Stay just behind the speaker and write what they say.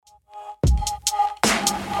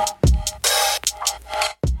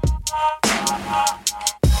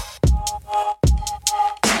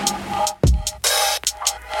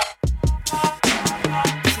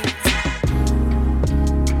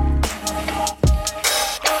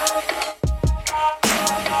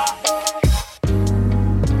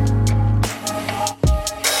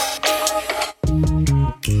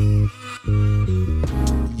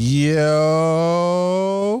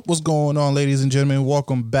going on, ladies and gentlemen?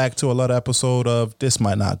 Welcome back to another episode of This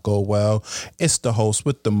Might Not Go Well. It's the host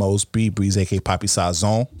with the most, B Breezy, aka Poppy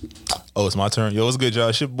Sazon. Oh, it's my turn. Yo, what's good, y'all?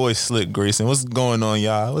 It's your boy Slick Grayson. What's going on,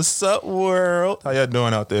 y'all? What's up, world? How y'all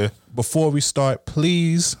doing out there? Before we start,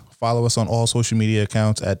 please follow us on all social media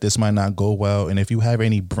accounts at This Might Not Go Well. And if you have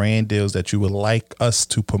any brand deals that you would like us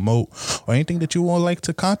to promote or anything that you would like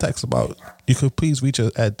to contact us about, you could please reach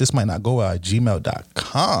us at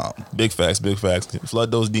thismightnotgowell@gmail.com. Big facts, big facts.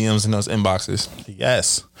 Flood those DMs and those inboxes.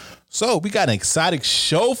 Yes. So we got an exciting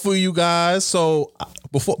show for you guys. So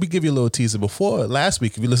before we give you a little teaser, before last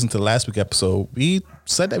week, if you listened to the last week episode, we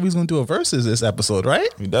said that we was going to do a versus this episode, right?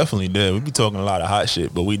 We definitely did. We be talking a lot of hot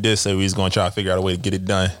shit, but we did say we was going to try to figure out a way to get it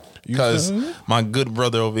done. Because my good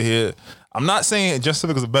brother over here, I'm not saying Justin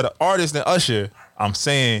Timberlake is a better artist than Usher. I'm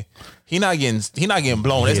saying he not getting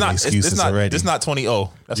blown. It's not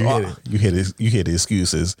 20-0. That's all. You hear the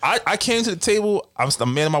excuses. I came to the table. I'm a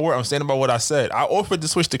man of my word. I'm standing by what I said. I offered to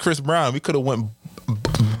switch to Chris Brown. We could have went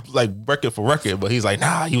like record for record, but he's like,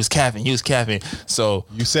 nah, he was capping. So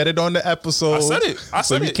you said it on the episode. I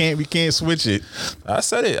said it. We can't switch it. I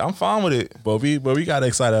said it. I'm fine with it. But we got an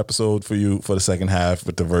exciting episode for you for the second half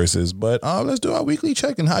with the verses. But let's do our weekly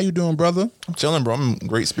check-in. How you doing, brother? I'm chilling, bro. I'm in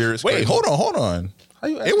great spirits. Wait, hold on.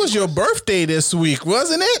 It was your birthday this week,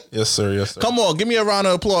 wasn't it? Yes, sir. Come on, give me a round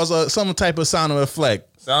of applause or some type of sound effect.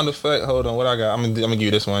 Sound effect. Hold on, what I got? I'm gonna give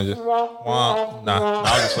you this one. Just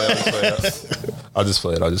I'll just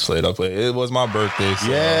play it. It was my birthday.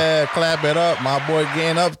 So. Yeah, clap it up. My boy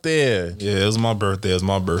getting up there. Yeah, it was my birthday.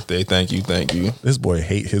 Thank you. This boy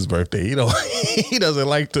hate his birthday. He doesn't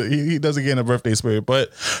like to. He doesn't get in a birthday spirit.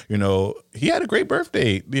 But he had a great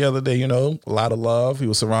birthday the other day. A lot of love. He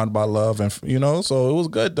was surrounded by love, and so it was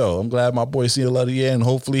good though. I'm glad my boy seen a lot of year, and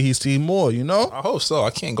hopefully he see more. I hope so.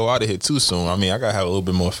 I can't go out of here too soon. I mean, I gotta have a little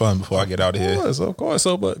bit more fun before I get out of here. Of course.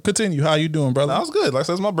 So, but continue. How you doing, brother? I was good. Like I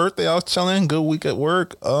said, it's my birthday. I was chilling. Good week at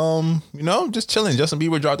work. Just chilling. Justin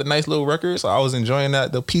Bieber dropped a nice little record, so I was enjoying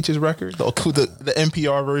that. The Peaches record, the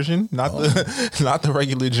NPR version, not the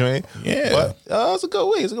regular joint. Yeah, but it's a good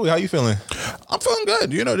week. How you feeling? I'm feeling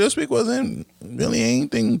good. This week wasn't really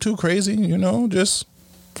anything too crazy. Just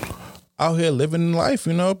out here living life,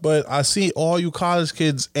 but I see all you college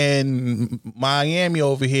kids in Miami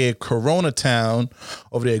over here, Corona Town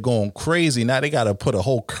over there going crazy. Now they got to put a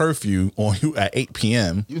whole curfew on you at 8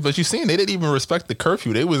 p.m. But you seen, they didn't even respect the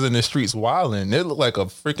curfew. They was in the streets wilding. It looked like a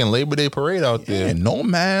freaking Labor Day parade out there. Yeah, no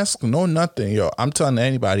mask, no nothing. I'm telling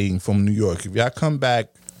anybody from New York, if y'all come back,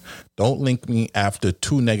 don't link me after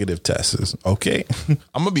 2 negative tests, okay?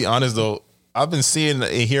 I'm going to be honest, though. I've been seeing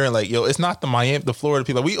and hearing it's not the Florida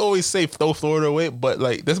people. We always say throw Florida away, but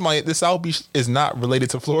this South Beach is not related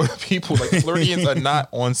to Florida people. Like Floridians are not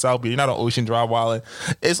on South Beach. You're not on Ocean Drive wilding.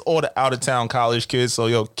 It's all the out of town college kids.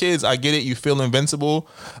 So kids, I get it. You feel invincible.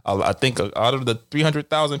 I think out of the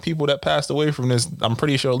 300,000 people that passed away from this, I'm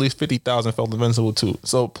pretty sure at least 50,000 felt invincible too.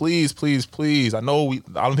 So please. I know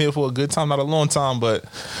I'm here for a good time, not a long time, but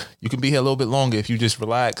you can be here a little bit longer if you just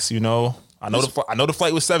relax. I know the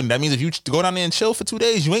flight was $7. That means if you go down there and chill for 2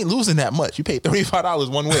 days, you ain't losing that much. You paid $35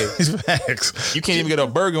 one way. Facts. You can't even get a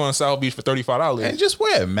burger on South Beach for $35. And just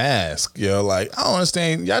wear a mask. I don't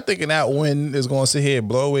understand. Y'all thinking that wind is going to sit here and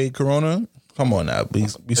blow away Corona? Come on now, be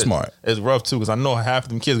smart. It's rough too because I know half of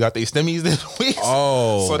them kids got their stimmies this week.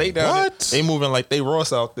 Oh, so they down there, they moving like they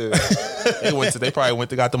Ross out there. They probably went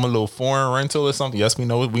to got them a little foreign rental or something. Yes, we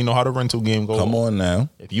know how the rental game goes. Come on now.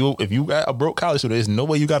 If you got a broke college student, there's no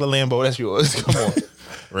way you got a Lambo that's yours. Come on.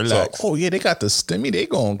 Relax. So, they got the stimmy. They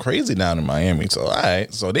going crazy down in Miami. So all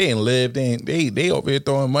right. So they ain't live. They over here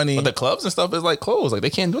throwing money. But the clubs and stuff is closed. They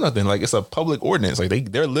can't do nothing. It's a public ordinance.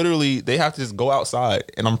 They're literally they have to just go outside.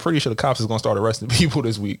 And I'm pretty sure the cops is gonna start arresting people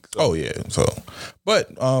this week. So. Oh yeah. So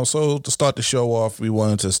to start the show off, we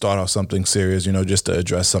wanted to start off something serious. Just to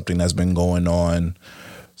address something that's been going on,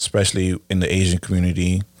 especially in the Asian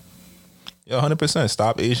community. Yeah, 100%.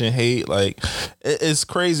 Stop Asian hate. It's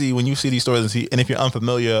crazy when you see these stories. And if you're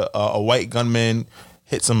unfamiliar, a white gunman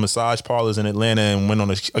hit some massage parlors in Atlanta and went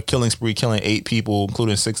on a killing spree, killing 8 people,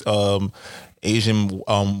 including 6 Asian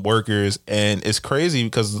workers. And it's crazy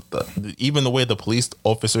because even the way the police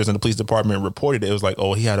officers and the police department reported it was like,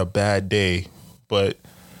 oh, he had a bad day. But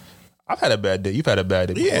I've had a bad day. You've had a bad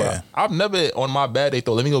day before. Yeah. I've never on my bad day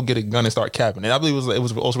thought, let me go get a gun and start capping. And I believe it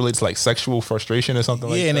was also related to sexual frustration or something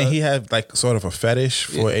like that. Yeah, and then he had sort of a fetish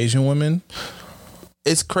for Asian women.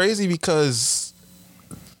 It's crazy because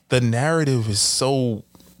the narrative is so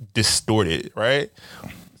distorted, right?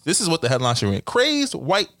 This is what the headline should read. Crazed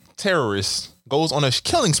white terrorist goes on a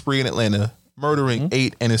killing spree in Atlanta, murdering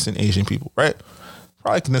 8 innocent Asian people, right?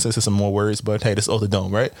 Probably condense this to some more words, but hey, this is the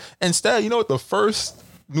dome, right? Instead, you know what the first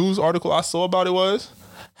news article I saw about it was?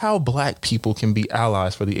 How black people can be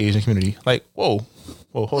allies for the Asian community. Like, whoa,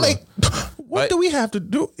 hold on. What do we have to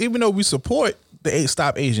do? Even though we support the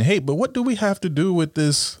Stop Asian Hate, but what do we have to do with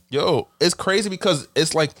this? Yo, it's crazy because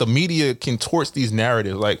it's like the media contorts these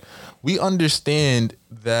narratives. Like, we understand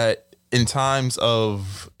that in times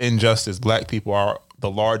of injustice, black people are the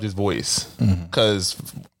largest voice because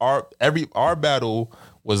our battle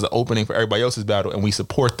was the opening for everybody else's battle, and we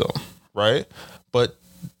support them, right? But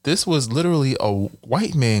this was literally a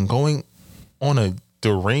white man going on a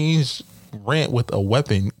deranged rant with a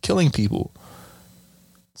weapon, killing people.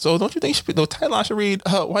 So don't you think the title should read,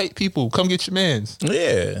 white people, come get your mans?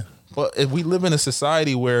 Yeah. But if we live in a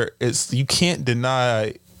society where you can't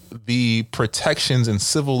deny the protections and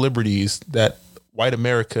civil liberties that white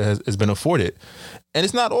America has been afforded. And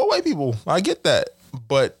it's not all white people. I get that.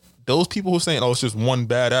 But those people who are saying, oh, it's just one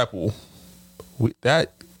bad apple,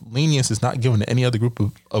 that lenience is not given to any other group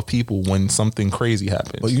of people when something crazy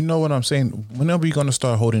happens. But you know what I'm saying? When are we going to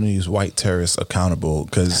start holding these white terrorists accountable?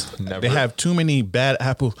 Because they have too many bad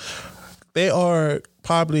apples. They are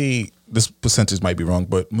probably, this percentage might be wrong,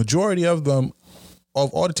 but majority of them,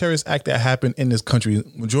 of all the terrorist acts that happen in this country,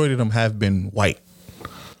 majority of them have been white.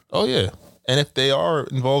 Oh, yeah. And if they are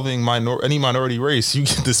involving any minority race, you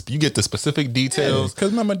get the specific details.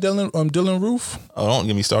 Because remember Dylan Roof? Oh, don't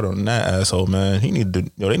get me started on that asshole, man.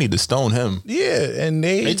 They need to stone him. Yeah, and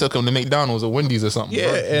they took him to McDonald's or Wendy's or something.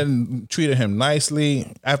 Yeah, and treated him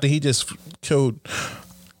nicely after he just killed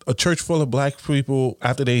a church full of black people.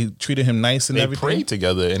 After they treated him nice and everything, they prayed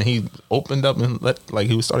together, and he opened up and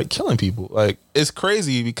he started killing people. Like, it's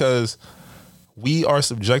crazy because we are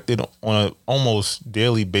subjected on an almost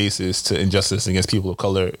daily basis to injustice against people of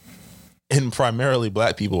color, and primarily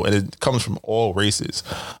black people, and it comes from all races.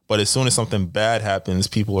 But as soon as something bad happens,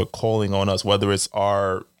 people are calling on us, whether it's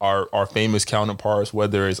our famous counterparts,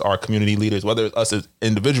 whether it's our community leaders, whether it's us as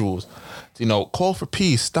individuals, call for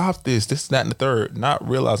peace, stop this, that, and the third, not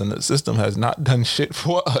realizing that the system has not done shit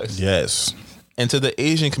for us. Yes. And to the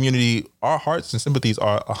Asian community, our hearts and sympathies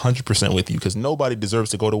are 100% with you, because nobody deserves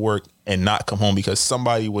to go to work and not come home because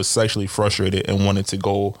somebody was sexually frustrated and wanted to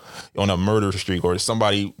go on a murder streak, or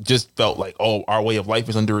somebody just felt like, oh, our way of life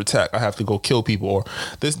is under attack, I have to go kill people, or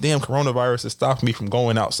this damn coronavirus is stopping me from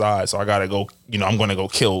going outside, so I gotta go, I'm gonna go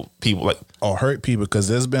kill people, or hurt people. Because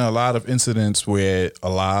there's been a lot of incidents where a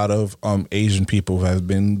lot of Asian people have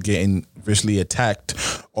been getting viciously attacked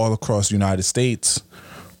all across the United States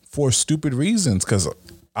for stupid reasons. Because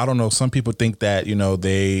I don't know, some people think that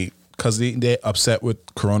they're upset with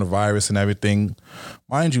coronavirus and everything.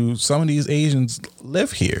 Mind you, some of these Asians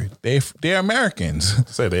live here. They're Americans.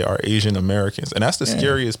 Say they are Asian Americans, and that's the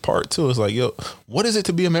scariest part too. It's like, yo, what is it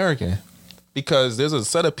to be American? Because there's a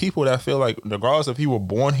set of people that feel like, regardless if you were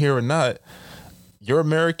born here or not, your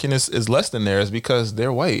American is less than theirs because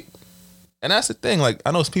they're white. And that's the thing. Like, I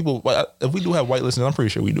know people, if we do have white listeners, I'm pretty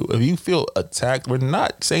sure we do. If you feel attacked, we're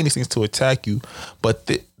not saying these things to attack you, but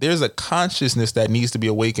there's a consciousness that needs to be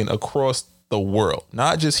awakened across the world,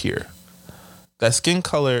 not just here. That skin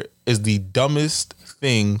color is the dumbest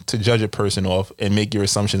thing to judge a person off and make your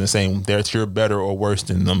assumption the same, that you're better or worse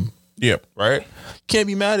than them. Yep. Right? Can't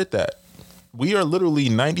be mad at that. We are literally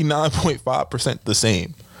 99.5% the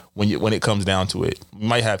same. When it comes down to it, you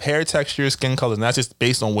might have hair texture, skin colors, and that's just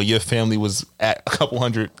based on where your family was at a couple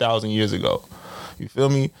 100,000 years ago. You feel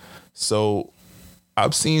me? So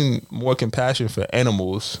I've seen more compassion for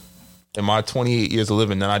animals in my 28 years of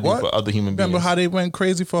living than I do for other human beings. Remember how they went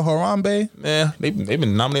crazy for Harambe? Man, they've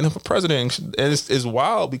been nominating him for president, and it's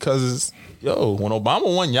wild because when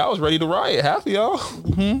Obama won, y'all was ready to riot. Half of y'all.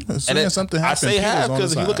 Mm-hmm. And something happened. I say half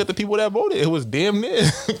because if you look at the people that voted, it was damn near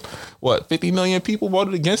 50 million people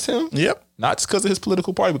voted against him. Yep. Not just because of his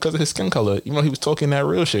political party, because of his skin color. Even though he was talking that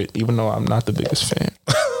real shit. Even though I'm not the biggest fan.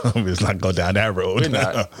 Let's not go down that road.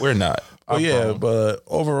 We're not. But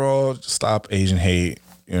overall, stop Asian hate.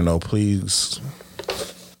 Please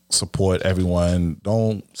support everyone.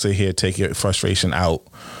 Don't sit here, take your frustration out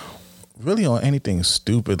really on anything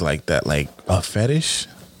stupid like that, like a fetish.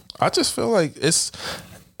 I just feel like it's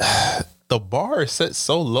the bar is set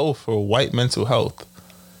so low for white mental health,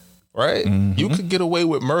 right? Mm-hmm. You could get away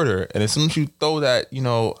with murder, and as soon as you throw that,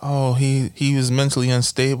 oh, he was mentally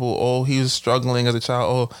unstable, oh, he was struggling as a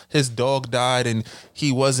child, oh, his dog died and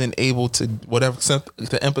he wasn't able to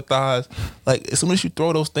to empathize. Like, as soon as you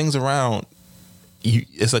throw those things around,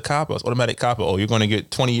 it's a cop-out, it's automatic cop-out. Oh, you're going to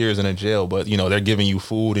get 20 years in a jail, but they're giving you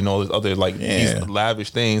food and all this other these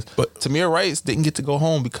lavish things. But Tamir Rice didn't get to go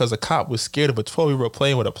home because a cop was scared of a 12-year-old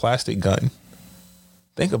playing with a plastic gun.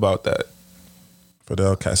 Think about that.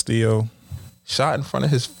 Fidel Castillo shot in front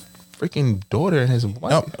of his freaking daughter and his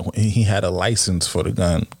wife. No, he had a license for the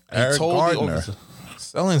gun. Eric Gardner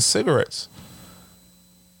selling cigarettes.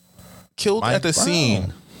 Killed Mike at the Brown.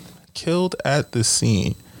 scene. Killed at the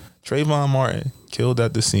scene. Trayvon Martin killed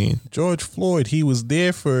at the scene. George Floyd, he was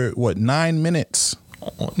there for 9 minutes.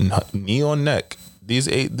 Knee on neck. These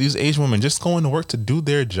Asian women just going to work to do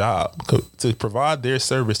their job, to provide their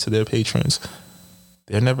service to their patrons.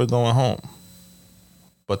 They're never going home.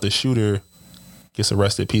 But the shooter gets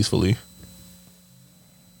arrested peacefully.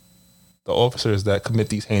 The officers that commit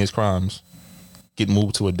these heinous crimes get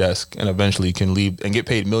moved to a desk and eventually can leave and get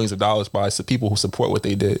paid millions of dollars by some people who support what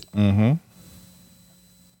they did. Mm-hmm.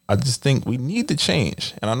 I just think we need to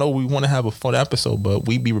change. And I know we want to have a fun episode, but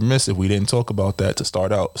we'd be remiss if we didn't talk about that to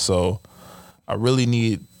start out. So I really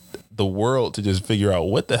need the world to just figure out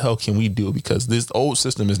what the hell can we do, because this old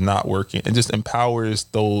system is not working. It just empowers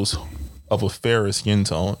those of a fairer skin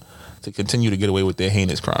tone to continue to get away with their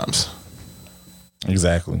heinous crimes.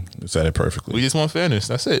 Exactly. You said it perfectly. We just want fairness.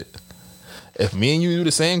 That's it. If me and you do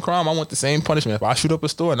the same crime, I want the same punishment. If I shoot up a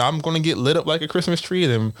store and I'm going to get lit up like a Christmas tree,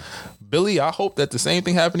 then Billy, I hope that the same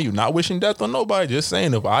thing happened to you. Not wishing death on nobody, just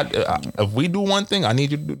saying if we do one thing, I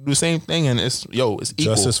need you to do the same thing, and it's equal.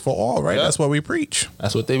 Justice for all, right? Yeah. That's what we preach.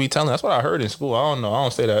 That's what they be telling. That's what I heard in school. I don't know. I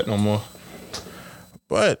don't say that no more.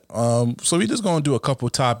 But so we just gonna do a couple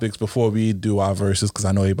topics before we do our verses, because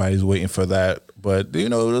I know everybody's waiting for that. But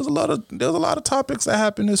there's a lot of topics that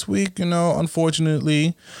happened this week.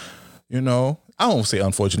 Unfortunately. I won't say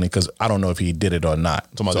unfortunately because I don't know if he did it or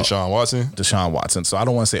not. Talking about Deshaun Watson? So I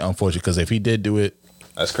don't want to say unfortunate, because if he did do it,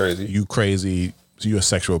 that's crazy. You crazy. You're a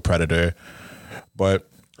sexual predator. But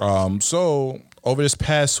so over this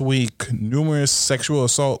past week, numerous sexual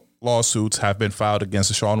assault lawsuits have been filed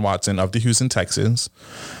against Deshaun Watson of the Houston Texans.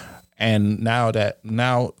 And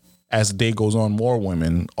now as the day goes on, more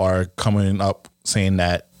women are coming up saying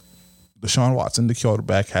that Deshaun Watson, the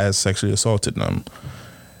quarterback, has sexually assaulted them.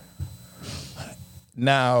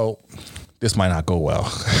 Now, this might not go well.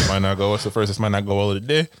 This might not go well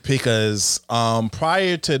today. Because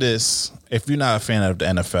prior to this, if you're not a fan of the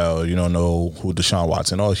NFL, you don't know who Deshaun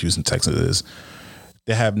Watson or Houston Texans is,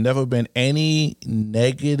 there have never been any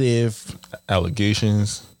negative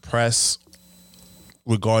allegations, press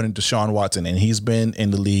regarding Deshaun Watson. And he's been in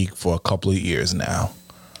the league for a couple of years now.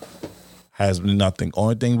 Has been nothing.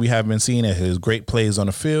 Only thing we have been seeing is his great plays on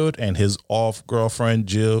the field and his off-girlfriend,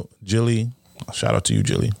 Jilly. Shout out to you,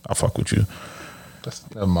 Jilly. I fuck with you.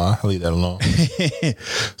 Never mind. I'll leave that alone.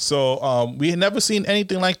 So we had never seen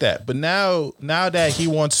anything like that. But now that he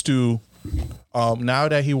wants to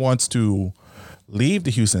leave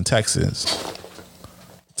the Houston Texans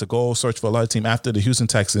to go search for a other team after the Houston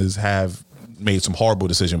Texans have made some horrible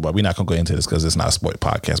decision. But we're not gonna go into this because it's not a sport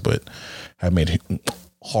podcast. But have made a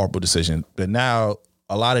horrible decision. But now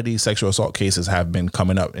a lot of these sexual assault cases have been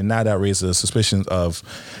coming up, and now that raises suspicions of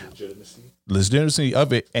legitimacy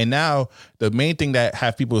of it. And now the main thing that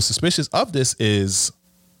have people suspicious of this is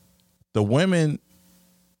the women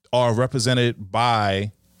are represented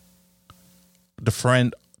by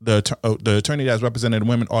the attorney that's represented the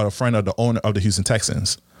women are the friend of the owner of the Houston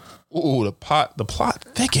Texans. Ooh, the plot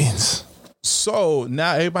thickens. So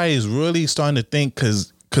now everybody is really starting to think,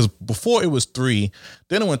 because before it was 3,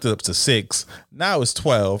 then it went up to 6, now it's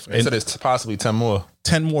 12. They said it's possibly 10 more.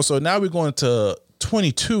 10 more. So now we're going to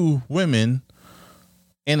 22 women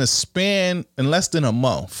in a span in less than a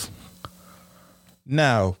month.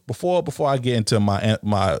 Now, before I get into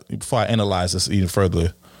before I analyze this even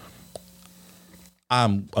further,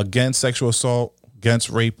 I'm against sexual assault,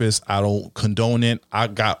 against rapists. I don't condone it. I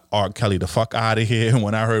got R. Kelly the fuck out of here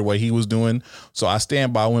when I heard what he was doing. So I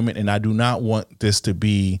stand by women, and I do not want this to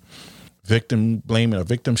be victim blaming or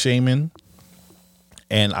victim shaming.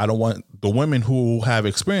 And I don't want the women who have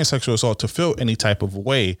experienced sexual assault to feel any type of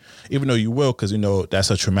way, even though you will, because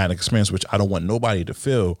that's a traumatic experience, which I don't want nobody to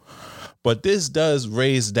feel. But this does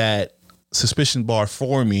raise that suspicion bar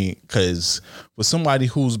for me, because with somebody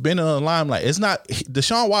who's been in the limelight,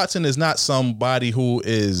 Deshaun Watson is not somebody who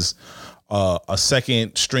is a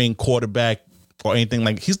second string quarterback or anything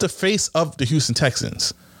like. He's the face of the Houston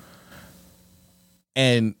Texans.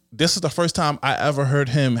 And this is the first time I ever heard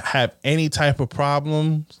him have any type of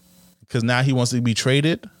problems, because now he wants to be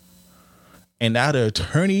traded. And now the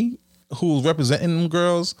attorney who's representing them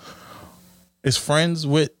girls is friends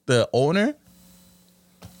with the owner.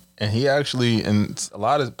 And he actually, in a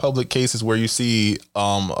lot of public cases where you see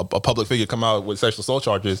a public figure come out with sexual assault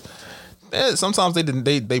charges, sometimes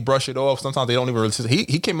they brush it off. Sometimes they don't even really.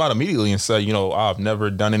 He came out immediately and said, I've never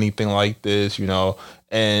done anything like this,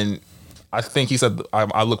 and I think he said,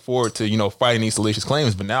 I look forward to, you know, fighting these salacious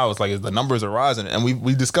claims. But now it's like the numbers are rising. And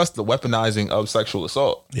we discussed the weaponizing of sexual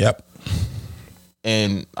assault. Yep.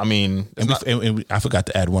 And I mean, and I forgot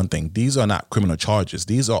to add one thing. These are not criminal charges.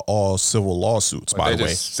 These are all civil lawsuits, by the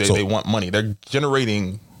way. Say they want money. They're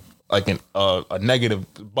generating like a negative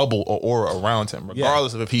bubble or aura around him,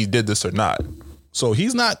 regardless of if he did this or not. So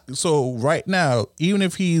he's not. So right now, even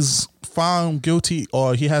if he's found guilty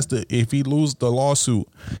or if he loses the lawsuit,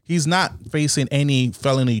 he's not facing any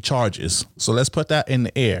felony charges. So let's put that in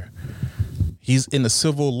the air. He's in a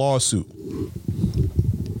civil lawsuit.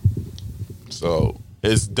 So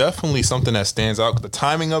it's definitely something that stands out. The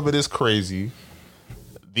timing of it is crazy.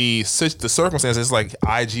 The circumstances, like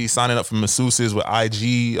IG signing up for masseuses with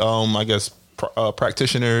IG, I guess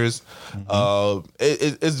practitioners. Mm-hmm.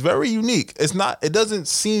 It's very unique. It doesn't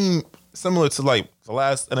seem similar to like the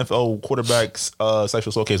last NFL quarterback's sexual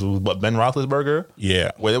assault case was Ben Roethlisberger.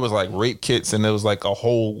 Yeah, where there was like rape kits and there was like a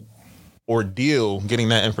whole ordeal getting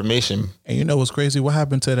that information. And you know what's crazy? What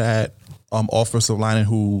happened to that offensive lineman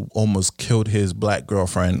who almost killed his black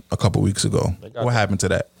girlfriend a couple weeks ago? What happened to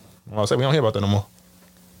that? Well, we don't hear about that no more.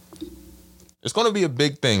 It's going to be a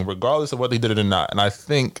big thing, regardless of whether he did it or not. And I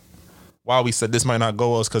think why we said this might not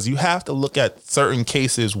go well is because you have to look at certain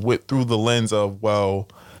cases through the lens of, well,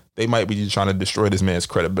 they might be just trying to destroy this man's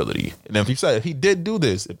credibility. And if he did do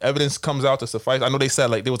this, if evidence comes out to suffice, I know they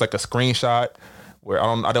said like there was like a screenshot where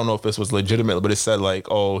I don't know if this was legitimate, but it said like,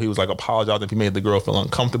 oh, he was like apologizing if he made the girl feel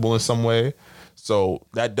uncomfortable in some way. So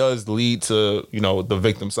that does lead to, you know, the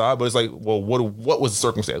victim side. But it's like, well, what was the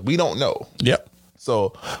circumstance? We don't know. Yep.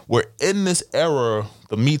 So we're in this era,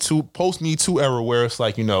 the Me Too, post Me Too era, where it's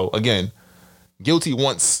like, you know, again, guilty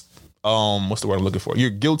once, what's the word I'm looking for?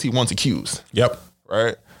 You're guilty once accused. Yep.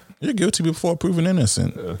 Right? You're guilty before proven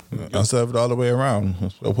innocent. Instead of it all the way around.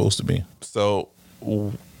 It's supposed to be. So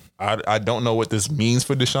I don't know what this means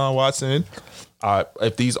for Deshaun Watson.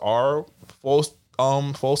 If these are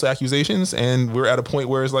false accusations, and we're at a point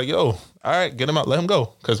where it's like, yo, all right, get him out, let him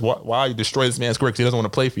go. Because why you destroy this man's career? Because he doesn't want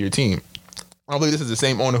to play for your team. I believe this is the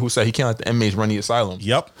same owner who said he can't let the inmates run the asylum.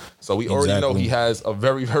 Yep. So we already know he has a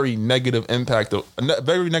very, very negative impact, a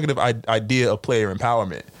very negative idea of player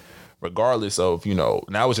empowerment, regardless of, you know,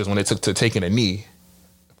 now it's just when they took to taking a knee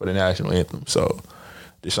for the national anthem. So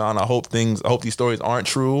Deshaun, I hope these stories aren't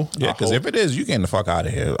true. Yeah, because if it is, you getting the fuck out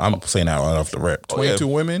of here. I'm saying that right off the rip. 22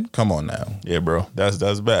 women? Come on now. Yeah, bro.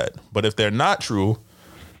 That's bad. But if they're not true,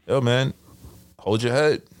 yo, man, hold your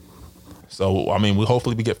head. So, I mean, we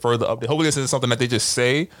hopefully get further updates. Hopefully this isn't something that they just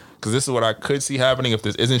say, because this is what I could see happening if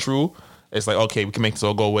this isn't true. It's like, okay, we can make this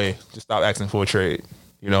all go away. Just stop asking for a trade.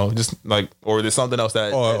 You know, just like, or there's something else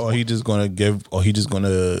that, or he just gonna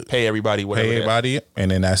pay everybody whatever.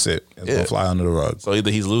 And then that's it. It's gonna fly under the rug. So either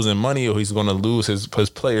he's losing money or he's gonna lose his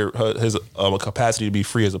capacity to be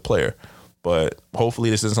free as a player. But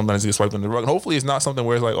hopefully this isn't something that's gets swiped under the rug. And hopefully it's not something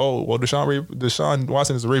where it's like, oh, well, Deshaun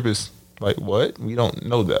Watson is a rapist. Like, what? We don't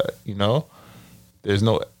know that, you know? There's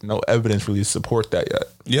no evidence really to support that yet.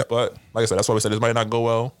 Yeah. But like I said, that's why we said this might not go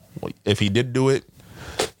well. If he did do it,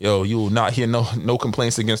 yo, you will not hear no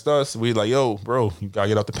complaints against us. We like, yo, bro, you gotta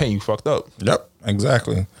get out the paint. You fucked up. Yep,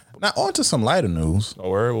 exactly. Now on to some lighter news.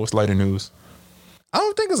 Oh, word? What's lighter news? I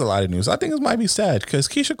don't think it's a lighter news. I think it might be sad because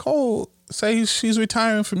Keyshia Cole says she's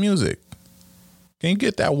retiring from music. Can you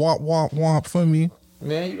get that womp womp womp for me?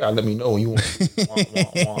 Man, you gotta let me know when you want womp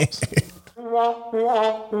womp womps.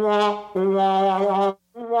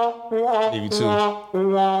 Maybe two.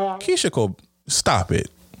 Keyshia Cole, stop it.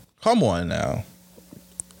 Come on now.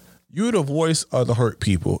 You're the voice of the hurt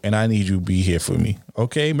people, and I need you to be here for me.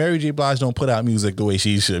 Okay? Mary J. Blige don't put out music the way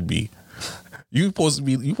she should be. You supposed to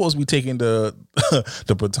be taking the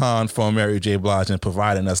the baton from Mary J. Blige and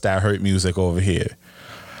providing us that hurt music over here.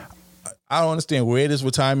 I don't understand where this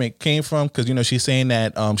retirement came from, because you know she's saying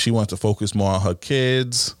that she wants to focus more on her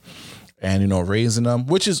kids and, you know, raising them,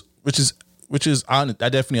 which is I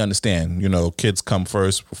definitely understand. You know, kids come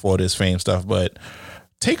first before this fame stuff, but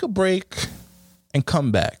take a break and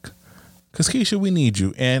come back, because Keyshia, we need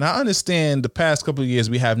you. And I understand the past couple of years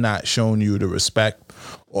we have not shown you the respect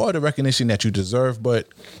or the recognition that you deserve, but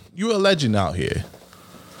you're a legend out here.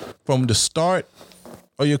 From the start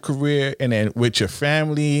of your career and then with your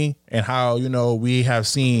family, and how, you know, we have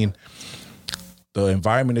seen the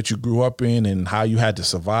environment that you grew up in and how you had to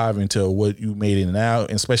survive until what you made it now,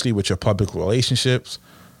 and especially with your public relationships.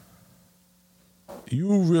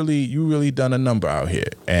 You really done a number out here,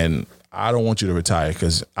 and I don't want you to retire,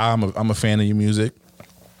 because I'm a fan of your music,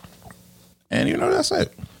 and you know, that's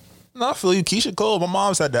it. No, I feel you. Keyshia Cole, my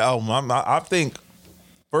mom said the album. I think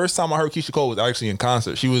first time I heard Keyshia Cole was actually in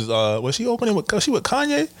concert. She was she opening with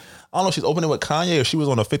Kanye? I don't know if she's opening with Kanye or she was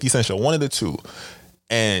on a 50 Cent show, one of the two.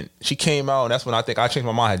 And she came out, and that's when I think I Changed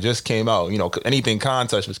My Mind had just came out. You know, anything Con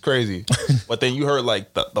touched was crazy. But then you heard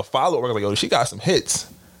like the follow-up, like, yo, she got some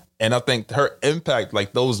hits. And I think her impact,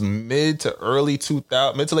 like those mid to late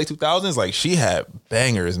 2000s, like she had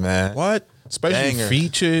bangers, man. What? Especially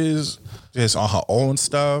features, just on her own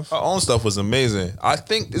stuff. Her own stuff was amazing. I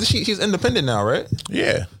think she's independent now, right?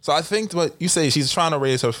 Yeah. So I think what you say, she's trying to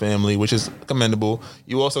raise her family, which is commendable.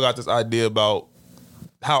 You also got this idea about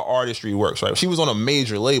how artistry works, right? She was on a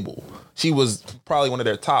major label. She was probably one of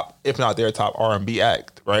their top, if not their top R&B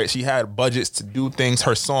act, right? She had budgets to do things.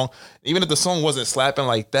 Her song, even if the song wasn't slapping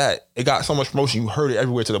like that, it got so much promotion. You heard it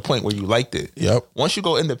everywhere to the point where you liked it. Yep. Once you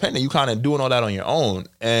go independent, you kind of doing all that on your own.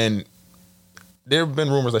 And there have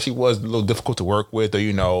been rumors that she was a little difficult to work with, or,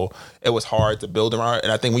 you know, it was hard to build around her.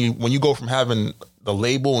 And I think when you go from having the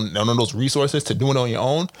label and none of those resources to doing it on your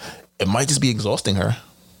own, it might just be exhausting her.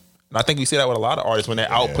 And I think we see that with a lot of artists when their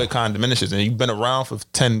output kind of diminishes. And you've been around for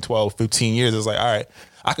 10, 12, 15 years. It's like, all right,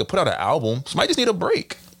 I could put out an album. She might just need a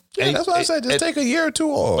break. Yeah, and that's what I said. Just take a year or two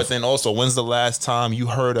off. But then also, when's the last time you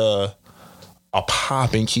heard a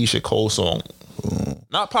popping Keyshia Cole song?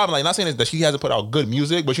 Not popping, like, not saying that she hasn't put out good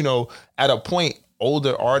music, but, you know, at a point,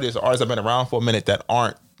 older artists have been around for a minute that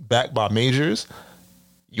aren't backed by majors.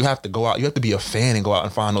 You have to go out. You have to be a fan and go out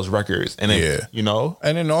and find those records. And then, you know.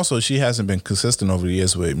 And then also, she hasn't been consistent over the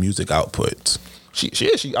years with music outputs. She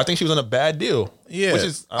is. I think she was on a bad deal. Yeah. Which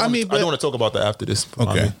is, I don't want to talk about that after this.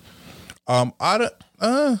 Okay.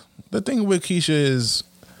 The thing with Keyshia is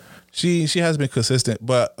she has been consistent,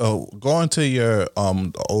 but going to your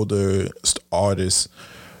older artists,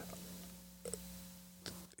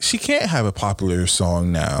 she can't have a popular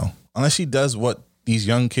song now unless she does what these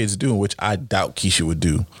young kids do, which I doubt Keyshia would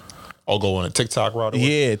do. Or go on a TikTok route.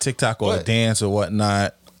 Yeah, TikTok or a dance or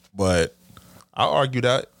whatnot. But I'll argue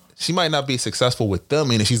that she might not be successful with them,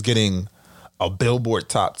 meaning she's getting a Billboard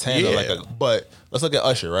top 10. Yeah. But let's look at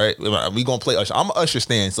Usher, right? We gonna play Usher. I'm an Usher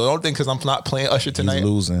stan, so don't think because I'm not playing Usher tonight. He's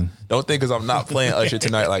losing. Don't think because I'm not playing Usher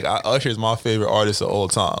tonight. Like, Usher is my favorite artist of all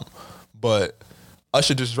time. But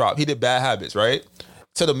Usher just dropped. He did Bad Habits, right?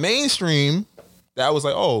 To the mainstream, that was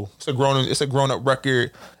like, oh, it's a grown up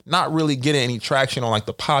record, not really getting any traction on like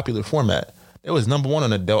the popular format. It was number one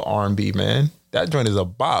on adult R&B, man. That joint is a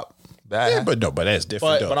bop. But that's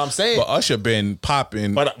different. But I'm saying, but Usher been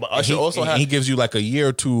popping. But Usher he gives you like a year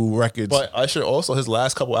or two records. But Usher also, his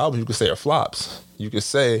last couple albums, you could say are flops. You could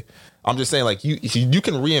say, I'm just saying, like, you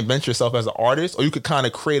can reinvent yourself as an artist, or you could kind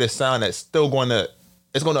of create a sound that's still going to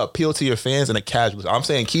appeal to your fans and the casuals. I'm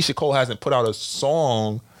saying Keyshia Cole hasn't put out a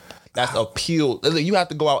song that's appealed. You have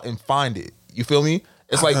to go out and find it. You feel me?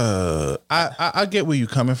 It's like I get where you're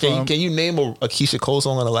coming from. Can you name a Keyshia Cole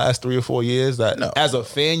song in the last 3 or 4 years that, as a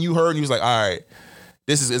fan, you heard and you was like, all right,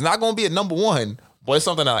 it's not going to be a number one, but it's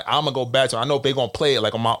something that, like, I'm gonna go back to. I know they're gonna play it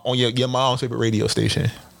like on your mom's favorite radio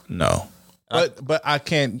station. No, but I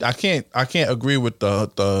can't agree with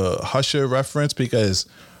the Usher reference, because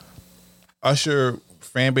Usher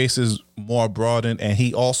fan base is more broadened, and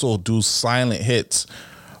he also do silent hits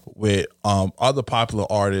with other popular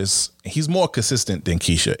artists. He's more consistent than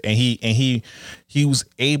Keyshia, and he was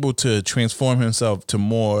able to transform himself to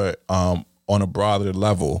more on a broader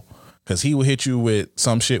level, because he would hit you with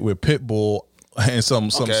some shit with Pitbull and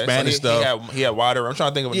some Spanish stuff. He had wider. I'm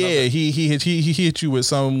trying to think of another. Yeah, he hit you with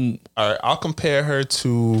some. All right, I'll compare her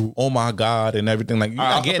to Oh My God and everything. Like, you're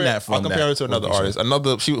not getting that from. I'll compare her to another artist,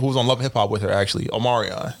 who was on Love and Hip Hop with her, actually,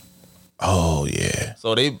 Omarion. Oh yeah.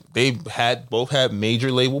 So they both had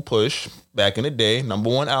major label push back in the day.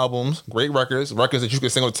 #1 albums, great records that you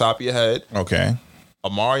could sing on the top of your head. Okay.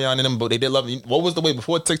 Omarion and them, but they did Love. What was the way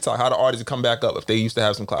before TikTok? How the artists come back up if they used to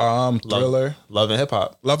have some clout? Thriller, Love and Hip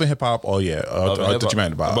Hop. Love and Hip Hop. Oh yeah. I thought you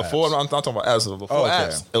meant about before. apps. I'm talking about apps. Before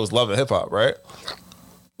apps, it was Love and Hip Hop, right?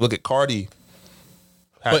 Look at Cardi.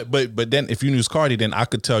 But then if you use Cardi, then I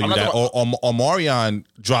could tell you that Omarion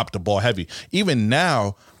dropped the ball heavy. Even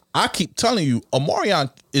now, I keep telling you,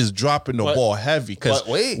 Omarion is dropping the ball heavy, because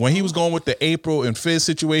when he was going with the April and Fizz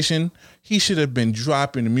situation, he should have been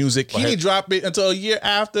dropping the music. He didn't drop it until a year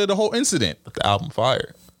after the whole incident. But the album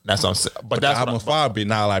fired. That's what I'm saying. But the album fired, but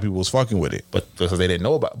not a lot of people was fucking with it. But because they didn't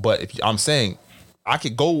know about it. But I'm saying, I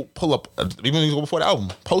could go pull up, even when you go before the album,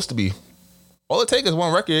 Supposed to Be. All it takes is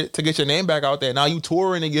one record to get your name back out there. Now you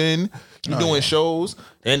touring again, you doing shows,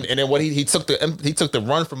 and then what he took the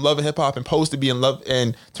run from Love and Hip Hop and Supposed to Be in Love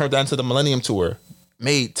and turned that into the Millennium Tour,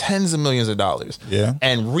 made tens of millions of dollars,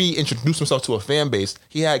 and reintroduced himself to a fan base.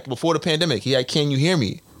 He had, before the pandemic, he had Can You Hear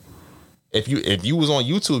Me, If you was on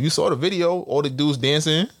YouTube, you saw the video, all the dudes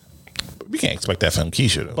dancing. We can't expect that from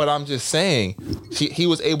Keyshia though. But I'm just saying, he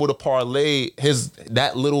was able to parlay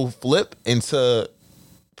that little flip into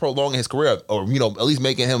prolonging his career, or at least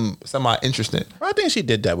making him semi interesting. I think she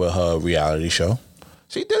did that with her reality show.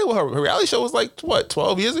 She did it with her reality show. Was like what,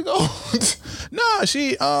 12 years ago? Nah,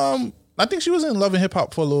 she I think she was in Love and Hip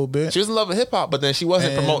Hop for a little bit. She was in Love and Hip Hop, but then she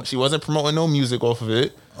wasn't promoting no music off of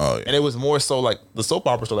it. Oh, yeah. And it was more so like the soap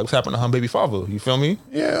opera story, like what's happened to her baby father. You feel me?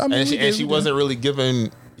 Yeah, I mean, and she wasn't really giving,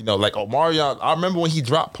 like Omarion. I remember when he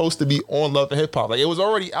dropped "Supposed to Be" on Love and Hip Hop. Like it was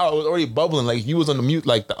already out, it was already bubbling. Like you was on the mute,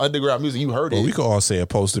 like the underground music, you heard it. We could all say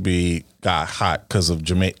 "Supposed to Be" got hot because of because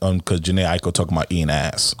Janae Aiko talking about eating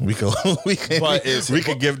ass. We could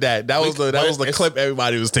give that. That was the clip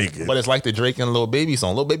everybody was taking. But it's like the Drake and Lil Baby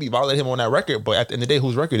song. Lil Baby violated him on that record, but at the end of the day,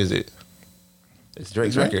 whose record is it? It's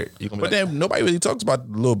Drake's record. Then nobody really talks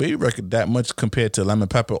about the Lil Baby record that much compared to Lemon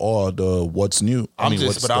Pepper or the What's New. I'm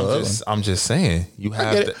just saying you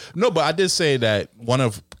have No, but I did say that one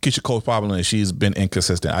of Keyshia Cole's problem is she's been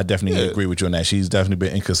inconsistent. I definitely agree with you on that. She's definitely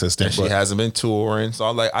been inconsistent. And she hasn't been touring, so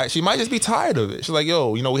I'm like, she might just be tired of it. She's like, yo,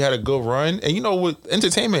 we had a good run, and with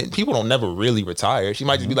entertainment, people don't never really retire. She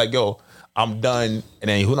might just be like, yo, I'm done, and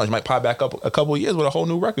then who knows, she might pop back up a couple of years with a whole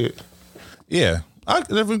new record. Yeah. I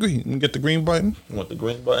definitely agree. You can get the green button. You want the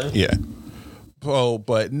green button? Yeah. Oh,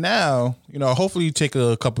 but now, hopefully you take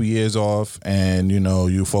a couple years off and,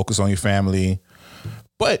 you focus on your family.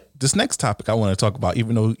 But this next topic I want to talk about,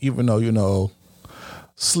 even though,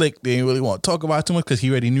 Slick didn't really want to talk about it too much because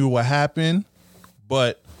he already knew what happened.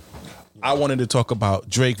 But I wanted to talk about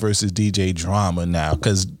Drake versus DJ Drama now,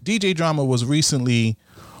 because DJ Drama was recently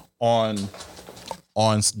on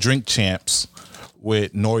Drink Champs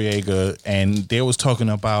with Noriega, and they was talking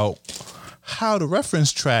about how the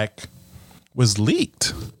reference track was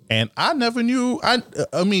leaked. And I never knew. I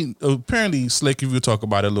mean, apparently, Slick, if you talk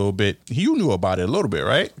about it a little bit, you knew about it a little bit,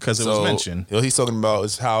 right? Because it was mentioned. What he's talking about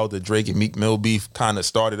is how the Drake and Meek Mill beef kind of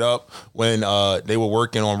started up when they were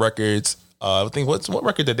working on records. I think what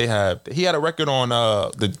record did they have? He had a record on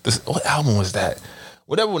what album was that?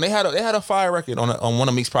 Whatever. When they had a fire record on one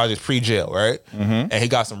of Meek's projects pre-jail, right? Mm-hmm. And he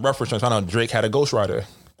got some reference. I know Drake had a ghostwriter,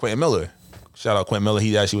 Quentin Miller. Shout out Quentin Miller.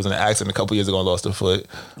 He actually was in an accident a couple years ago and lost a foot.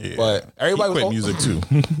 Yeah. But everybody quit music too.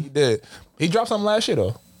 He did. He dropped something last year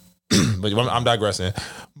though. But I'm digressing.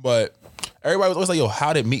 But everybody was always like, yo,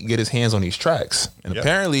 how did Meek get his hands on these tracks? And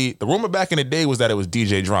apparently the rumor back in the day was that it was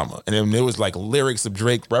DJ Drama. And then there was like lyrics of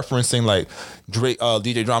Drake referencing like Drake,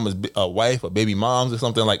 DJ Drama's wife or baby moms or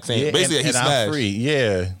something, like saying basically that he smashed. I'm free.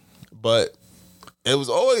 Yeah. But it was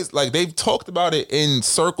always like they've talked about it in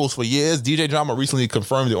circles for years. DJ Drama recently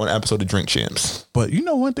confirmed it on an episode of Drink Champs. But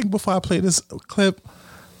one thing before I play this clip,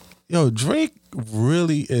 Drake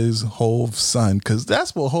really is Hove's son, because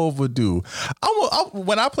that's what Hove would do.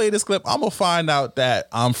 When I play this clip, I'm gonna find out that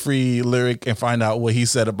I'm free lyric and find out what he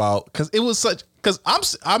said about, because it was such. Because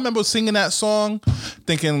I remember singing that song,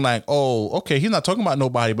 thinking like, oh, okay, he's not talking about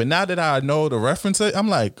nobody. But now that I know the reference, I'm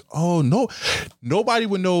like, oh no, nobody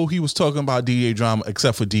would know he was talking about DJ Drama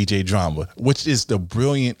except for DJ Drama, which is the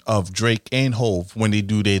brilliant of Drake and Hove when they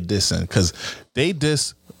do their dissing, because they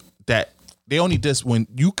diss that. They only diss when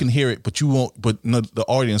you can hear it, but you won't. But no, the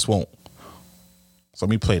audience won't. So let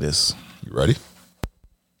me play this. You ready?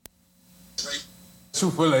 Two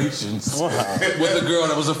relations with a girl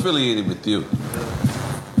that was affiliated with you.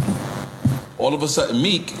 All of a sudden,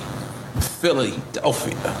 Meek,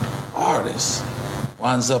 Philadelphia artist,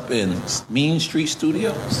 winds up in Mean Street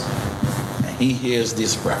Studios, and he hears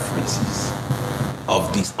these references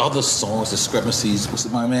of these other songs, discrepancies. What's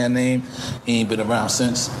my man's name? He ain't been around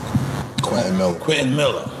since. Quentin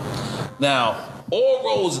Miller. Now, all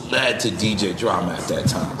roads led to DJ Drama at that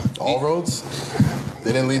time. All roads?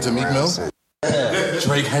 They didn't lead to Meek Mill?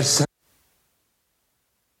 Drake had said.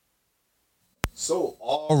 So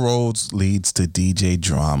all roads leads to DJ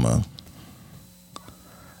Drama.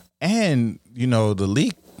 And, the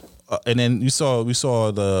leak, and then we saw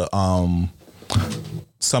the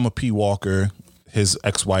Summer P. Walker, his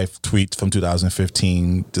ex-wife, tweet from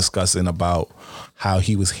 2015 discussing about how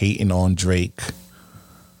he was hating on Drake,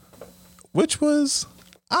 which was,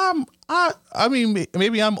 I mean,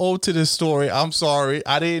 maybe I'm old to this story. I'm sorry.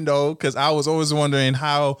 I didn't know, because I was always wondering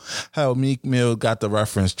how Meek Mill got the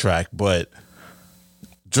reference track, but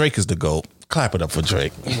Drake is the GOAT. Clap it up for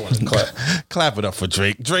Drake. Clap it up for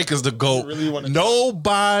Drake. Drake is the GOAT. Really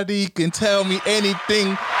Nobody can tell me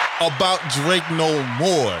anything about Drake no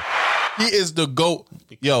more. He is the GOAT.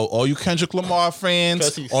 Yo, all you Kendrick Lamar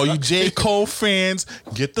fans, all you J. Cole fans,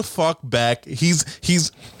 get the fuck back.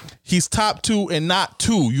 He's He's top 2 and not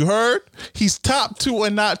 2. You heard? He's top 2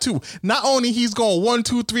 and not 2. Not only he's going 1,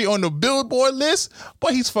 2, 3 on the Billboard list,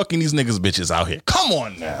 but he's fucking these niggas bitches out here. Come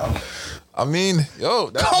on now. I mean,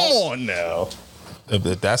 yo, Come on now.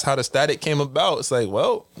 If that's how the static came about, it's like,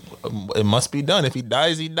 well, it must be done. If he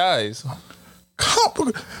dies, he dies.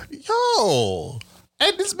 Yo.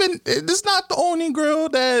 And this not the only girl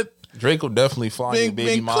that Drake will definitely fly your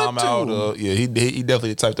baby mom out. He definitely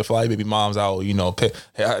the type to fly baby moms out. You know,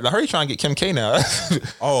 I heard he trying to get Kim K now.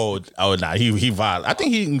 Nah, he violent. I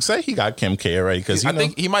think he say he got Kim K already because I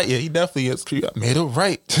think he might. Yeah, he definitely is. Made it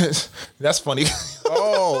right. That's funny.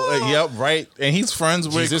 Yep, right. And he's friends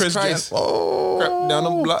with Jesus Chris Christ. Crap down the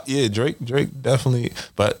block. Yeah, Drake definitely.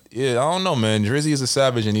 But yeah, I don't know, man. Drizzy is a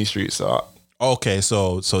savage in these streets. So. Okay,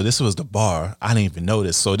 so this was the bar. I didn't even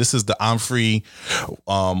notice. So this is the I'm Free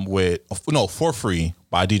For Free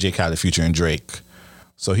by DJ Khaled featuring Drake.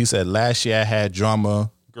 So he said, last year I had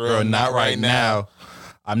drama. Girl, not right now.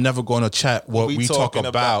 I'm never going to chat what we talking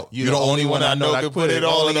about. You're the only one I know that can put it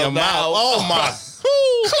all in your mouth. Oh my.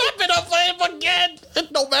 Clap it up for him again.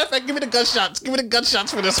 No matter of fact, give me the gunshots. Give me the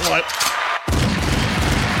gunshots for this one.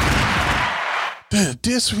 The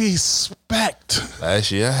disrespect.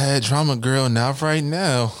 Last year I had drama, girl. Not right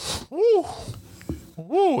now. Woo.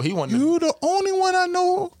 He wanted. You the only one I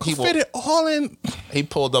know who fit it all in. He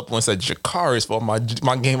pulled up and said Jakari's for my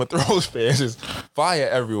Game of Thrones fans. Just fire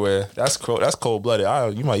everywhere. That's cold. That's cold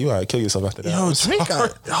blooded. You might kill yourself after that. Yo, Drake.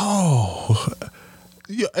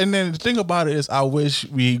 Yeah, and then the thing about it is, I wish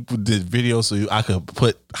we did videos so I could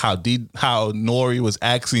put how Nori was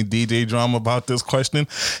asking DJ Drama about this question.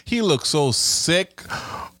 He looked so sick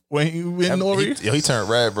when Nori. He turned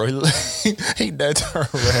red, bro. He dead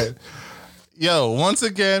turned red. Yo, once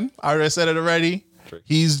again, I already said it already.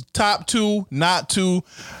 He's top 2, not 2.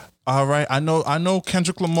 All right, I know.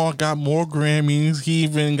 Kendrick Lamar got more Grammys. He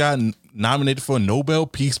even got nominated for a Nobel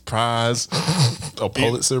Peace Prize, a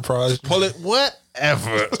Pulitzer Prize,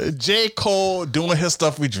 whatever. J. Cole doing his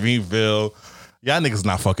stuff with Dreamville. Y'all niggas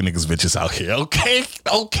not fucking niggas bitches out here, okay?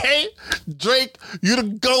 Drake, you the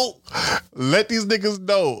GOAT. Let these niggas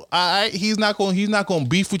know. All right, he's not gonna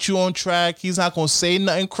beef with you on track. He's not gonna say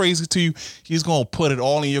nothing crazy to you. He's gonna put it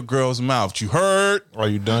all in your girl's mouth. You heard? Are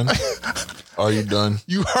you done? Are you done?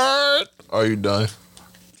 You heard? Are you done?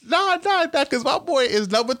 Nah, because my boy is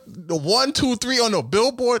number 1, 2, 3 on the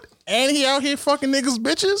Billboard, and he out here fucking niggas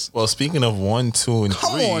bitches. Well, speaking of 1, 2, and 3.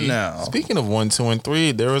 Come on now. Speaking of 1, 2, and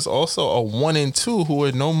 3, there is also a 1 and 2 who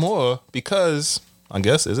are no more because, I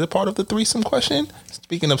guess, is it part of the threesome question?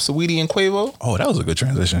 Speaking of Saweetie and Quavo. Oh, that was a good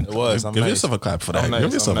transition. It was. Give yourself a clap for that.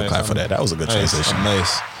 Give yourself a clap for that. That was a good transition.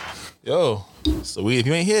 Nice. Yo, Saweetie, if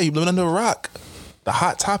you ain't here, you living under a rock. The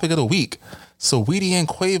hot topic of the week. Saweetie and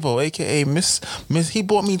Quavo, aka Miss, he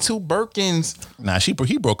bought me 2 Birkins. Nah,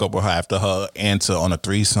 he broke up with her after her answer on a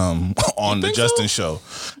threesome on the Justin show.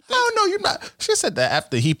 No, you're not. She said that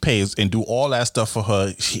after he pays and do all that stuff for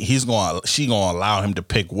her, she gonna allow him to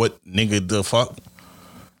pick what nigga the fuck.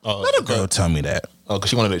 Let a girl tell me that. Oh,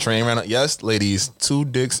 because she wanted to train around. Yes, ladies, 2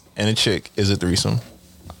 dicks and a chick is a threesome.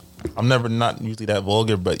 I'm not usually that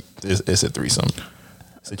vulgar, but it's a threesome.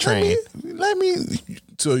 It's a train. Let me.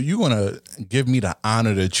 So you gonna give me the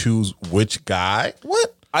honor to choose which guy?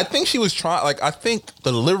 What? I think she was trying. Like, I think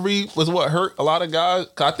the delivery was what hurt a lot of guys.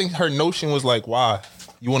 Cause I think her notion was like, "Why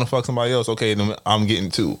you want to fuck somebody else? Okay, then I'm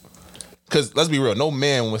getting 2." Because let's be real, no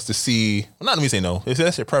man wants to see. Well, not let me say no.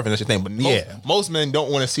 That's your preference, that's your thing. But most men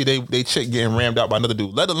don't want to see they chick getting rammed out by another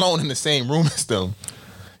dude, let alone in the same room as them.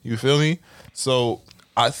 You feel me? So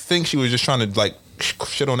I think she was just trying to like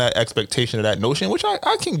shit on that expectation of that notion, which I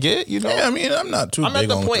can get, you know. Yeah, I mean, I'm not too big on threesomes.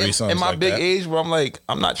 I'm at the point in my like big that. age where I'm like,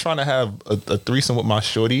 I'm not trying to have a threesome with my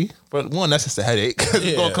shorty. But one, that's just a headache because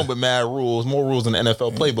it's gonna come with mad rules, more rules than the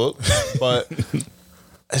NFL playbook. But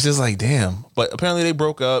it's just like, damn. But apparently they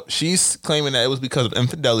broke up. She's claiming that it was because of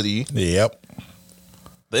infidelity. Yep.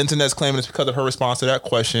 The internet's claiming it's because of her response to that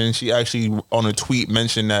question. She actually, on a tweet,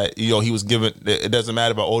 mentioned that, you know, he was given, it doesn't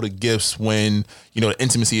matter about all the gifts when, you know, the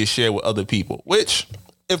intimacy is shared with other people. Which,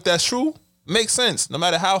 if that's true, makes sense. No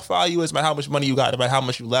matter how far you is, no matter how much money you got, no matter how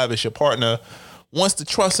much you lavish your partner, once the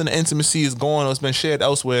trust and the intimacy is gone or it's been shared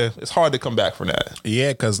elsewhere, it's hard to come back from that.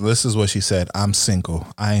 Yeah, because this is what she said. I'm single.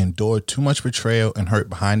 I endured too much betrayal and hurt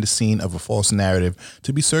behind the scene of a false narrative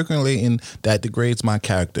to be circulating that degrades my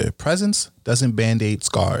character. Presence doesn't band-aid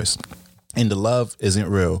scars. And the love isn't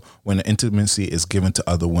real when the intimacy is given to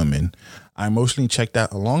other women. I emotionally checked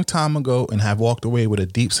out a long time ago and have walked away with a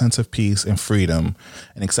deep sense of peace and freedom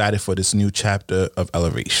and excited for this new chapter of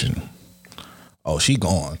elevation. Oh, she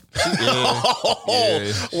gone.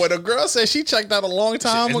 Yeah. When a girl said she checked out a long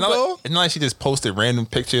time ago. It's not like she just posted random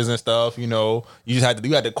pictures and stuff. You know, you had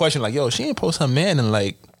to question like, yo, she ain't post her man in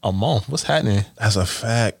like a month. What's happening? That's a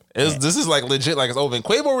fact. This is like legit, like it's over. And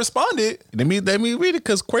Quavo responded. Let me read it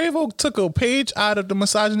because Quavo took a page out of the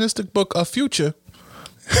misogynistic book of Future.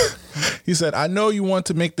 He said, I know you want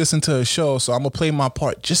to make this into a show, so I'm going to play my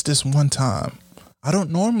part just this one time. I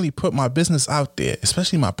don't normally put my business out there,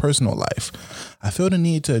 especially my personal life. I feel the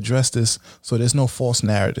need to address this so there's no false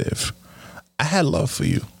narrative. I had love for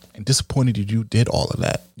you and disappointed you did all of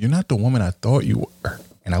that. You're not the woman I thought you were,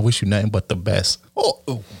 and I wish you nothing but the best.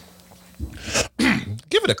 Oh.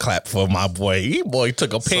 Give it a clap for my boy. He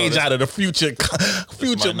took a page out of the Future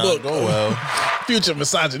book. Go well. Future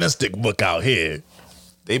misogynistic book out here.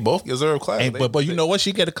 They both deserve clap. But you know what?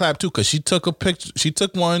 She get a clap too because she took a picture. She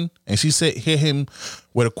took one and she said, "Hit him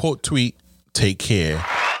with a quote tweet. Take care."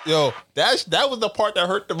 Yo, that was the part that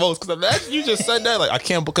hurt the most because imagine you just said that like I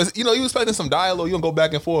can't because you was expecting some dialogue. You gonna go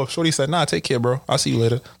back and forth. Shorty said, "Nah, take care, bro. I'll see you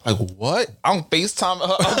later." Like what? I'm FaceTime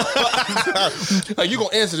her. Like you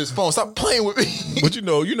gonna answer this phone? Stop playing with me. But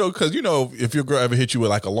because if your girl ever hit you with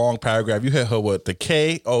like a long paragraph, you hit her with the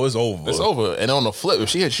K. Oh, it's over. It's over. And on the flip, if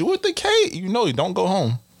she hit you with the K, you don't go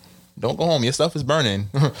home. Don't go home. Your stuff is burning.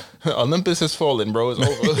 Olympus has fallen, bro. It's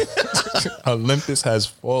over. Olympus has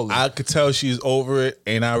fallen. I could tell she's over it,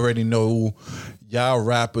 and I already know y'all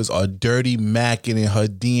rappers are dirty macking in her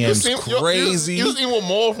DMs crazy. You seen what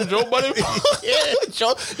more from Joe Budden? Yeah.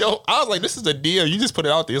 Yo, I was like, this is a deal. You just put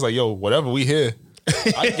it out there. It's like, yo, whatever, we here.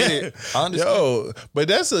 I get it. I understand. Yo, but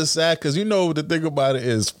that's so sad because the thing about it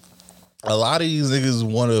is a lot of these niggas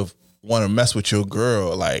want to mess with your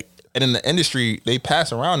girl, like. And in the industry, they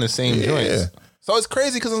pass around the same joints. So it's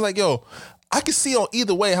crazy because I'm like, yo, I can see on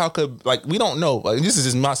either way how could, like, we don't know. Like, this is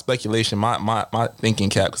just my speculation, my thinking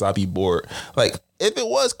cap because I'd be bored. Like, if it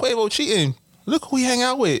was Quavo cheating, look who he hang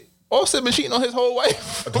out with. Offset been cheating on his whole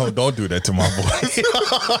wife. Don't do that to my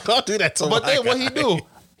boy. Don't do that to my guy. But then what he do?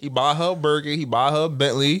 He buy her a burger. He buy her a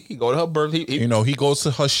Bentley. He go to her birthday. He goes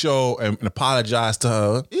to her show and apologize to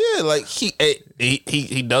her. Yeah, like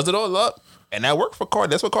he does it all up. And that worked for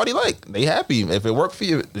Cardi. That's what Cardi like. They happy. If it worked for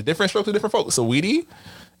you, the different strokes for different folks. So Saweetie,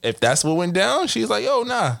 if that's what went down, she's like, yo,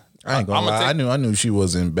 nah. I ain't gonna lie. I knew she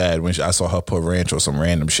wasn't bad when I saw her put ranch or some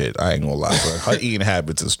random shit. I ain't gonna lie. Her eating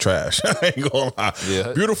habits is trash. I ain't gonna lie.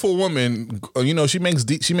 Yeah. Beautiful woman. She makes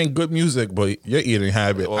good music, but your eating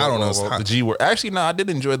habit, I don't know. The G word. Actually, no, I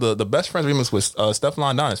did enjoy the Best Friends remix with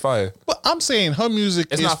Stefflon Don. It's fire. But I'm saying her music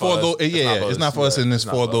is not for those. It's not for us, and it's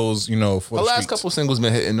for those. For her last couple singles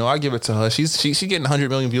been hitting. No, I give it to her. She getting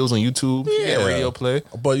 100 million views on YouTube. She getting radio play.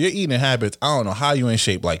 But your eating habits, I don't know how you in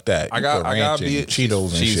shape like that. I got be Cheetos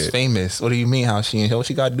and shit. She's famous. What do you mean? How she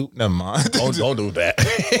got duped? Never mind. Don't do that.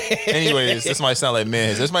 Anyways, this might sound like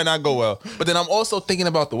man. This might not go well. But then I'm also thinking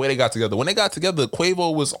about the way they got together. When they got together,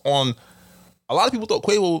 Quavo was on. A lot of people thought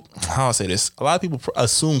Quavo. How I say this? A lot of people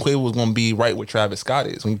assumed Quavo was going to be right where Travis Scott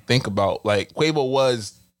is. When you think about like Quavo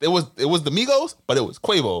was. It was the Migos, but it was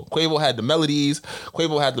Quavo. Quavo had the melodies.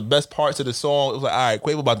 Quavo had the best parts of the song. It was like, all right,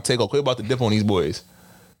 Quavo about to take over. Quavo about to dip on these boys.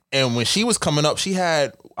 And when she was coming up, she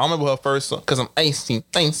had, I remember her first song, because I'm icy,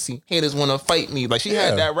 haters want to fight me. Like, she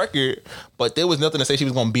had that record, but there was nothing to say she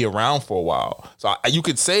was going to be around for a while. So you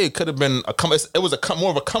could say it could have been more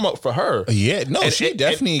of a come up for her. Yeah, no, she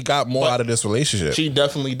definitely got more out of this relationship. She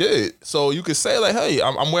definitely did. So you could say, like, hey,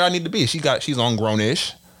 I'm where I need to be. She's on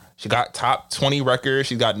Grownish. She got top 20 records.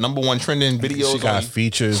 She got #1 trending videos. She got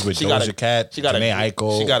features with Doja Cat, Janae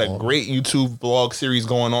Aiko. She got a great YouTube vlog series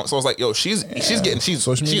going on. So I was like, yo, she's in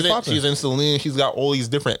Celine. She's got all these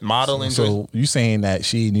different modeling. So you saying that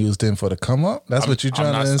she used him for the come up? That's what you're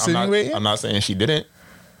trying to insinuate? I'm not saying she didn't.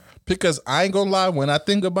 Because I ain't gonna lie, when I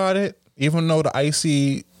think about it, even though the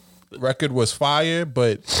Icy record was fire,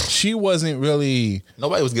 but she wasn't really.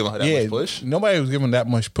 Nobody was giving her that much push. Nobody was giving that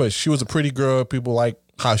much push. She was a pretty girl. People like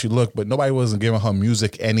how she looked, but nobody wasn't giving her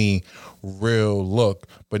music any real look.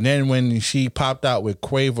 But then when she popped out with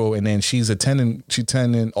Quavo, and then she's attending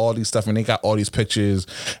all these stuff, and they got all these pictures,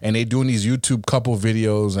 and they doing these YouTube couple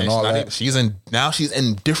videos and all that. She's in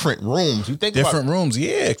different rooms. You think different rooms,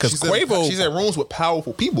 yeah. Because Quavo, she's in rooms with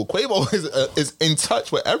powerful people. Quavo is in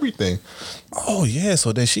touch with everything. Oh yeah,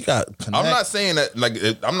 so then she got. I'm not saying that. Like,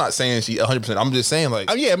 I'm not saying she 100%. I'm just saying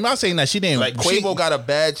like. I'm not saying that she didn't. Like Quavo got a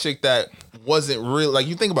bad chick that wasn't real. Like,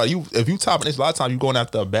 you think about it, if you topping this, a lot of times you going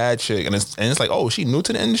after a bad chick, and it's like, oh, she new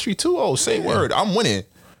to the industry too. Oh, say word, I'm winning.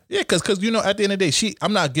 Yeah, because at the end of the day,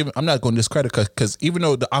 I'm not going to discredit because even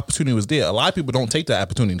though the opportunity was there, a lot of people don't take that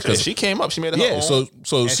opportunity. Because she came up, she made it her own.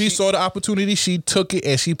 So she saw the opportunity, she took it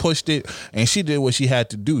and she pushed it and she did what she had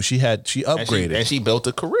to do. She upgraded and she built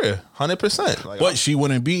a career, 100%. But she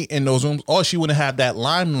wouldn't be in those rooms, or she wouldn't have that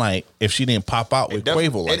limelight if she didn't pop out with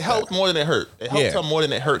Quavo. It helped more than it hurt. It helped her more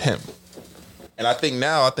than it hurt him. And I think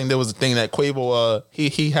there was a thing that Quavo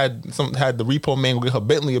he had the repo man go get her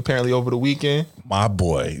Bentley apparently over the weekend. My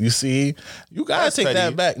boy, you see, you gotta take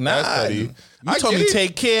that back. Nah, you told me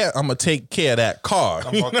take care. I'm gonna take care of that car.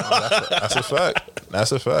 That's a fact.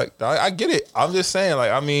 That's a fact. I get it. I'm just saying,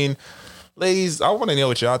 like, I mean, ladies, I want to know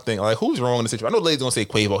what y'all think. Like, who's wrong in the situation? I know ladies gonna say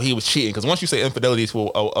Quavo, he was cheating, because once you say infidelity to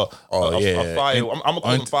a fire, I'm gonna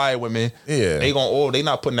call them fire women. Yeah, they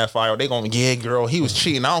not putting that fire. They gonna girl, he was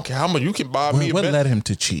cheating. I don't care how much you can buy me. What led him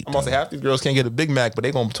to cheat? I'm gonna say half these girls can't get a Big Mac, but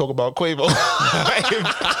they gonna talk about Quavo.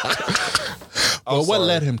 Well, what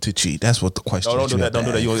led him to cheat? That's what the question. No, don't do that. Don't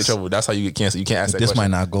do that. You gonna get in trouble. That's how you get canceled. You can't ask that question. This might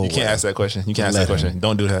not go. You can't ask that question. You can't ask that question.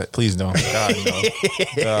 Don't do that. Please don't. God no.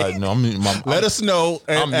 God no. Let us know.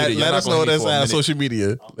 Let us know that's on social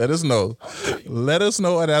media. Let us know. Let us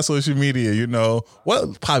know on our social media. You know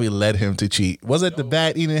what probably led him to cheat? Was it the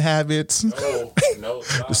bad eating habits? No.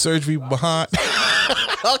 The surgery behind.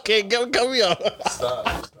 Okay, come here.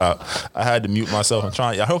 Stop. I had to mute myself.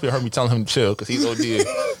 I hope you heard me telling him to chill, because he's OD.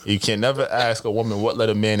 You can never ask a woman what led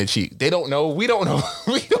a man to cheat. They don't know. We don't know.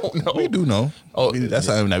 We don't know. We do know. Oh, that's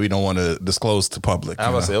something that we don't want to disclose to public.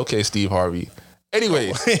 I'm gonna say, okay, Steve Harvey.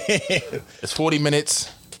 Anyways, it's 40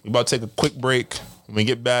 minutes. We about to take a quick break. When we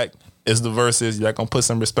get back, it's the verses. Y'all gonna put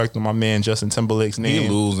some respect on my man Justin Timberlake's name. He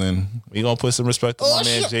losing. We gonna put some respect on my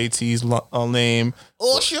man JT's name.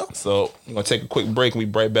 So we're gonna take a quick break and we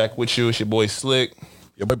right back with you. It's your boy Slick.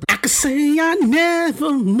 I could say I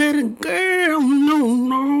never met a girl,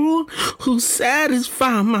 no, who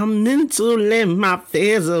satisfied my mental and my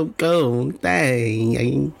physical.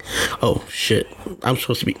 Dang. Oh, shit. I'm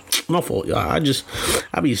supposed to be... My fault, y'all.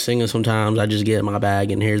 I be singing sometimes. I just get in my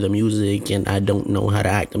bag and hear the music, and I don't know how to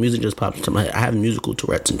act. The music just pops into my head. I have musical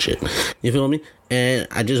Tourette's and shit. You feel me? And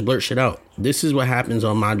I just blurt shit out. This is what happens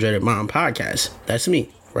on my Dreaded Mom podcast. That's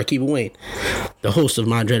me. Rakeem Wayne, the host of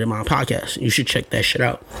My Dreaded Mom podcast. You should check that shit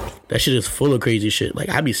out. That shit is full of crazy shit. Like,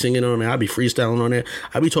 I be singing on there, I be freestyling on there,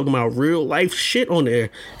 I be talking about real life shit on there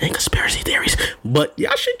and conspiracy theories. But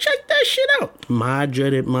y'all should check that shit out. My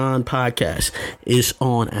Dreaded Mom podcast is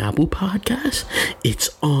on Apple Podcasts. It's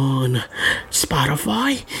on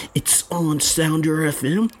Spotify. It's on Sounder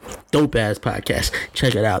FM. Dope ass podcast.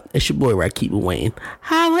 Check it out. It's your boy Rakeem Wayne.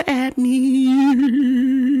 Holla at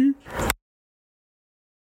me.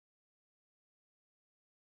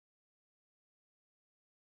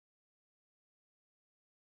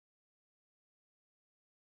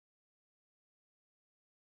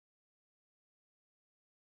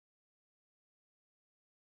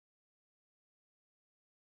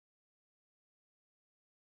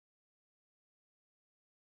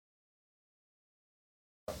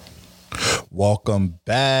 Welcome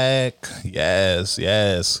back. Yes.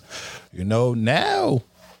 You know, now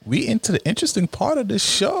we into the interesting part of the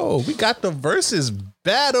show. We got the versus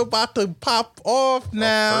battle about to pop off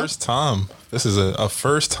now. First time. This is a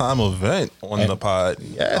first time event on the pod.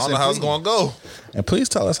 Yes, I don't know how it's going to go. And please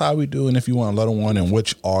tell us how we do, and if you want another one, and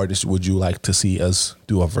which artist would you like to see us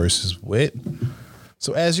do a versus with.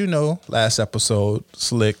 So as you know, last episode,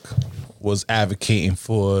 Slick was advocating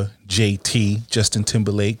for JT, Justin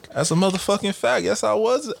Timberlake. That's a motherfucking fact. Yes, I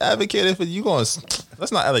was advocating for you.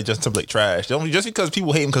 Let's not act like Justin Timberlake trash. Just because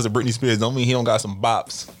people hate him because of Britney Spears don't mean he don't got some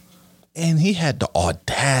bops. And he had the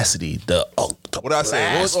audacity, what did I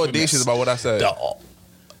say? What was audacious about what I said?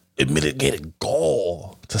 The mitigated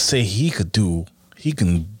gall to say he can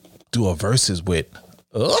do a versus with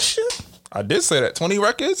Usher. I did say that. 20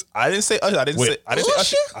 records. I didn't say Usher. I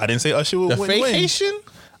didn't say Usher would win. The vacation.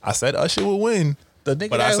 I said Usher would win.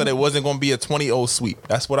 But I said it wasn't going to be a 20-0 sweep.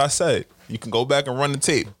 That's what I said. You can go back and run the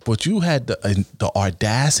tape. But you had the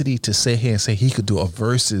audacity to sit here and say he could do a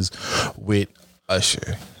versus with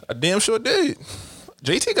Usher. I damn sure did.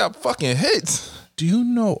 JT got fucking hits. Do you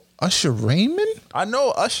know Usher Raymond? I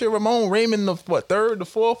know Usher Ramon Raymond, the third, the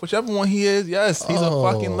fourth, whichever one he is. Yes, he's a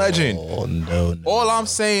fucking legend. Oh, no. All I'm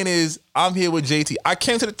saying is I'm here with JT. I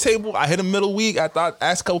came to the table. I hit a middle week. I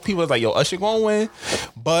asked a couple people. I was like, yo, Usher gonna win.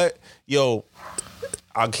 But, yo,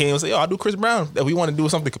 I came and said, yo, I'll do Chris Brown. If we want to do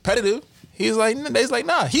something competitive. He's like,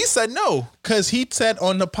 nah. He said no. Because he said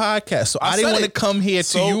on the podcast. So I didn't want to come here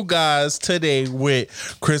to you guys today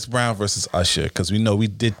with Chris Brown versus Usher. Because we know we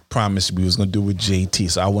did promise we was going to do with JT.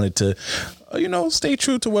 So I wanted to, stay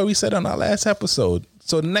true to what we said on our last episode.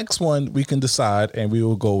 So the next one we can decide, and we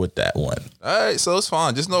will go with that one. All right, so it's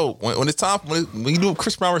fine. Just know when it's time when you do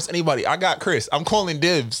Chris Brown versus anybody, I got Chris. I'm calling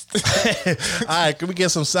dibs. All right, can we get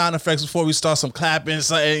some sound effects before we start some clapping?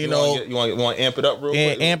 Something, you know. You want to amp it up real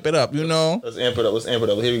quick? Amp it up, you know. Let's amp it up.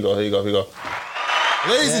 Here we go.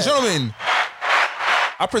 Ladies and gentlemen,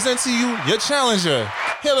 I present to you your challenger.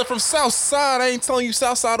 Hailing from South Side. I ain't telling you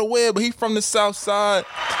South Side of where, but he from the South Side.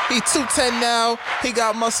 He 210 now. He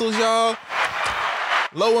got muscles, y'all.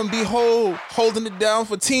 Lo and behold, holding it down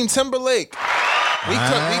for Team Timberlake. We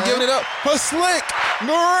giving it up for Slick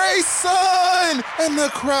Grayson. And the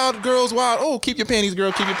crowd girls wild. Oh, keep your panties,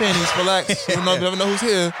 girl. Keep your panties. Relax. You never know who's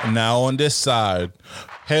here. Now on this side,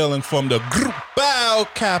 hailing from the bow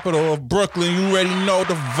capital of Brooklyn, you already know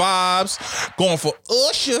the vibes. Going for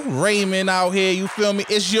Usher Raymond out here, you feel me?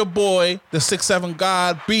 It's your boy, the 6'7"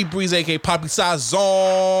 God, B Breeze, aka Poppy Size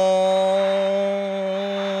Zone.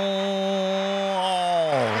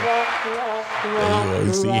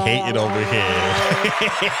 You see, hating over here.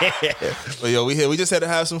 But yo, we here. We just had to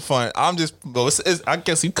have some fun. I guess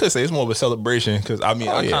you could say it's more of a celebration because I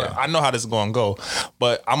know how this is gonna go.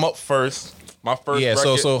 But I'm up first. My first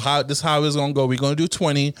record. So how it's gonna go. We're gonna do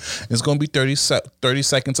 20. It's gonna be 30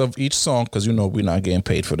 seconds of each song because you know we're not getting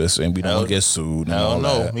paid for this and we don't get sued.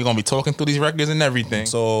 No, we're gonna be talking through these records and everything.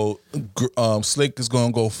 So Slick is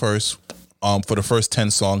gonna go first for the first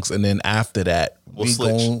 10 songs, and then after that we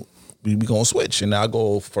gonna switch, and I'll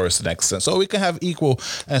go first next. So we can have equal.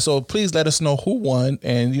 And so please let us know who won,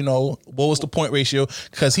 and you know what was the point ratio,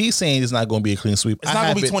 because he's saying it's not gonna be a clean sweep. It's not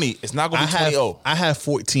gonna be 20. It's not gonna be 20-0. I have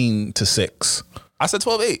 14-6. I said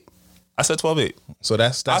 12-8. So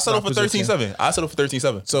that's I settled for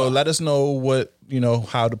 13-7. So let us know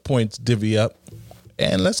how the points divvy up,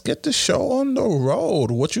 and let's get the show on the road.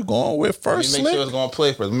 What you going with first? Let me make sure it's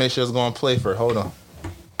gonna play first. Hold on.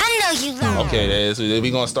 Okay,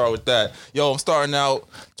 we're going to start with that. Yo, I'm starting out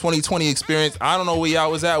 2020 experience. I don't know where y'all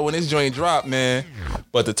was at when this joint dropped, man.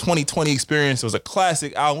 But the 2020 experience was a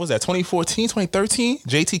classic album. What was that, 2014, 2013?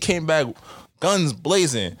 JT came back guns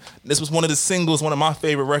blazing. This was one of the singles, one of my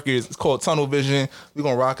favorite records. It's called Tunnel Vision. We're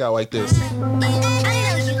going to rock out like this.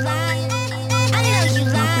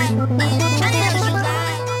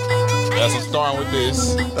 Yes, I'm starting with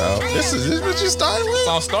this. This is what you started with? That's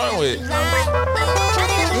what I'm starting with.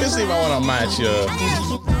 Let me see if I want to match you.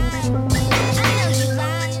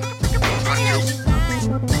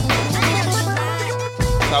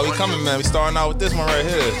 How we coming, man? We starting out with this one right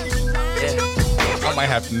here. I might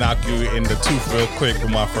have to knock you in the tooth real quick with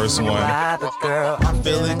my first one. Girl, I'm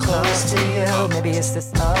feeling close to you. Maybe it's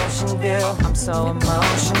this ocean view. I'm so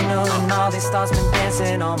emotional, and all these thoughts been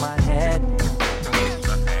dancing on my head.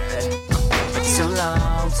 Too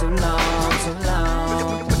long.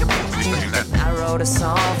 I wrote a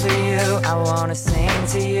song for you. I wanna sing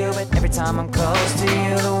to you, but every time I'm close to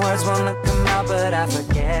you, the words wanna come out, but I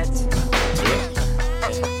forget.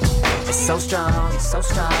 It's so strong. It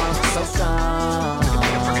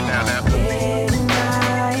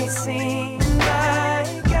might seem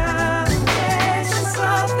like I'm missing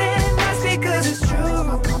something, that's because it's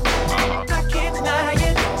true. I can't deny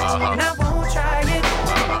it, and I won't try it,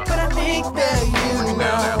 but I think that you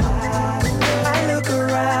know. I look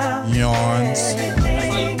around. Yawns.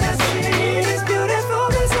 Everything I see is beautiful,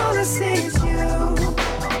 that's all I see is you.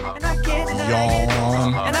 And I can't deny Yawn. it,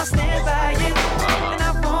 and I stand by it, and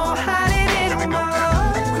I won't hide it anymore.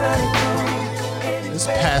 It's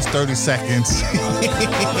past 30 seconds.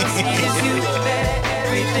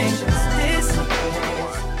 Everything just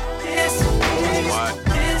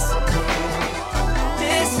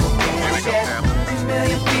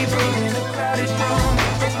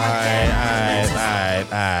Alright.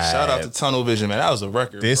 Shout out to Tunnel Vision, man. That was a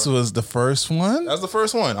record. This was the first one? That was the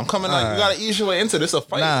first one. I'm coming out. You gotta ease your way into this. A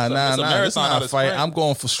fight. Nah. It's not a fight. I'm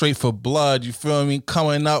going for straight for blood. You feel me?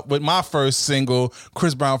 Coming up with my first single,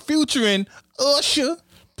 Chris Brown featuring Usher.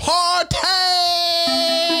 Party!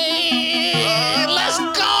 Let's go!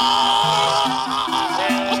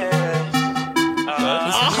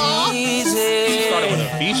 Started with a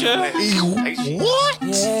feature. What?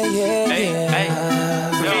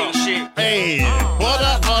 Hey, what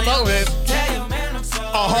up? Hold it.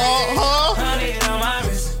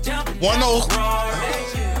 One oh.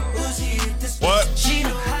 What?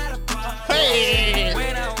 Hey.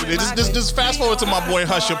 Just fast forward to my boy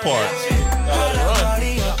Usher part.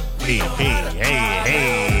 Hey.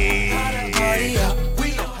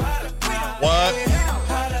 What?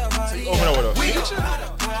 Open up with a feature.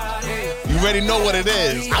 You already know what it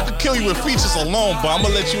is. I could kill you with features alone, but I'm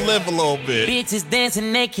gonna let you live a little bit. Bitches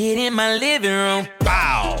dancing naked in my living room.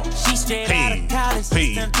 Bow. She straight out of college.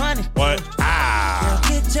 P. What? Ah.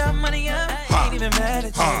 Get your money up. I ain't even mad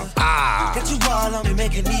at you. Got you all on me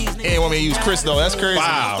making these niggas. He ain't want me to use Chris though. That's crazy.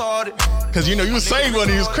 Wow. Cause you know you say you want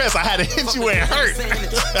to use Chris. I had to hit you where it hurt.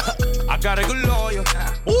 I got a good lawyer.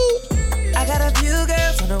 Ooh. I got a few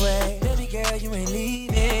girls on the way. Baby girl, you ain't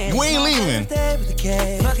leaving. You ain't leaving.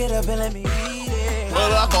 Fuck it up and let me eat it.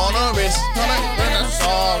 Put up on the wrist.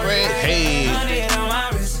 Sorry. Hey. Money on my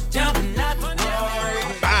wrist. Jumping out the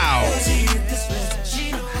door. Bow. She hit this list.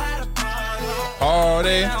 She know how to party.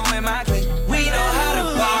 Party. Now with my clique, we know how to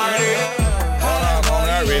party. Hold up on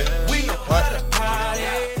that wrist. We know how to party.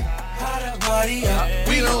 How to party up.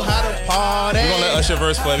 We know how to party. We're gonna let Usher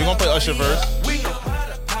verse play. We're gonna play Usher verse. We know how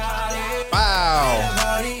to party. Wow.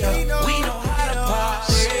 Party up. We know how to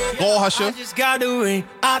party. Go on, Usher. I just got the ring.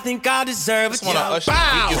 I think I deserve it. This one of Usher's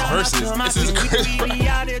weakest verses. This is crazy.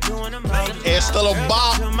 It's still a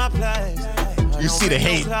bop. You see the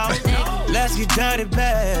hate. Let's get dirty,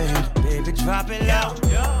 babe. Baby, drop it low.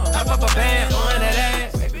 I pop a band on that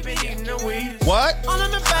ass. Baby, been eating the weed. What? All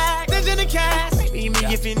in the back, there's in the cash. Meet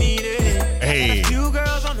me if you need it. Hey. You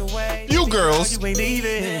girls on the way. You girls. You ain't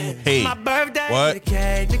leaving. Hey. My birthday. What? The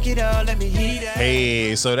cake. Look it all, let me heat it.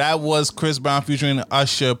 Hey, so that was Chris Brown featuring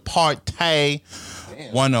Usher Party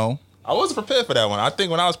 1-0. I wasn't prepared for that one. I think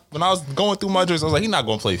when I was going through my drinks, I was like, he's not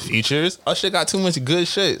gonna play features. Usher got too much good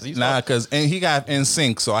shit. Nah, cause and he got in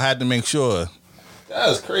sync, so I had to make sure.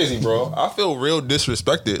 That's crazy, bro. I feel real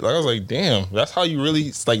disrespected. Like I was like, damn, that's how you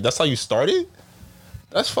really like. That's how you started.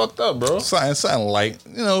 That's fucked up, bro. Something like,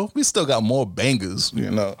 you know, we still got more bangers,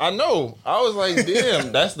 you know. I know. I was like,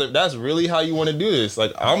 damn, that's really how you want to do this.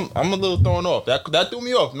 Like, I'm a little thrown off. That threw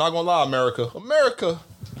me off. Not gonna lie, America.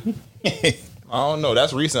 I don't know.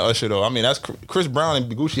 That's recent Usher though. I mean, that's Chris Brown and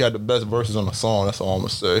Gucci had the best verses on the song. That's all I'm gonna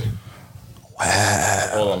say. Wow.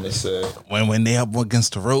 All I'm gonna say. When they up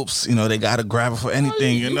against the ropes, you know, they gotta grab it for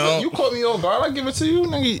anything, you know. You caught me off guard. I give it to you,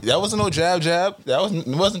 nigga. That wasn't no jab. That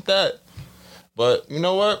wasn't that. But you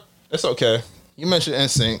know what? It's okay. You mentioned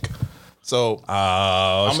NSYNC. So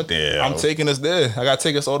I'm taking us there. I gotta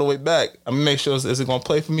take us all the way back. I'm gonna make sure is it gonna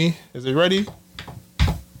play for me? Is it ready?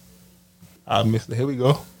 I missed it. Here we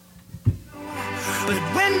go. But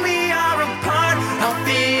when we are apart, I'll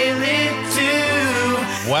feel it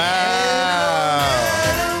too. Wow.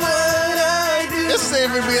 This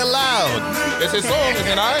ain't even be allowed. It's his song, isn't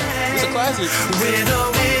it? It's a classic. With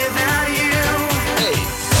or without you.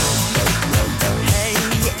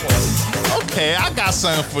 Okay, I got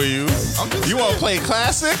something for you. You want to play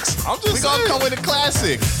classics? We gonna come with a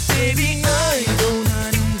classic. Baby, I don't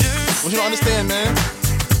understand. What you don't understand, man?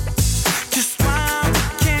 Just why we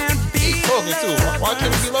can't be. He's talking too. Why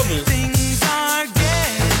can't we be lovers? Things are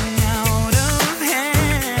getting out of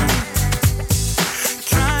hand.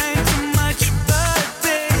 Trying too much, but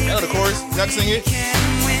baby, I know the chorus. You got to sing it. can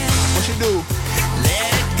win. What you do?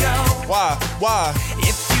 Let it go. Why?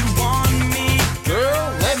 If you want me,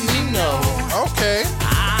 Girl, let me know. Okay.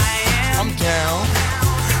 I'm down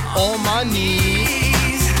on my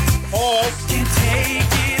knees. Pause. can take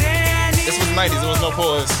it any. This was 90s. There was no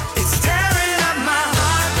pause. It's tearing up my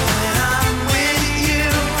heart when I'm with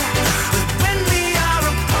you. But when we are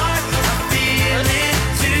apart, I feel it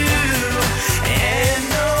too. And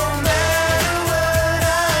no matter what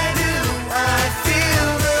I do, I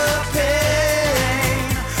feel the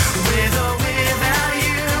pain. With or without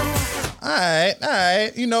you. All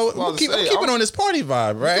right. You know, we'll keep it on this party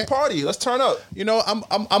vibe, right? Party. Let's turn up. You know, I'm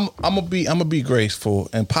gonna be graceful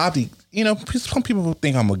and probably, you know, some people will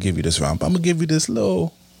think I'm gonna give you this round, but I'm gonna give you this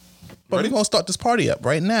little. But we're gonna start this party up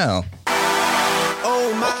right now.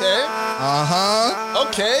 Oh my.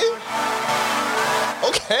 Okay.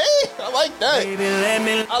 Okay. I like that. Baby, let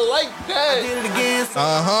me I like that. do it again.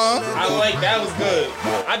 I like that. Was good.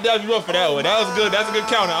 I dabbed you up for that one. That was good. That's a good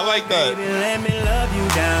counter. I like that. Baby, let me love you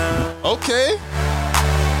down. Okay.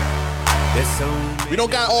 There's so We don't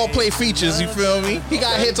got all play features, you feel me? He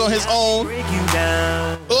got hits on his own. break you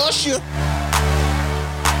down. Usher.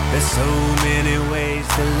 There's so many ways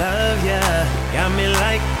to love ya. Got me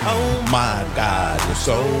like, oh My God, you're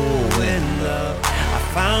so in love. I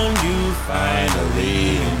found you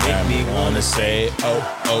finally. Make me wanna say, oh.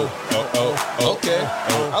 Okay.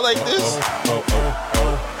 I like this.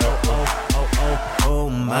 Oh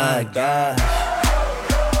my gosh.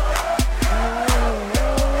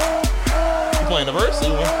 You playing the verse? Or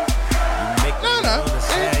you want? No.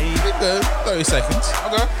 We good. 30 seconds.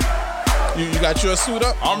 Okay. You got your suit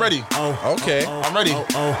up? I'm ready. Okay. I'm ready.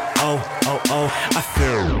 I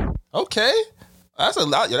feel. Okay. That's a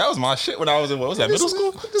lot. Yeah, that was my shit when I was in, what was that, middle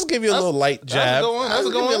school? Just give you a little light jab. That's a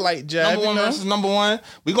good one. Give you a light jab. Number one versus number one.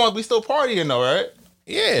 We still partying though, right?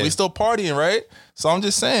 Yeah. We still partying, right? So I'm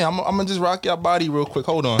just saying, I'm gonna just rock your body real quick.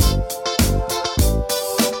 Hold on.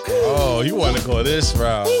 Oh, you want to go this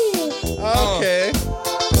route? Okay.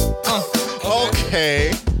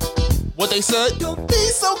 Okay. What they said? Don't be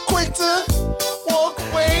so quick to walk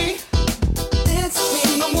away.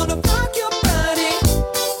 I wanna rock your body.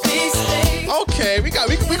 Please stay. Okay, we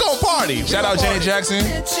gonna party. Shout out Janet Jackson.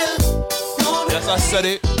 Yes, I said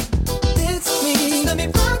it. It's me. Let me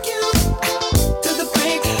rock you to the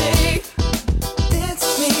break of day.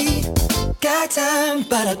 It's me. Got time,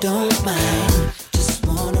 but I don't mind. Just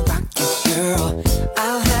wanna rock you, girl.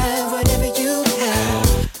 I'll have whatever you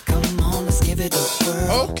have. Come on, let's give it a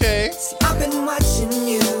whirl. Okay. See, I've been watching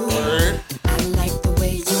you. I like the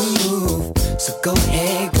way you move. So go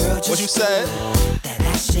ahead, girl. Just What you said? that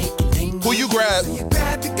ass shaking thing. Who you grab? So you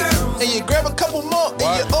grab your girl. And you grab a couple more, and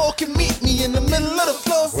you all can meet me in the middle of the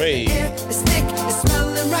floor. Wait. It's thick, it's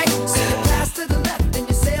smelling right. So you pass to the left and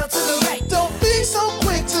you sail to the right. Don't be so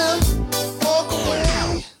quick to walk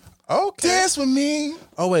away. Okay. Dance with me.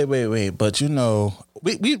 Oh wait. But you know,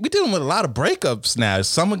 we dealing with a lot of breakups now.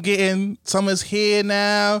 Summer's here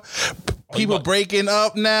now. People breaking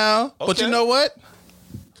up now. But you Okay. know what?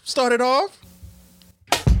 Start it off.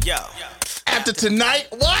 Yo, After tonight,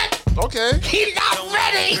 what? Okay. He's not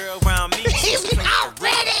ready. girl around me. He's not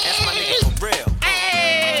ready. That's my nigga for real.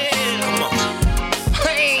 Hey. Come on.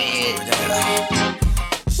 Hey.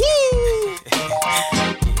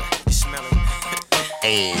 You smell it?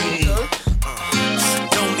 Hey.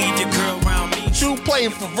 Don't leave your girl around me. You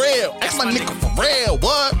playing for real. That's my nigga for real.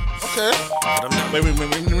 What? Okay. Let 'em know.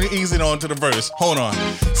 Wait, ease it on to the verse. Hold on.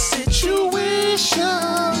 Situation.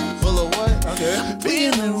 Full of what? Okay.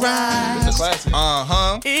 Feeling right. It's a classic.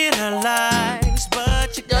 Uh-huh. In our lives,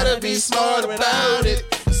 but you Gotta be smart about it.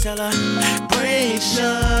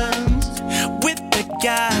 Celebrations with the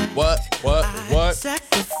guy. What? I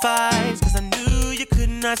sacrificed, cause I knew you could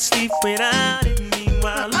not sleep without it.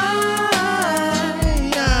 Meanwhile, I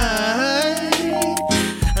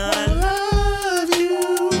love you.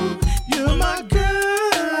 You're my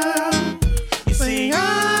girl. You see, I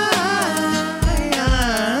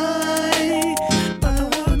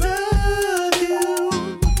love you.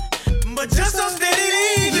 But just don't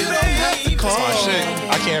steady, you don't have to That's my shit.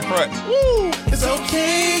 I can't front. Woo. It's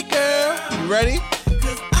okay, girl. You ready?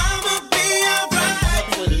 Cause I'ma be alright.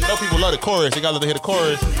 You know people love the chorus. They gotta let to hear the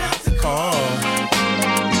chorus.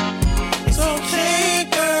 It's okay,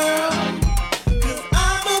 girl. Cause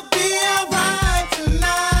I'ma be alright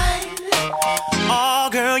tonight. Oh,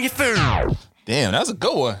 girl, you feel. Damn, that's a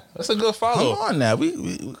good one. That's a good follow. Come on now. We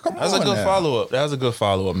come That's on a good now. follow up. That's a good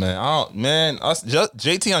follow up, man.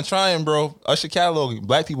 JT, I'm trying, bro. Usher catalog.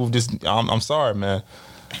 Black people just. I'm sorry, man.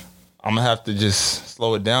 I'm gonna have to just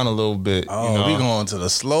slow it down a little bit. Oh, you know? we going to the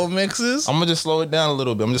slow mixes? I'm gonna just slow it down a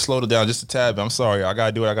little bit. I'm just slow it down just a tad bit. I'm sorry. I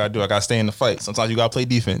gotta do what I gotta do. I gotta stay in the fight. Sometimes you gotta play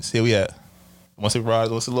defense. Here we at. Once it rides,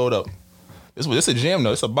 let's load up. This a jam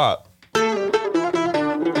though. It's a bop.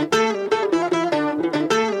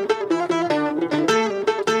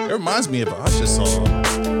 It reminds me of an Usher song.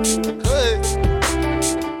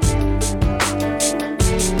 Good.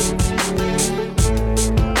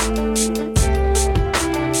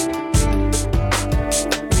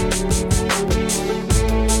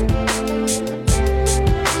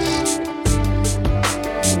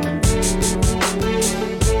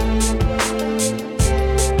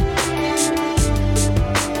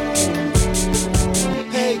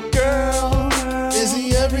 Hey girl, is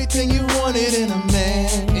he everything you wanted in a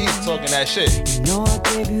man? He's talking that shit. You know I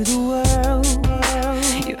gave you the world.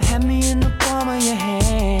 You had me in the palm of your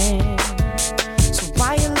hand. So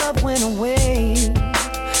why your love went away?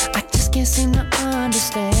 I just can't seem to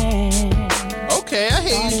understand. Okay, I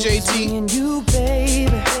hear you, JT. And you,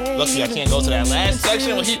 baby. Lucky I can't go to that last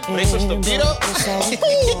section when they switched the beat up.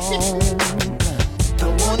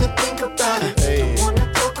 Don't wanna think about it. Don't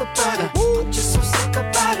wanna talk about it. I'm just so sick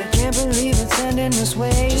about it. Can't believe it's ending this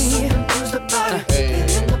way. Just so confused about it.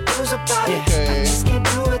 Feeling the blues about it. I just can't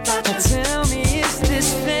do without you. Tell me, is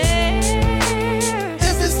this fair?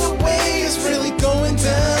 Is this the way it's really going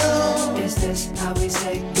down? Is this how we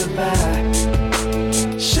say goodbye?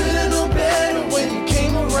 Should've known better when you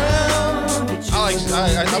came around. I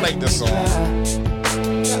like this song.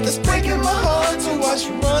 It's breaking my heart to watch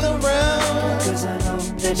you run around. Cause I know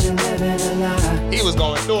that you're living a lie. He was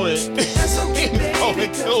going through it. That's okay, He was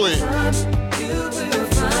going through it. You will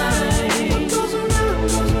find what goes around,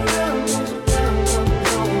 goes around, goes around,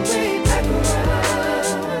 comes way back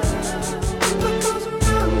around. What goes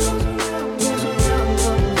around, goes around, goes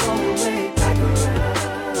around, comes way back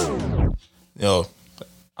around. Yo,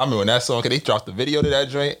 I I remember when that song, they dropped the video to that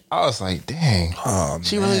joint. I was like, dang,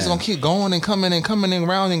 she really is gonna keep going and coming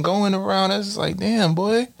around and going around. It's like, damn,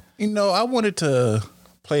 boy. You know, I wanted to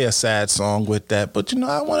play a sad song with that, but you know,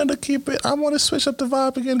 I wanted to keep it. I want to switch up the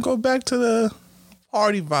vibe again, go back to the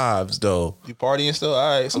party vibes, though. You partying still?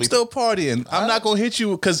 All right, so I'm still partying. I'm not gonna hit you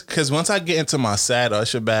because once I get into my sad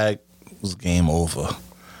Usher bag, it was game over.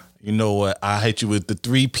 You know what? I hit you with the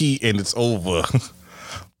 3P and it's over.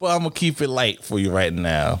 But I'm gonna keep it light for you right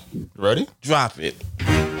now. Ready? Drop it.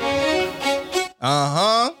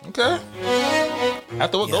 Okay.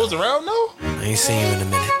 After what goes around, no? I ain't seen you in a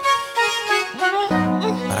minute,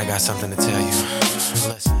 but I got something to tell you.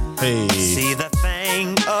 Listen. Hey, See, the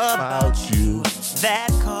thing about you that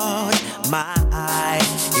caught my eye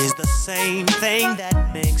is the same thing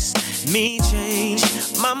that makes me change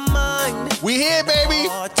my mind. we here, baby.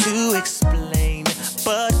 Hard to explain,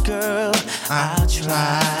 but girl, I'll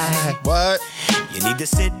try. What? You need to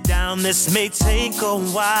sit down, this may take a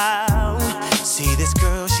while. See, this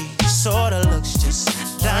girl, she sorta looks just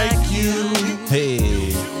like you.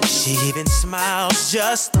 Hey, She even smiles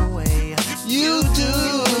just the way you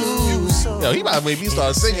do. So yo, he about to make me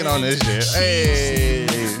start singing on this shit. Hey,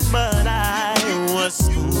 but I was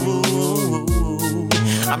fooled.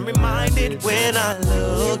 I'm reminded when I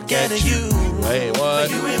look at you. hey,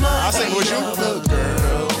 what? I'll sing with you. The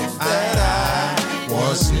girl that I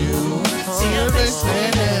once knew. See her face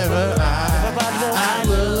whenever I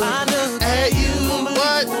look at you.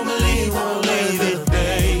 What? Won't believe it,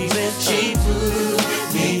 baby. She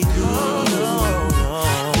put me through.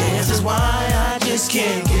 This is why I just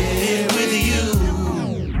can't get with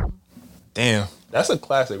you. Damn, that's a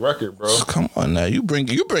classic record, bro. Come on now, you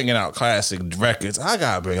bringing out classic records. I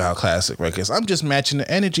gotta bring out classic records. I'm just matching the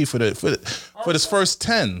energy for this first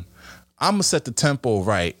 10. I'm gonna set the tempo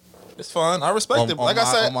right. It's fun. I respect it. Like I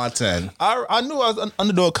said, on my 10. I knew I was an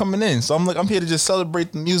underdog coming in, so I'm here to just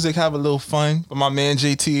celebrate the music, have a little fun with my man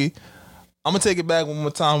JT. I'm gonna take it back one more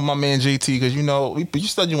time with my man JT because you know you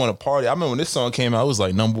said you want to party. I remember when this song came out, it was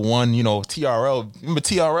like #1. You know, TRL. Remember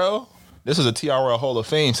TRL? This is a TRL Hall of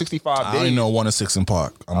Fame. 65 days. I don't even know 1 or 6 in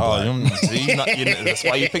Park. I'm black. That's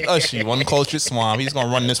why you picked Usher. You one cultured swamp. He's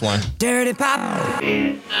gonna run this one. Dirty Pop.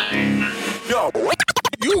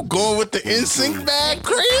 You going with the NSYNC bag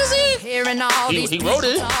crazy? Hearing all He these wrote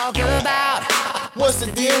people it. talk about What's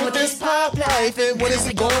the deal with this pop life and when is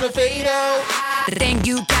it gonna fade out? the thing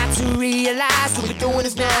you got to realize. What we're doing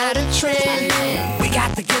is not a trend. We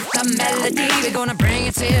got the gift of melody. We're gonna bring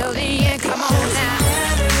it till the end. Come on now.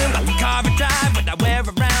 Like a carpet drive, what I wear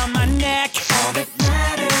around my neck. All that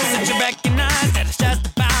matters. Since you recognize that it's just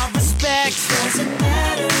about respect. Doesn't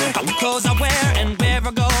matter. How the clothes I wear and where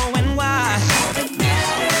I go and why. All that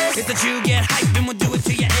matters. It's that you get hyped and we'll do it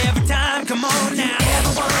to you every time. Come on now.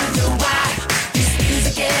 Ever wonder why this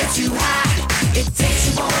music gets you high? It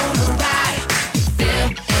takes you on a ride.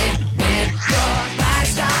 Feel it when your body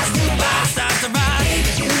starts to rock. Starts to rise.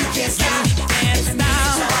 Baby, you can't stop. Dance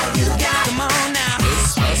now. All you got. Come on now.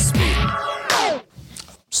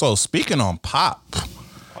 So speaking on pop,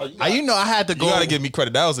 you know I had to go. You gotta give me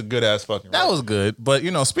credit. That was a good ass fucking. That was good. But, you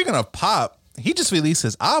know, speaking of pop, he just released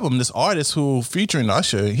his album. This artist who featuring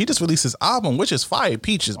Usher, he just released his album, which is Fire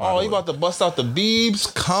Peaches. By the Oh, way. you about to bust out the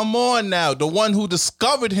Beebs? Come on now. The one who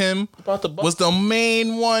discovered him About to bust- was the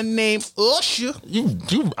main one named Usher.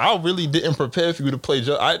 I really didn't prepare for you to play.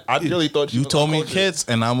 I really thought You was told gonna me culture. hits,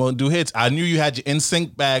 and I'm gonna do hits. I knew you had your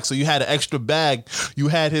NSYNC bag, so you had an extra bag. You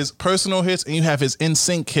had his personal hits, and you have his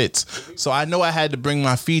NSYNC hits. So I know I had to bring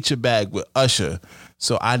my feature bag with Usher.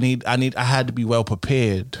 So I had to be well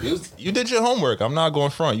prepared. You did your homework. I'm not going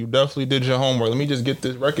front. You definitely did your homework. Let me just get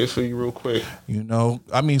this record for you real quick. You know,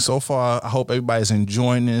 I mean, so far, I hope everybody's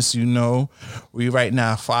enjoying this. You know, we right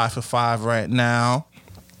now 5 for 5 right now.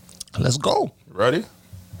 Let's go. Ready?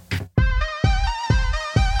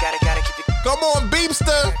 Gotta keep it. Come on,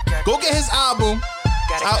 Beepster. Go get his album.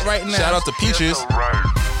 It's out right now. Shout out to Peaches. Gotta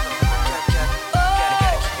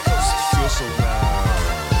keep it close. Feel so right.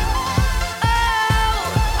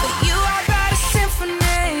 You are but a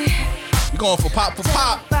symphony. You going for pop for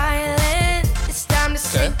pop. Violin. It's time to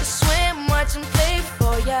sink or swim. Watch him play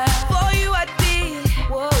for ya. For you, I did.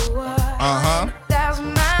 Whoa, whoa.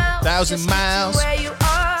 1,000 miles. 1,000 Just get you miles. where you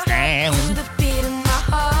are. Damn. To the beat of my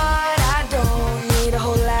heart. I don't need a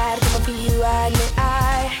whole lot. Come for you, I admit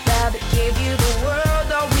I rather give you the world,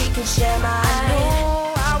 or we can share mine. I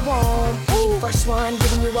know I won't be the first one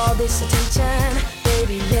giving you all this attention.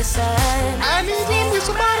 Baby, listen. I need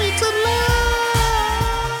somebody to love.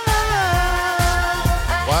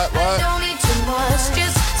 What? I don't need too much,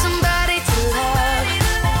 just somebody to love.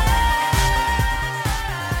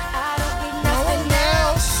 I don't need nothing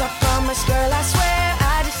else.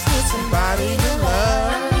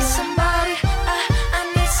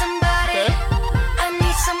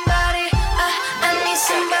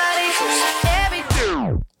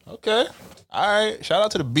 right. Shout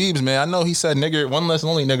out to the Biebs, man. I know he said nigger, one less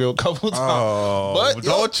lonely nigger a couple times. Oh, but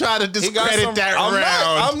don't try to discredit that round.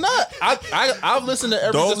 I'm not. I've listened to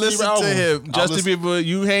every Don't Justin listen Bieber to album. him. Justin Bieber,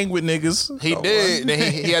 you hang with niggas. He did.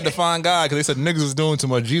 Then he had to find God because they said niggas was doing too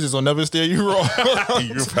much. Jesus will never steer you wrong.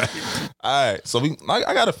 You're right. All right, so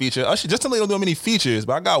I got a feature. Justin Timberlake don't do many features,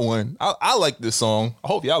 but I got one. I like this song. I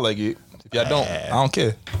hope y'all like it. If y'all don't, I don't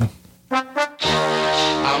care. I'm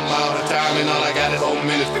out of time and all I got is 4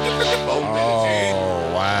 minutes. 4 minutes.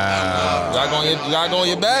 Oh, wow. Y'all go in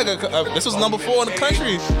your bag. This was number 4 in the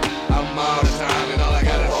country. I'm out of time and all I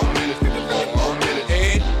got is 4 minutes. 4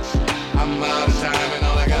 minutes. I'm out of time and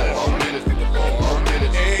all I got is 4 minutes. 4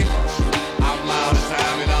 minutes. I'm out of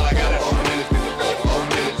time and all I got is 4 minutes. 4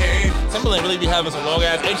 minutes. Timberlake really be having some long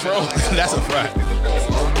ass intro. That's a fact. 4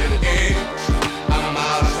 minutes. I'm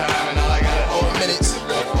out of time and all I got is 4 minutes.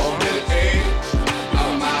 4 minutes.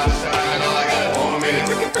 I'm out of time and all I got is 4 minutes.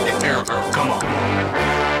 Come on.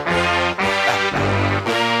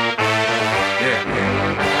 Yeah.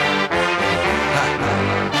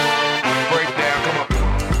 Break down, come on.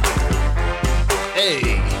 Hey.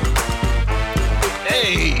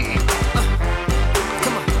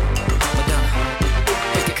 Come on, Madonna.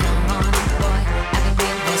 Come on, boy. I've been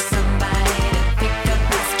waiting for somebody to pick up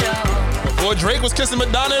my stone. Before Drake was kissing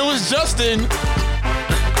Madonna, it was Justin.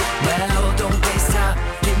 Well, don't waste time.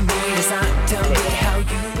 Give me a sign. Tell me how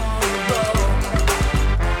you want to roll.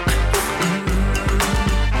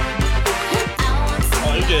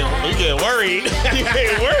 Oh, you getting worried. You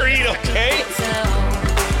getting worried, okay? So,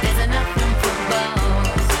 there's enough room for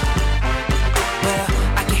both. Well,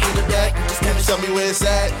 I can handle that. You just gotta Tell me where it's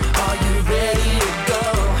at. Are you ready to go?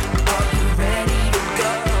 Are you ready to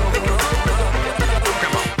go?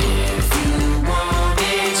 If you want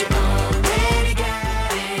it, you already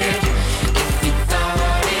got it. If you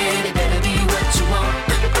thought it, it better be what you want.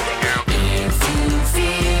 If you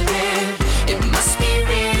feel it, it must be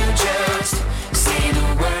real. Just say the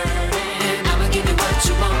word and I'ma give you what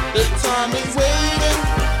you want. The time is waiting.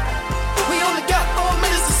 We only got 4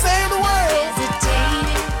 minutes to save the world.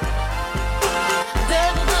 Hesitating. There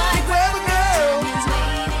will be Grab a girl. is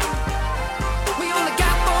waiting. We only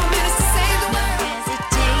got 4 minutes to save the world.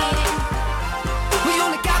 Hesitating. We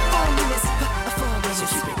only got 4 minutes. 4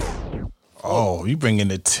 minutes. Oh, you bringing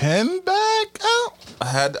the 10 back out?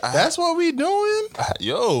 That's what we doing?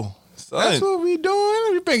 Yo, son. That's what we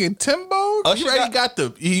doing? We bringing Timbo? Usher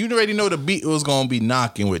You already know the beat was going to be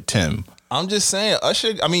knocking with Tim. I'm just saying,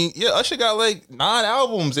 Usher got like 9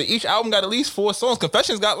 albums, and each album got at least 4 songs.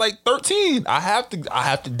 Confessions got like 13. I have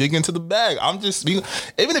to dig into the bag. I'm just even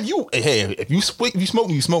if you smoke me,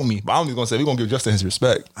 you smoke me. But I'm just gonna say we're gonna give Justin his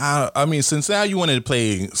respect. I mean, since now you wanted to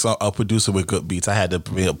play a producer with good beats, I had to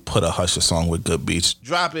put a Usher song with good beats.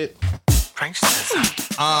 Drop it.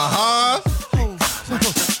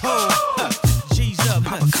 G's up,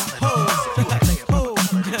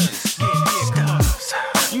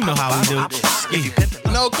 you know how we do.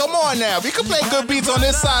 No, come on now. We can play good beats on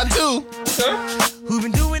this side too. Who've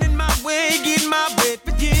been doing it my way, getting my bread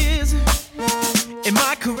for years in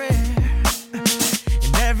my career.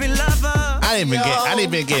 And every lover. I didn't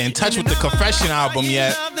even get in touch with the Confession album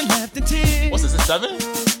yet. What's this? 7?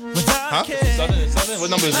 Huh? 7? What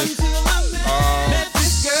number is this? Met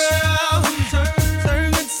this girl who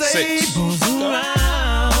turned and 6. tables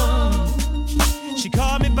around. She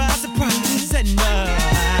caught me by surprise and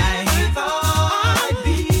I thought I'd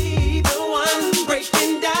be the one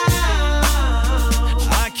breaking down.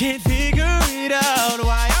 I can't figure it out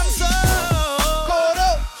why I'm so caught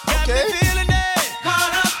up. Got me feeling it.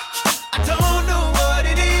 Caught up. I don't know what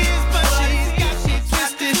it is, but she's got me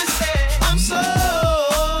twisted. I'm so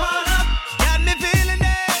caught up. Got me feeling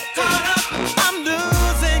it. Caught up. I'm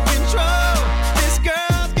losing control. This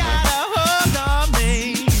girl's got a hold on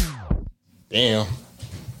me.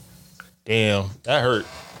 Damn, that hurt.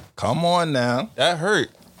 Come on now. That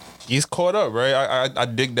hurt. He's caught up, right? I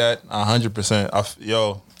dig that 100%.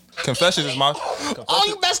 Yo, Confessions is my. Oh,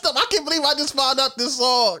 you messed up. I can't believe I just found out this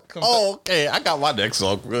song. Oh, okay. I got my next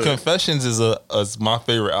song. Good. Confessions is my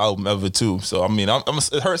favorite album ever too. So I mean,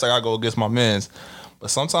 it hurts. I gotta go against my mans,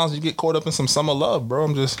 but sometimes you get caught up in some summer love, bro.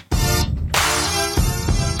 I'm just.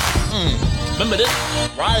 Remember this?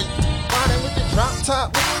 Riding with the drop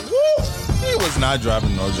top. Woo! He was not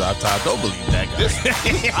driving no drop top. Don't believe that guy.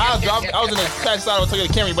 I was in the backside of a Toyota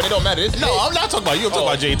Camry, but it don't matter. No, I'm not talking about you. I'm talking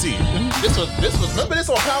about JT. This was. Remember this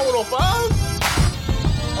on Power 105?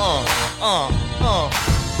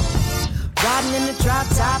 Riding in the drop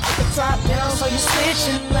top with the top down, so you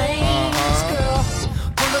switching lanes, girl.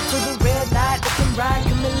 Pull up to the red light, looking right,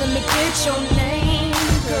 come and let me get your name,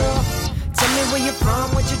 girl. Tell me where you're from,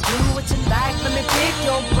 what you do, what you like. Let me pick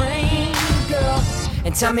your brain, girl.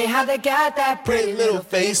 And tell me how they got that pretty little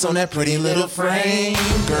face on that pretty little frame,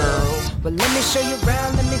 girl. Well, let me show you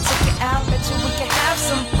around, let me take you out, bet you we can have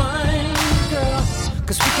some fun, girl.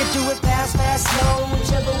 Cause we can do it fast, fast, slow,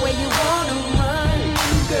 whichever way you wanna run,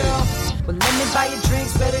 girl. Well, let me buy you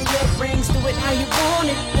drinks, better yet rings, do it how you want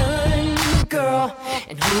it done, girl.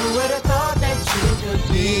 And who would've thought that you could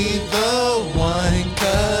be the one?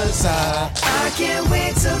 Cause I can't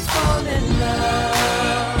wait to fall in love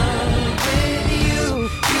with you.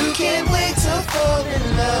 You can't wait to fall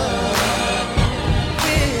in love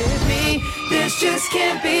with me. This just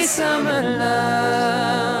can't be summer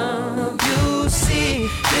love. You see,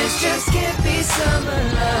 this just can't be summer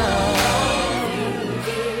love.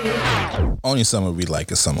 Only summer we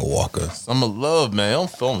like is Summer Walker. Summer love, man. Don't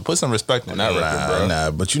feel me. Put some respect on that record, bro. Nah,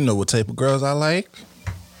 but you know what type of girls I like?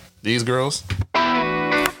 These girls.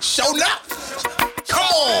 Show up! Come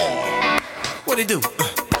on! What it do?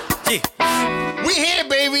 Yeah. We here,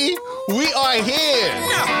 baby! We are here!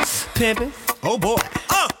 Pimpin'. Oh boy.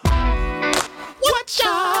 What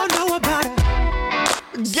y'all know about it?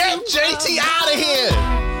 Get JT out of here!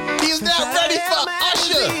 He's not ready for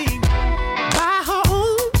Usher! Buy her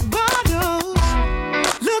own bottles.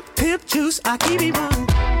 Look, pimp juice, I keep it on.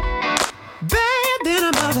 Bad than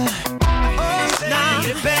a mother. Now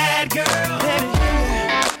you're a bad girl,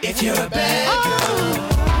 baby. If you're a bad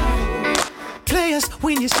girl. Players,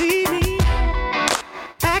 when you see me,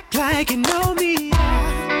 act like you know me.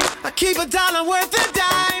 I keep $1 worth of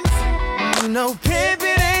dimes. You know,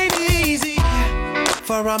 pimpin' ain't easy.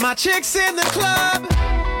 For all my chicks in the club,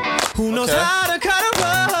 who knows how to cut a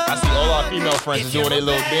rug. I see all our female friends is doing their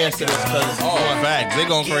little dance to this because Oh, facts. They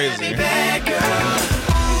going crazy. Bad girl.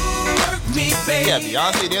 Work me, baby. Yeah,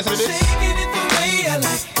 Beyonce dancing to this. Shaking it the way I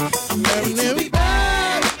like. I'm ready to be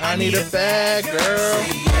bad. I need a bad girl.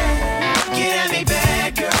 Get at me,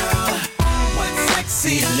 bad girl. What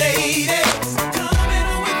sexy ladies coming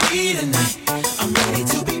on with me tonight? I'm ready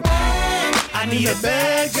to be bad. I need a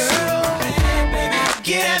bad girl. Bad, baby.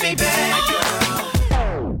 Get at me, bad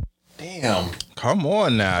girl. Damn. Come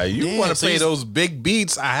on now. You Yeah, want to so play you- those big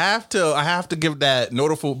beats. I have to give that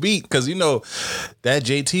notable beat because you know that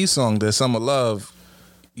JT song, that Summer Love,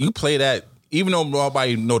 you play that even though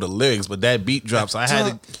nobody know the lyrics, but that beat drops. I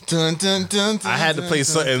had to play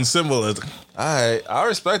something similar. Alright, I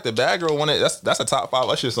respect it. Bad Girl wanted that's a top 5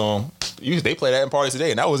 Usher song. They play that in parties today,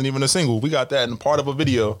 and that wasn't even a single. We got that in part of a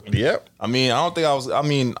video. Yep. I mean, I'm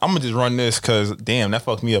gonna just run this because damn, that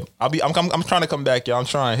fucked me up. I'm trying to come back, y'all. I'm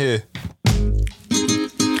trying here.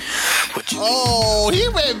 Oh, he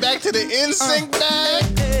went back to the NSYNC bag.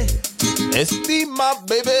 It's be my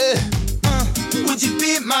baby. Would you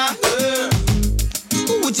be my girl?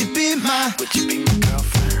 Would you be my girlfriend?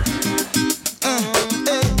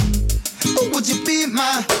 Would you be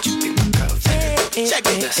my girlfriend? Check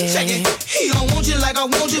it. He don't want you like I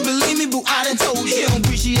want you, believe me, boo, I done told you. He don't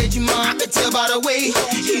appreciate you, mom, I can tell by the way.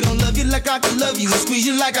 He don't love you like I can love you and squeeze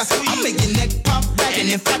you like I make your neck pop back, and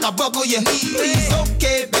in fact I buckle your knee. Please,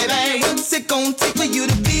 okay, baby, what's it gonna take for you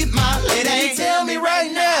to be my lady? Tell me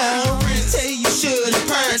right now. Your friends tell you should, and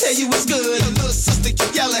parents tell you it's good. Your little sister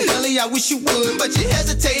keep yelling, Ellie, I wish you would, but you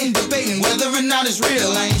hesitating, debating whether or not it's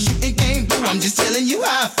real. I ain't shooting game, boo, I'm just telling you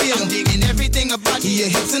how I feel. I'm digging everything about you, your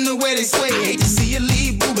hips and the way they sway. Hate to see you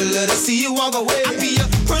leave, boo, but love to see you walk away. I be your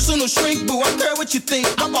personal shrink, boo, I care what you think.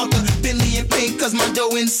 I bought the Bentley and pink, cause my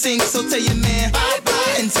dough in sync. So tell your man,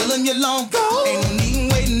 bye-bye, and tell him you're long. Ain't no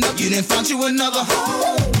need waiting up, you done found you another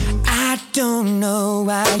home. I don't know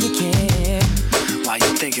why you care. Why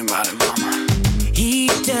you thinking about it, mama? He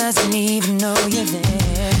doesn't even know you're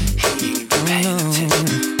there. He ain't even paying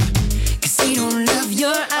attention. Cause he don't love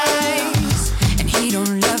your eyes, and he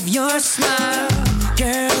don't love your smile.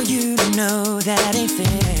 Girl, you know that ain't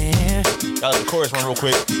fair. Got the chorus one real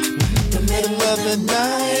quick. The middle of the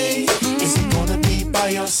night, is he gonna be by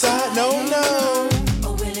your side? No.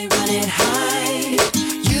 Or will he run it high?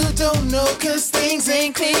 You don't know cause things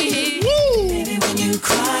ain't clear. Baby, when you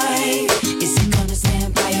cry, is he gonna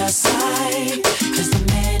stand by your side? Does the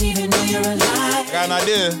man even know you're alive? Got an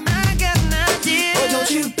idea. I got an idea. Why don't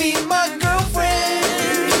you be my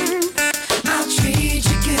girlfriend? I'll treat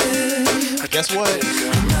you good. Guess what?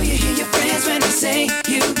 I know you hear your friends when they say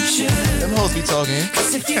you should. Them hoes be talking.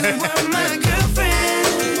 Cause if you were my girlfriend,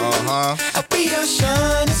 I'll be your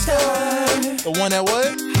shining star. The one that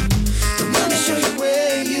what? The one to show you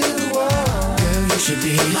where you are. Girl, you should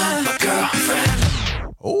be my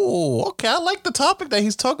girlfriend. Oh, okay. I like the topic that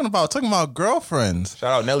he's talking about girlfriends.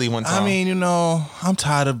 Shout out Nelly one time. I mean, you know, I'm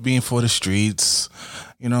tired of being for the streets.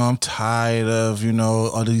 You know, I'm tired of, you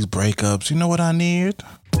know, all these breakups. You know what I need?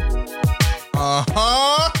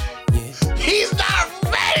 He's not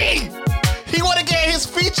ready. He want to get his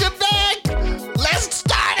feature back. Let's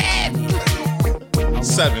start it.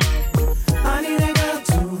 7. I need a girl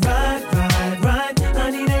to ride.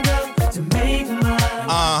 I need a girl to make mine.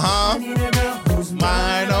 I need a girl who's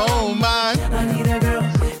Mine, oh mine. I need a girl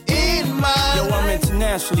In mine. Yo, I'm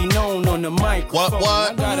internationally known on the microphone.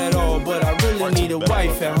 What? I got it all, but I really need a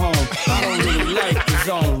wife at home. I don't really like the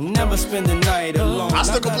zone. Never spend the night alone. I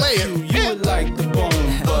still can got play a it. few, you would like the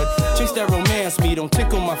bone, but chicks that romance me don't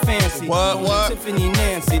tickle my fancy. What? Tiffany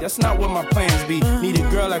Nancy, that's not what my plans be. Need a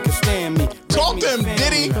girl that can stand me. Talk Make to me a him, family.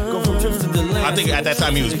 Diddy. Go from trips to the land. I think at that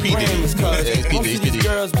time he was P. Diddy. Most Yeah, he's P. of Diddy. these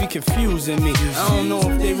girls be confusing me. I don't know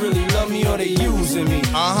if they really love me or they using me.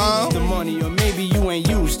 The money, or maybe you ain't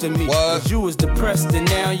used to me. What? 'Cause you was depressed and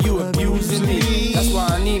now you abusing me. That's why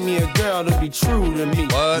I need me a girl to be true to me.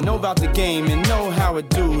 What? Know about the game and know how it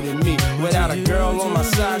do to me. Without a girl on my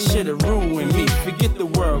side, shit'll ruin me. Forget the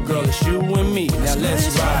world, girl, it's you and me. Now let's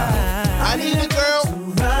ride. I need a girl.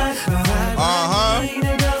 I need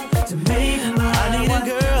a girl to make mine. I need a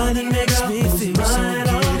girl that makes me feel so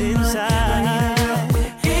good inside.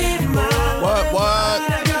 What? I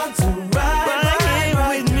need a girl to ride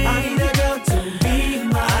with me. I need a girl to be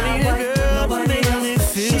mine. I need a girl that makes me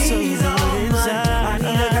feel so good inside. I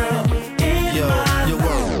need a girl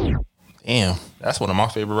in Damn, that's one of my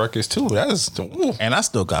favorite records too. That's ooh. And I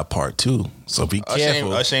still got part 2, so be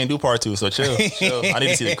careful. Usher ain't do part 2, so chill. I need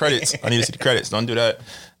to see the credits. Don't do that.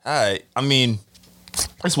 All right. I mean,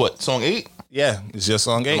 it's what, song 8? Yeah, it's your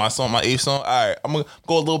song 8. My 8th song. All right, I'm gonna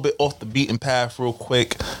go a little bit off the beaten path real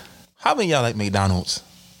quick. How many of y'all like McDonald's?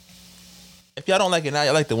 If y'all don't like it now,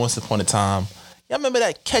 y'all like the Once Upon a Time. Y'all remember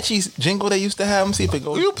that catchy jingle they used to have? Let me see if it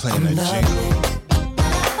goes. You playing that jingle?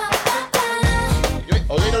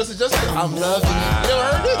 Oh, you ain't noticed it just yet? I'm loving it. You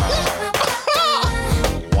ever heard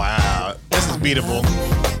it? Wow, this is beatable.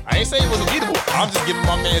 I ain't saying it wasn't beatable. I'm just giving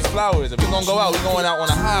my man's flowers. If we gonna go out, we going out on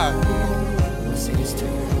a high.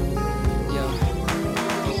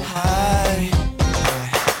 Hi,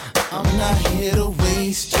 I'm not here to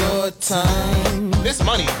waste your time. This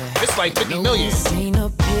money, it's like 50 million. Ain't a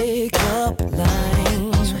pickup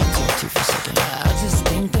line. I just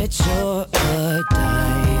think that you're a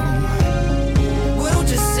dime. We'll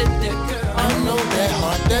just sit there, girl. I know that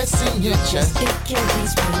heart that's in your chest. It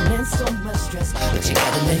carries pain and so much stress, but you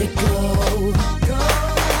gotta let it go.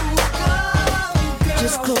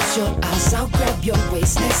 Just close your eyes, I'll grab your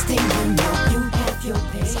waist. Next thing you know, you have your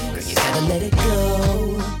pace. Girl, you gotta let it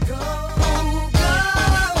go.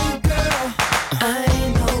 I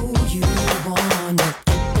know you wanna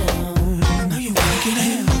get down. No, you wanna get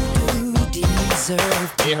down. You deserve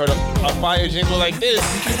You ain't heard a fire jingle like this.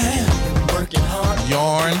 working hard.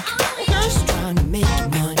 Yarn. Just trying to make you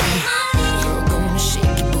money. You're gonna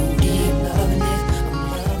shake your booty. I'm loving it.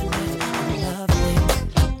 I'm loving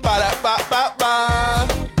it. Ba-da-ba-ba-ba.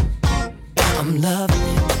 I'm loving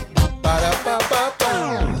it.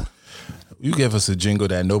 Ba-da-ba-ba-ba. You give us a jingle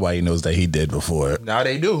that nobody knows that he did before. Now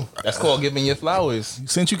they do. That's called giving you flowers.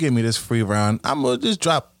 Since you gave me this free round, I'm gonna just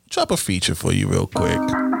drop a feature for you real quick.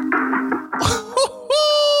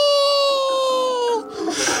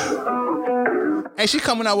 And she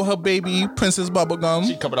coming out with her baby Princess Bubblegum.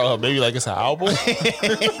 She coming out with her baby like it's an album.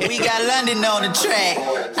 We got London on the track.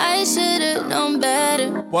 I should've known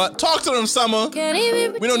better. What? Talk to them, Summer. Can't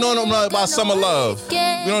even We don't know nothing about Summer Love. We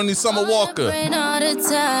don't need Summer Walker. all the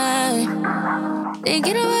time.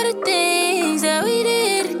 Thinking about the things that we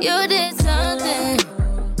did. You did something.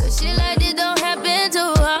 But shit like this don't happen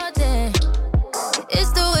too often.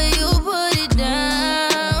 It's the way you put it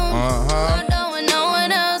down. I know when no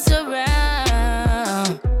one else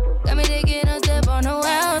around. Got me taking a step on the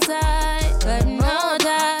wild side. Cutting all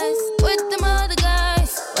ties with them other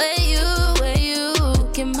guys. Where you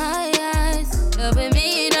look in my eyes. Helping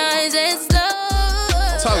me nice and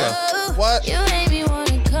slow. Tell her. What? You made me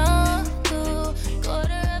wanna come through.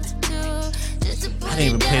 Quarter up to 2. Just to put I didn't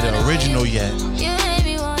even play the original yet. You made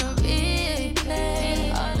me wanna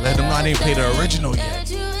replay. Let them know I didn't play the original yet. That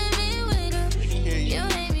you and me with them. You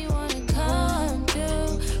made me wanna come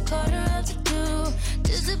through. Quarter up to 2.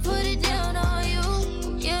 Just to put it down on you.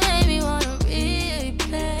 You made me wanna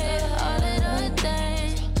replay all of the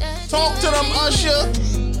things that Talk to them, Usher.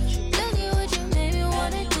 Tell me what you made me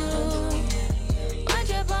wanna do. Might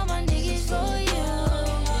drop all my niggas for you.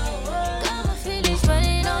 Got my feelings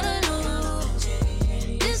running on the loose.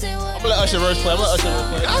 This ain't what I'm gonna let Usher verse play.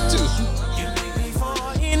 Got to.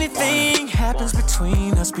 Before anything happens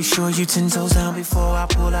between us, be sure you 10 toes down before I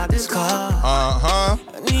pull out this car.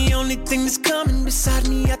 And the only thing that's coming beside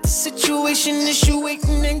me at the situation is you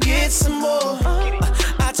waiting and get some more.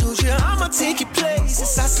 I told you I'ma take your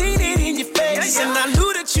places. I seen it in your face, and I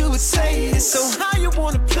knew that you would say this. So how you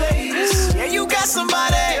wanna play this? Yeah, you got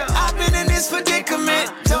somebody. I've been in this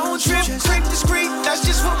predicament. Don't trip, creep discreet. That's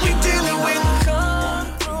just what we dealing with. Come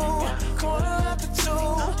through, quarter after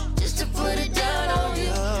 2, just to put it down on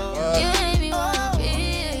you. You made me wanna be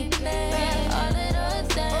all of those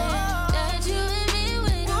things that you and me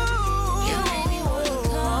went through. You made me wanna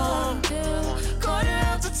come through, quarter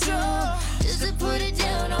after 2, just to put it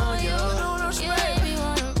down on you. You made me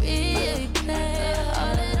wanna be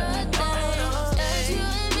all of those things that you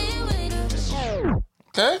and me went through.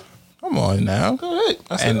 Okay. Come on now. Go ahead.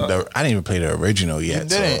 I didn't even play the original yet.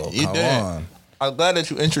 You didn't. I'm glad that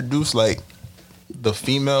you introduced like the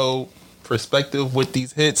female perspective with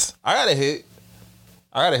these hits. I got a hit.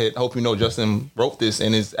 I hope you know Justin wrote this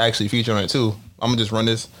and is actually featured on it too. I'm gonna just run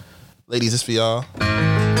this. Ladies, this for y'all.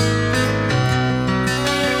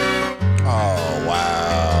 Oh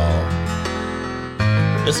wow.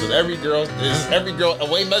 This was every girl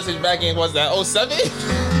away message back in, was that 07?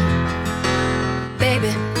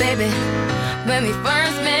 Baby, when we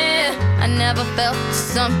first met, I never felt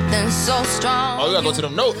something so strong. Oh, you gotta go to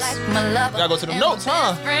them notes. Like my lover, you gotta go to them notes,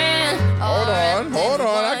 huh? Hold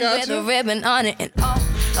on, I got you. With a ribbon on it, and all of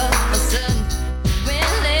a sudden, when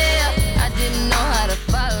left, I didn't know how to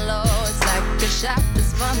follow. It's like a shot that's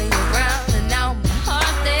spun me around, and now my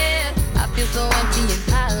heart's there. I feel so empty and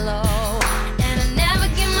hollow. And I never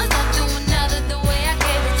give myself to another the way I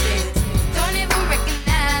gave it to you. Don't even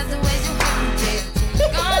recognize the ways you hypnotize.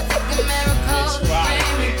 Gonna take a miracle to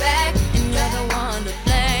bring me back, and you're the one to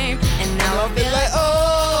blame. And now I feel like,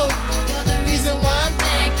 oh, you're the reason why I'm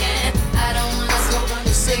thinking I don't wanna smoke on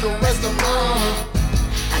your cigarettes no more.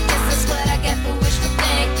 I guess that's what I get for wishful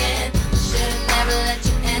thinking. Should've never let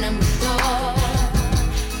you enter my door.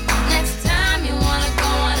 Next time you wanna go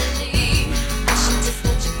on a leave, I should just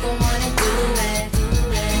let you go on and do it.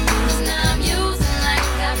 'Cause now I'm using like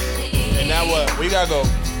I believe. And now what? Where you gotta go?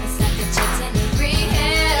 It's like a chick's in the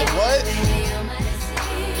rehab. What? Baby, you're my disease.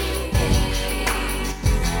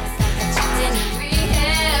 It's like a chick's in the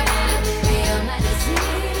rehab. Baby, you're my disease.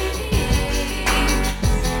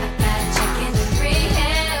 I got a chick in the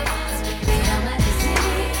rehab. Baby, you're my disease.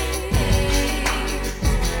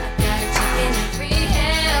 I got a chick in the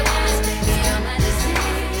rehab. Baby, you're my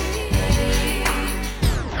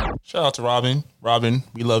disease. Shout out to Robin. Robin,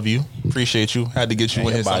 we love you. Appreciate you. Had to get you in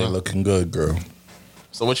Your his body song. looking good, girl.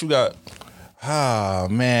 So what you got? Ah,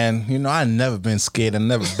 man. You know, I never been scared and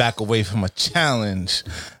never back away from a challenge.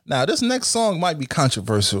 Now, this next song might be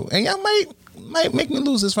controversial, and y'all might make me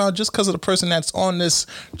lose this round just because of the person that's on this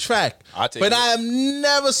track. But I am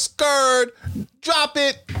never scared. Drop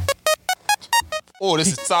it. Oh, this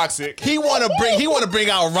is toxic. He wanna bring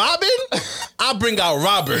out Robin. I bring out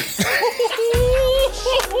Robert.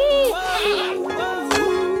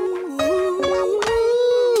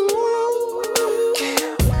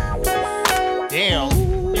 Damn.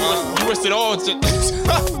 You risked it all to...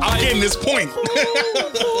 I'm getting this point.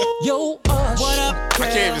 Yo, what up? I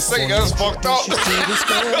can't even say it. That's fucked up. I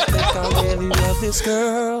really love this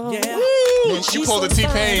girl. Yeah. You pulled the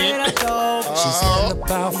T-Pain. She's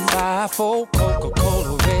about 5'4",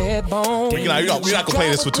 Coca-Cola, red bone. We're not gonna play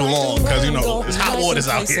this for too long because you know it's hot waters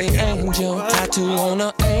out here. Angel tattoo on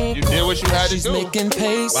her ankle. You did what you had to She's do. making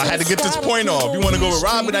pace. I had to get this point off. You want to go with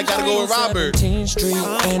Robert? I gotta go with Robert. 17th Street,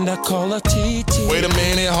 and I call her TT. Wait a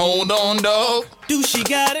minute, hold on, dog. Do she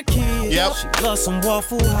got a kid? Yep. She loves some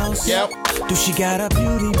Waffle House. Yep. Do she got a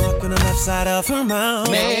beauty mark on the left side of her mouth?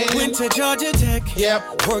 Man. Went to Georgia Tech.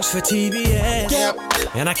 Yep. Works for TBS. Yep.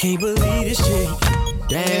 And I can't believe this chick.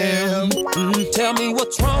 Damn. Tell me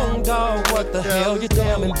what's wrong, dog. What the hell you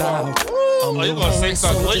damning about? Oh, you gonna sing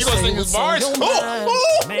something? You gonna sing his bars?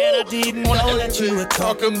 Oh, Man, I didn't know that you were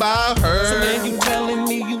Talking about her. So man, you telling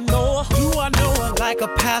me you know her? You I know her like a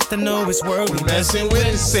pastor know his word. We Messing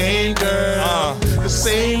with the same girl. The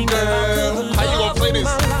same girl. how you gonna play this?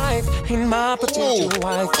 My life ain't my potential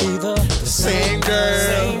wife either. The same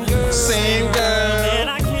girl. Same girl. Man,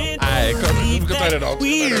 I can't Alright, believe turn it that off.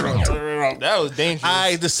 weird. That was dangerous.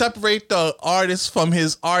 Alright, to separate the artist from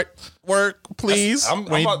his artwork, please.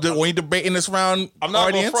 When you debating this round, I'm not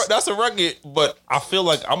audience. gonna front. That's a record, but I feel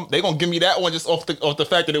like they gonna give me that one just off the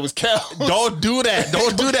fact that it was Cal. Don't do that.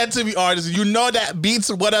 Don't do that to me, artists. You know that beats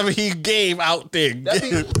whatever he gave out there.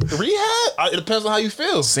 Rehab? It depends on how you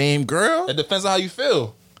feel. Same girl? It depends on how you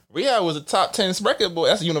feel. Rehab was a top 10 record, boy.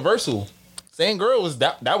 That's universal. Same girl was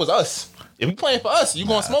that was us. If you playing for us, you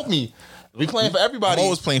gonna smoke me. We playing for everybody. I'm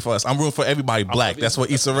always playing for us. I'm rooting for everybody black. That's what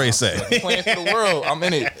Issa Rae said. Playing for the world. I'm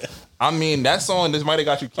in it. I mean, that song, this might have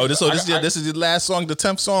got you. Oh, this is your last song, the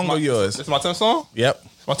 10th song or yours? This is my 10th song? Yep.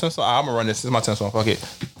 It's my 10th song. I'm going to run this. This is my 10th song. Fuck it.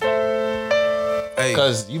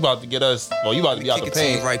 Because you about to get us, well, you about to be out the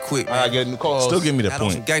paint. Right quick, man. I gotta get a new co-host. Still give me the Out on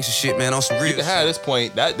point. some gangster shit, man. On some real You can have this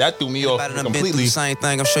point. That threw me off Everybody done been through completely. the same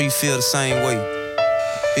thing. I'm sure you feel the same way.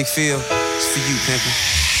 Big Phil, it's for you,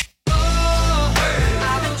 pimpin'.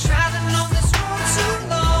 I've been traveling on this road too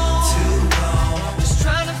long. Just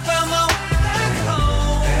trying to find my way back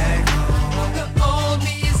home. The old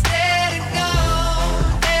me is dead and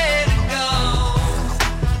gone, dead and gone.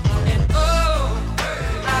 And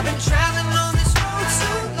I've been traveling on this road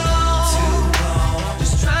too long.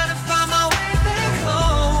 Just trying to find my way back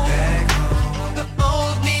home. The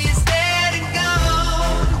old me is dead and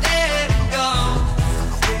gone, dead and gone.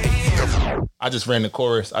 I just ran the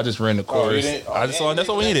chorus. That's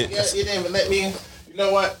all we needed. Yeah, you didn't even let me. You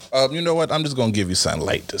know what? I'm just gonna give you something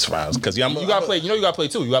light this round because You gotta play. You know you gotta play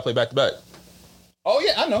too. You gotta play back to back. Oh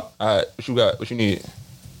yeah, I know. All right, what you got? What you need?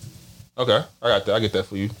 Okay, I got that. I get that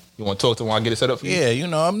for you. You want to talk to when I get it set up for you? Yeah,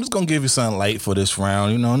 I'm just gonna give you something light for this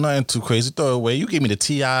round. Nothing too crazy. Throw it away. You gave me the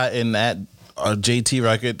T.I. and that JT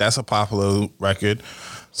record. That's a popular record.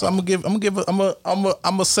 So I'm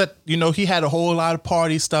gonna set. He had a whole lot of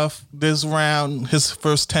party stuff this round, his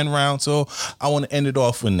first 10 rounds. So I want to end it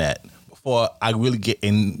off with that before I really get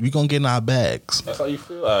in. We're gonna get in our bags. That's how you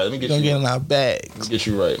feel. All right, let me get We're you. gonna get in our bags. Let me get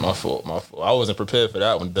you right. My fault. I wasn't prepared for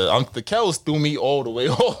that one. The Kells threw me all the way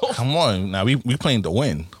off. Come on, now we playing to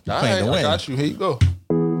win. We playing to win. I got you. Here you go.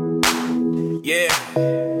 Yeah.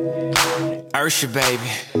 Usher, baby.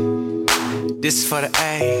 This is for the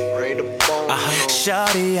A.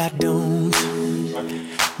 Shawty, I don't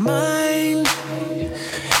mind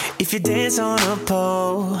if you dance on a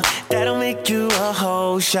pole. That'll make you a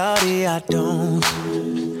hoe. Shawty, I don't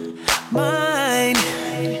mind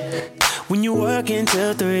when you work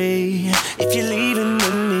until 3. If you're leaving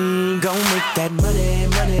with me, gon' make that money,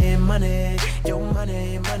 money, money. Your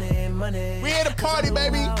money, money, money. We here to party,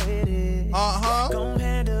 baby. Gon'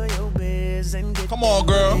 handle your biz and get Come on,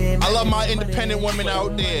 girl. I love my independent women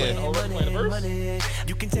out there. money.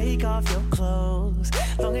 You can take off your clothes,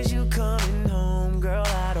 long as you coming home, girl.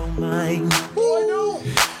 I don't mind.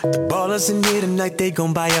 The ballers in here tonight, they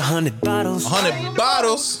gon' buy 100 bottles. 100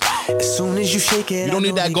 bottles. As soon as you shake it, You don't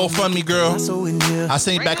need that GoFundMe, girl. I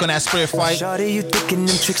send you back on that spirit fight. Shawty, you thinking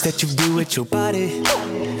them tricks that you do with your body.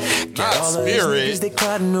 Not All of these spirit. niggas, they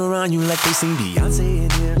crowding around you like they seen Beyonce in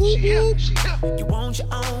here. You want your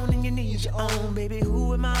own and you need your own, baby.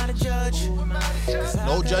 Who am I to judge?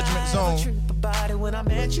 No judgment zone. When I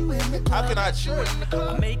met you in the club. How can I cheer?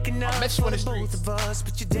 I'm making up met you in the for both streets. of us,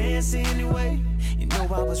 but you dance anyway. You know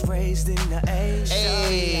I was raised in the A.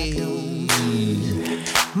 Shawty, I don't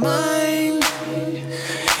mind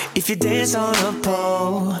if you dance on a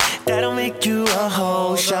pole. That'll make you a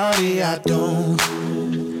hoe. Shawty, I don't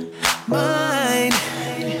mind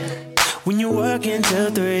when you work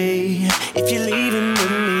until 3. If you're leaving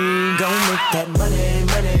with me, gon' make that money,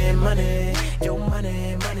 money, money. Your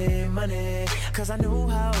money, money, money. Cause I know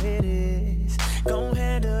how it is. Gon'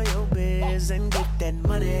 handle your biz and get that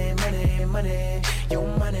money, money, money. Your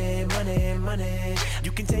money, money, money.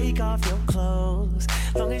 You can take off your clothes,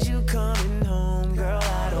 long as you coming home, girl.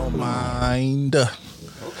 I don't Mind.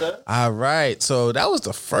 Okay. All right. So that was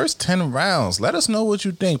the first 10 rounds. Let us know what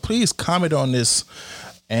you think. Please comment on this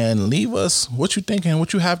and leave us what you think and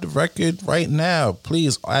what you have the record right now.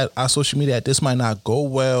 Please add our social media at This Might Not Go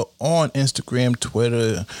Well on Instagram,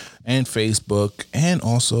 Twitter, and Facebook. And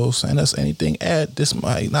also send us anything at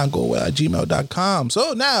thismightnotgowell@gmail.com.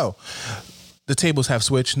 So now the tables have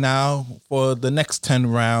switched. Now for the next 10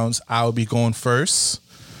 rounds, I'll be going first.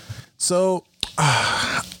 So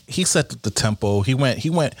he set the tempo. He went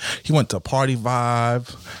to party vibe,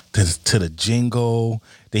 to the jingle.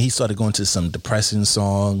 Then he started going to some depressing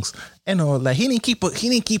songs and all that. He didn't keep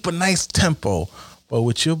a nice tempo. But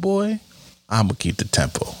with your boy, I'm gonna keep the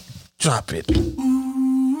tempo. Drop it.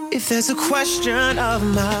 If there's a question of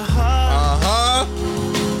my heart,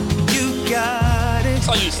 you got it. That's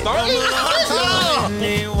how you started?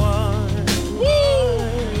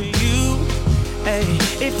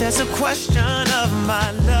 If there's a question of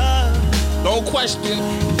my love, no question.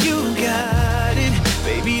 You got it,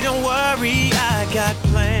 baby. Don't worry, I got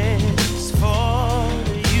plans for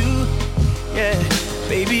you. Yeah,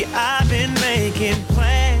 baby, I've been making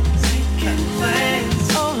plans.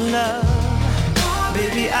 Oh love,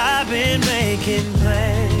 baby, I've been making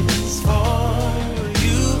plans for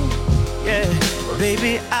you. Yeah,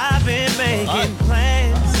 baby, I've been making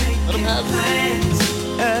plans.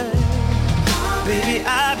 Yeah.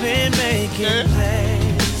 Okay.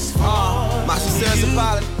 My sincerest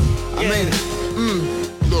apology. I made it.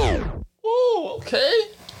 Ooh, okay.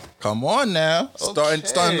 Come on now. Starting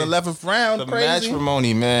the 11th round. The Crazy.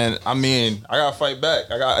 matrimony, man. I mean, I gotta fight back.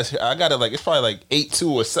 I got it like it's probably like 8-2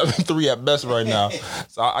 or 7-3 at best right now.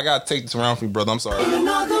 So I gotta take this round for you, brother. I'm sorry.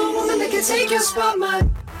 Another woman that can take your spot,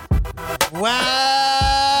 man.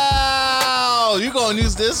 Wow. You gonna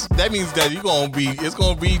use this? That means that it's gonna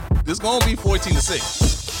be 14-6.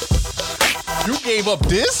 You gave up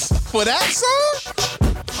this for that song?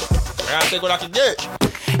 I gotta take what I can get.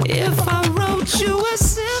 If I wrote you a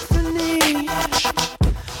symphony,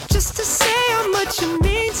 just to say how much you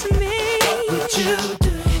mean to me, what would you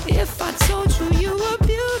do? If I told you you were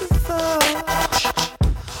beautiful,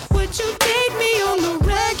 would you date me on the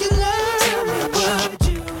regular? Tell me, would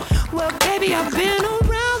you? Well, baby, I've been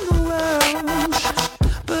around the world,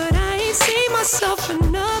 but I ain't seen myself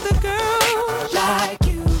another girl like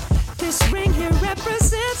you. This ring here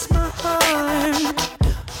represents my heart,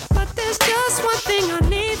 but there's just one thing I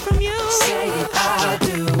need from you. Say I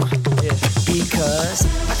do. Yeah. Because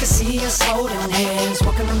I can see us holding hands,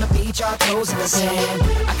 walking on the beach, our toes in the sand.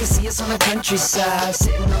 I can see us on the countryside,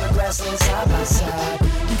 sitting on the grassland side by side.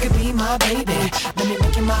 You could be my baby, let me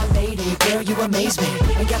make you my lady. Girl, you amaze me,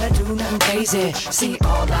 ain't gotta do nothing crazy. See,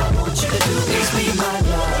 all I want you to do is be my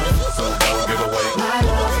love. So don't give away my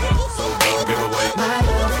love. So don't give away my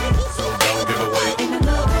love. So don't give away Ain't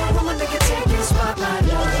another woman that can take your spot, my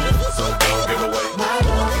love. So don't give away my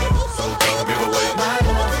love. So don't give away my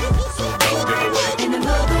love. So don't give away Ain't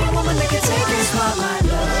another woman that can take your spot, my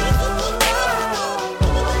love.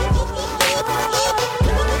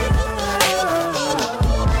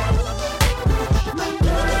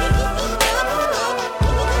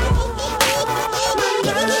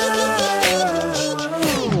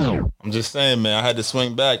 I'm just saying, man. I had to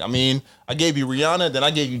swing back. I mean, I gave you Rihanna, then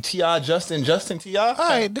I gave you T.I. Justin T.I. All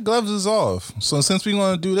right, the gloves is off. So since we're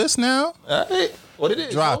going to do this now, all right, what it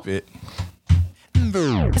is? Drop it.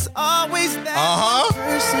 It's always that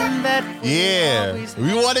person that Yeah.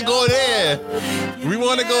 We want to go there. We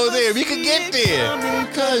want to go there. We can get there.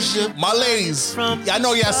 My ladies, I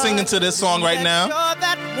know y'all singing to this song right now. You're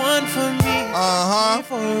that one for me.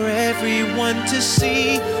 For everyone to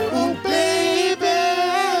see. Oh, baby.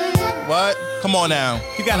 What? Come on now.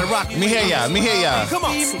 You gotta rock. Me hear y'all. Come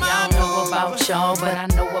on. See, I don't know about y'all, but I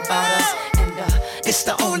know about us. And it's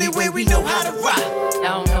the only way we know how to rock. I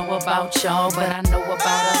don't know about y'all, but I know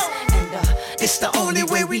about us. And it's the only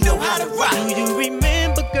way we know how to rock. Do you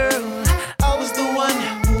remember, girl? I was the one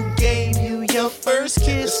who gave you your first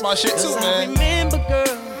kiss. It's my shit too, man. I remember,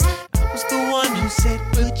 girl. I was the one who said,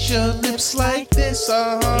 put your lips like this.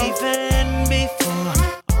 Even before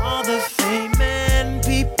all the fame and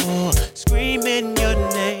people screaming your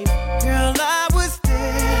name. Girl, I was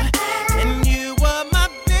there, and you were my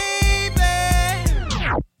baby.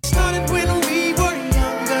 Started when we were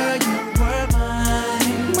younger, you were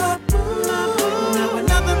mine. My boo. Now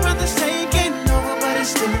another brother's taking over, but it's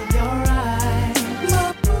still in your eyes.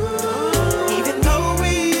 My boo. Even though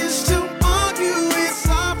we used to argue, it's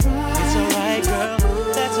alright. It's alright, girl.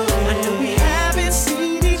 That's alright. I know we haven't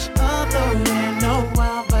seen each other in a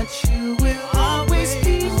while, but you will always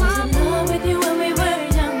be my boo. With you when we were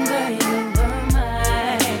younger, you were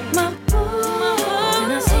my boo.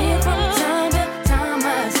 And I see it from time to time,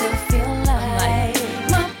 I still feel like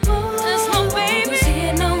my boo. That's my baby. See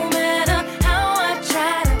it no matter how I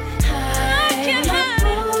try to hide. I can't hide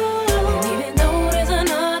it. And even though there's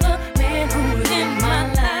another man who's in my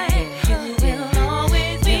life, you will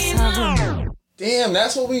always be mine. Damn,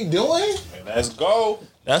 that's what we doing? Let's go.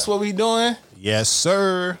 That's what we doing? Yes,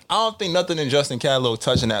 sir. I don't think nothing in Justin catalog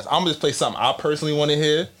touching that. I'm gonna just play something I personally want to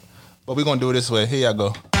hear, but we're gonna do it this way. Here y'all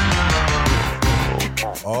go.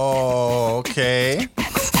 Oh, okay.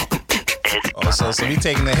 Oh, so we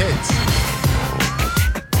taking the hits.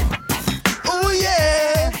 Oh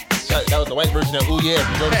yeah. That was the white version of Ooh Yeah.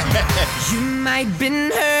 You might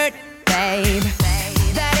been hurt, babe.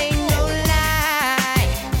 That ain't no lie.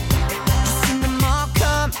 Just seen them all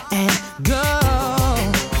come and go.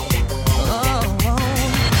 I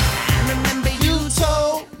remember you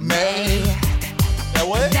told me That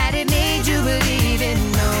what? that it made you believe in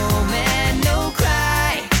no man, no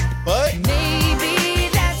cry. What? Maybe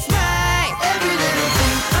that's right. Every little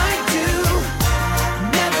thing I do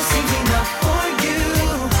never seems enough for you.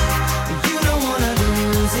 You don't wanna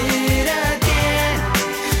lose it again,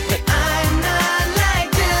 but I'm not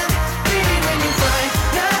like them. Baby, when you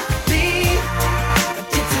finally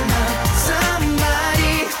get to love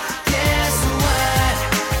somebody, guess what?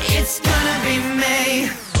 It's gonna be me.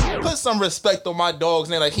 Put some respect on my dog's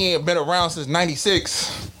name like he ain't been around since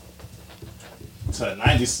 96. To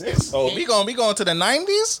 96. Oh, we going to the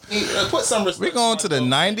 90s? Put some respect. We going to the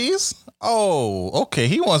 90s? Oh, okay.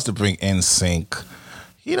 He wants to bring NSYNC.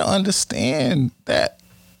 He don't understand that.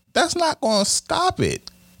 That's not going to stop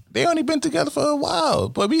it. They only been together for a while,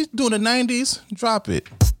 but we doing the 90s. Drop it.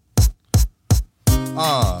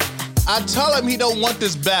 I tell him he don't want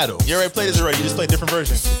this battle. You already played this already. You just played a different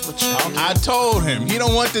version. I told him he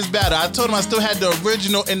don't want this battle. I told him I still had the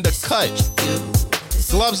original in the cut.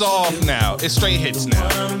 Gloves are off now. It's straight hits now.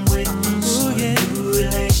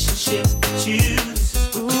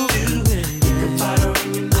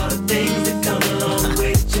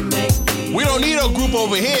 We don't need a group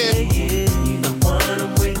over here.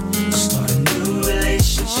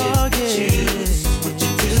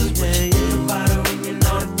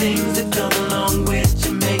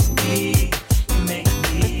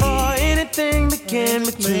 Before anything began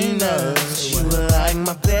between us, you were like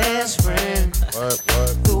my best friend.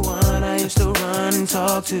 The one I used to run and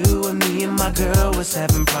talk to when me and my girl was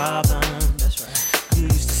having problems. That's right. You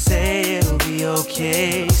used to say it'll be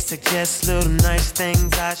okay, suggest little nice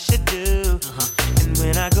things I should do. And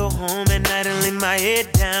when I go home at night and lay my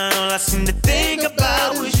head down, all I seem to think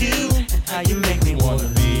about was you and how you make me wanna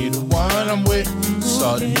be the one I'm with.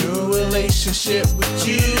 Start a new relationship with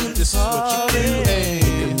you. This is what you do. Hey.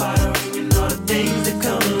 And all the things that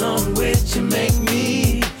come along with you make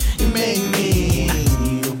me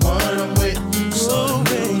the one I'm with. Start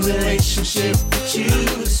a new relationship with you.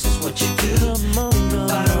 This is what you do.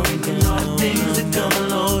 And all the things that come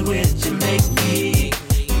along with you make me.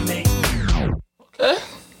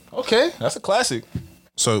 Okay, that's a classic.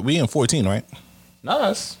 So we in 14, right? Nah,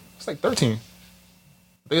 it's like 13. I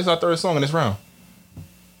think it's our third song in this round.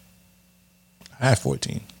 I had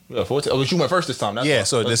 14. Yeah, 14. Oh, you went first this time. Yeah,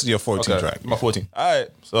 so this is your 14 track. My 14. All right,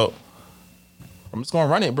 so I'm just gonna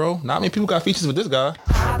run it, bro. Not many people got features with this guy.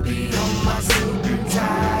 I be on my suit and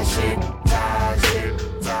tie shit, tie shit,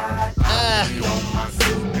 tie. I be on my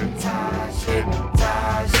suit and tie shit,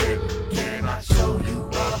 tie shit. Can I show you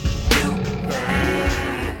a few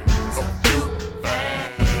things? A few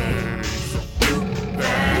things, a few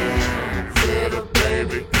things. Little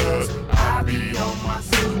baby, 'cause I be on my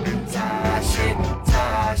suit and tie shit,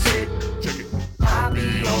 tie shit. Check it. I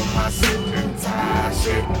be on my suit and tie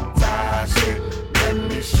shit, tie shit. Let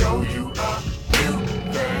me show you a few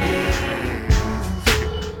things.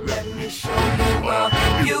 Let me show you a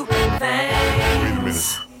few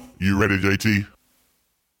things. You ready, JT?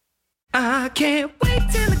 I can't wait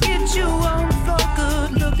till I get you on the floor,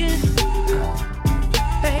 good looking.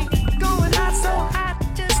 Hey, going hot so hot,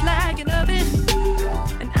 just like an oven.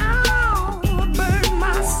 And I'll burn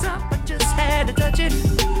myself, I just had to touch it.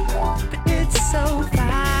 But it's so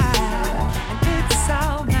fine, and it's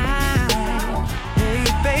all mine. Hey,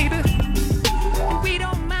 baby, and we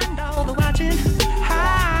don't mind all the watching.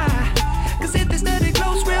 Hi, 'cause if they study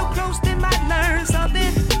close, real close, they might learn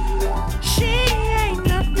something. She ain't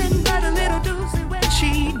nothing but a little doozy when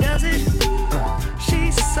she does it.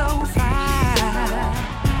 She's so fine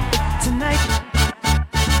tonight.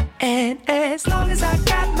 And as long as I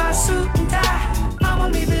got my suit and tie, I'ma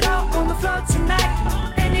leave it all on the floor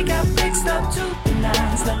tonight. And you got fixed up to the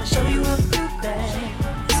nines. Let me show you a few things.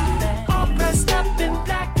 All dressed up in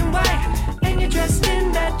black and white, and you're dressed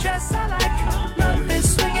in that dress I like. Love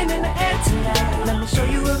is swinging in the air tonight. Let me show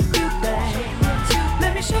you a few things.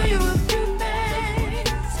 Let me show you a few things.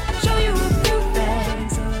 Show you a few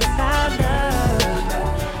things about love.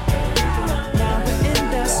 Now we're in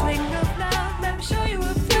the swing of love. Let me show you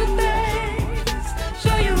a few things.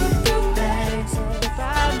 Show you a few things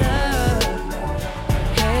about love.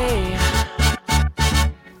 Hey.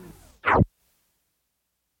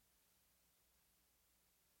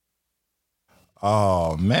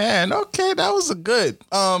 Oh man, okay, that was a good.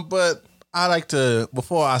 But I like to,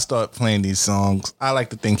 before I start playing these songs, I like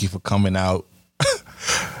to thank you for coming out.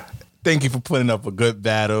 Thank you for putting up a good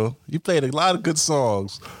battle. You played a lot of good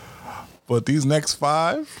songs, but these next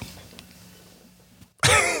 5,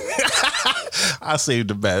 I saved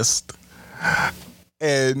the best.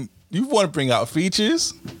 And you want to bring out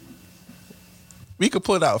features? We could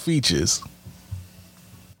put out features.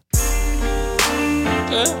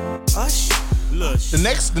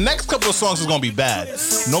 The next couple of songs is gonna be bad.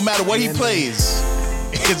 No matter what he plays,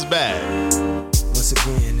 it's bad. Once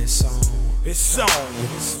again, this song.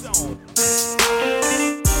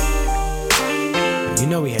 You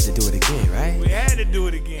know we had to do it again, right? We had to do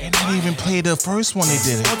it again. And I didn't even play the first one they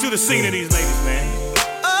did. I want you to sing to these ladies, man.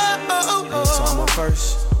 So I'm up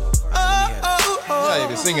first. You're not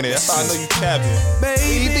even singing it. That's how I know you capping.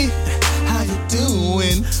 Baby, how you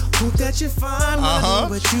doing? Hope that you find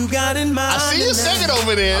what you got in mind. I see you singing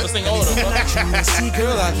over there. I was singing all of them. See,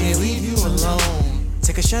 girl, I can't leave you alone.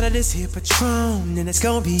 Take a shot of this here Patron, and it's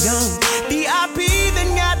gonna be on. VIP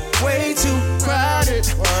then got way too crowded.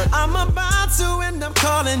 I'm about to end up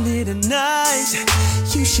calling it a night.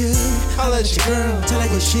 You should holler at your girl, tell her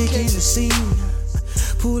you're shaking the scene.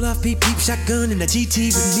 Pull off beep beep shotgun in the GT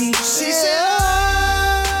with me. She said,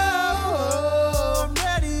 oh, I'm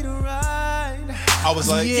ready to ride. I was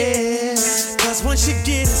like, yeah, cause once you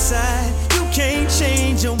get inside, you can't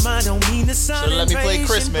change your mind. Don't mean to sound should've let me play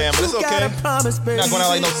Chris, man, but it's okay. Promise, not going out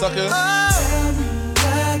like no sucker.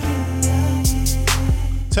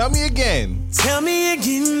 Tell me again. Tell me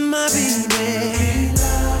again, my baby.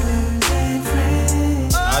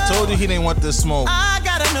 I told you he didn't want this smoke. I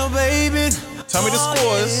gotta know, baby. Tell me the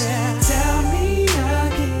scores. Tell me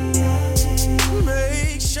again.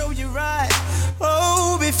 Make sure you're right.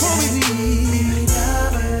 Oh, before we leave.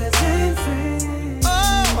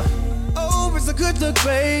 Oh, it's a good look,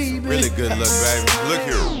 baby. Really good look, baby. Look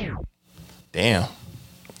here. Damn.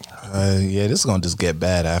 Yeah, this is gonna just get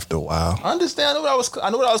bad after a while. I understand. I knew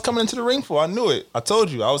what I was coming into the ring for. I knew it. I told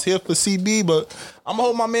you. I was here for CB, but I'm gonna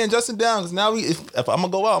hold my man Justin down because now if I'm gonna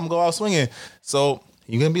go out, I'm gonna go out swinging. So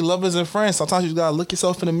you're gonna be lovers and friends. Sometimes you just gotta look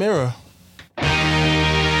yourself in the mirror.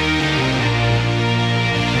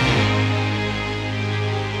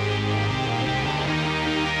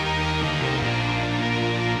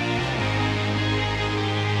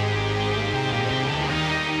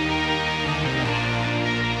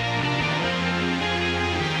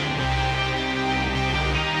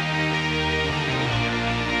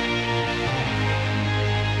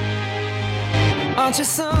 Aren't you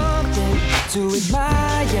something to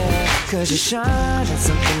admire? Cause you shine at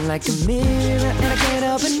something like a mirror, and I can't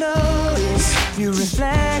help but notice you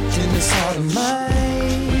reflect in this heart of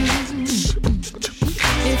mine.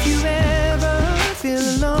 If you ever feel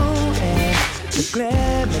alone and the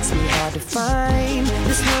glare makes me hard to find,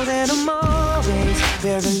 just know that I'm always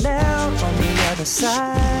parallel on the other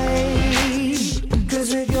side.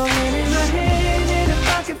 Cause with your hand in my hand and a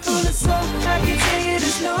pocket full of soul, I can tell you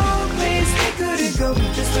there's no place we couldn't go.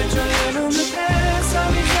 Just put your hand on the past,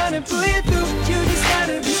 I'll be trying to pull you through. You just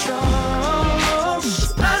gotta be strong.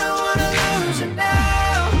 I don't wanna lose you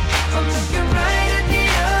now. I'm looking right at the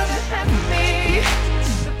other half of me.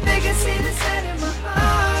 The biggest see that's set in my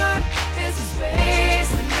heart is the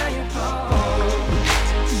space, and now you're home.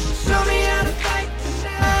 Show me how to fight for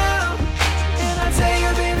now, and I tell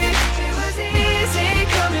you, baby, it was easy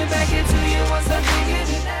coming back into you once I figured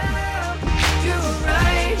it out. You were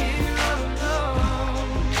right here all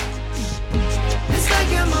alone. It's like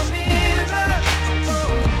you're my mirror,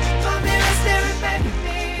 my mirror staring back at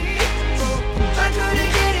me. I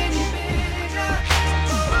couldn't get any bigger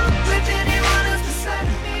with anyone else beside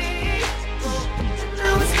of me. And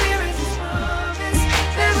now it's clear as a promise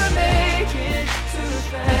that we're making two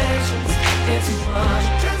reflections into one.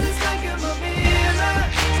 'Cause it's like you're my mirror,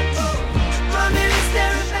 my mirror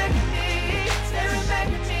staring back at me, staring back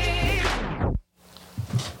at me.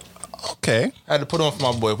 Okay. I had to put on for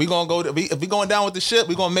my boy. If we going down with the ship,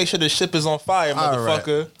 we gonna make sure the ship is on fire,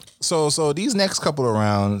 motherfucker. Right. So these next couple of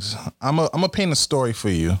rounds, I'm gonna paint a story for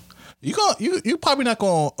you. You probably not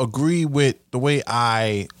gonna agree with the way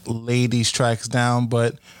I lay these tracks down,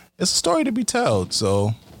 but it's a story to be told.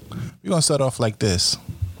 So we're gonna start off like this.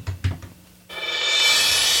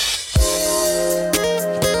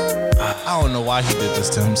 I don't know why he did this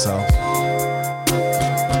to himself.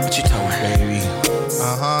 What you doing, baby?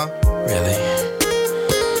 Really?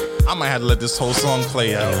 I might have to let this whole song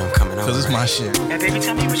play out. You know I'm coming over. Cause it's my shit. Hey, baby,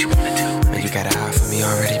 tell me what you wanna do. Man, you got an eye for me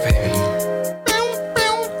already, baby.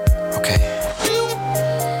 Okay.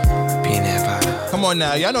 Being there about Come on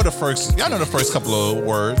now, y'all know the first couple of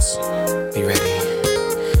words. Be ready.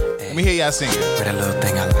 Let me hear y'all sing it. With that little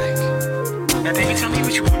thing I like. Now, baby, tell me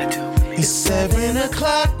what you wanna do. It's 7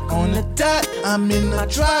 o'clock on the dot. I'm in my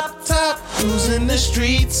drop top, cruising the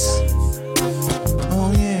streets.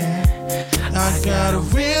 Oh yeah, I got a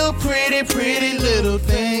real pretty little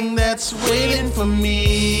thing that's waiting for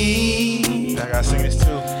me. I gotta sing this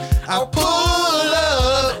too. I pull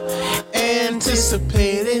up,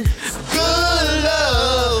 anticipated. Good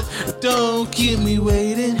love, don't keep me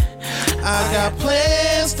waiting. I got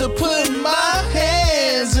plans to put my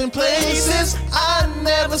hands in places I've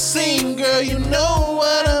never seen, girl, you know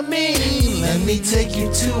what I mean. Let me take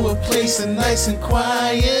you to a place that's nice and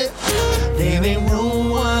quiet. There ain't no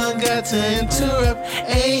one got to interrupt,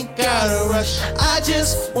 ain't gotta rush. I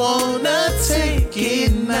just wanna take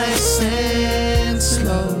it nice and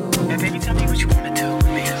slow. Now, baby, tell me what you wanna do.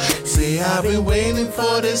 Say I I've been waiting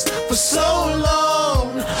for this for so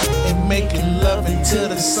long. And making love until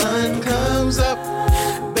the sun comes up.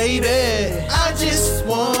 Baby, I just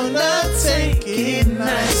wanna take it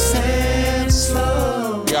nice and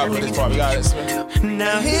slow. You gotta put this part, you got it.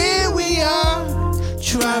 Now here we are,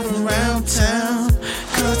 driving around town,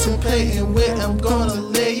 contemplating where I'm gonna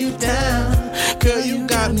lay you down. Girl, you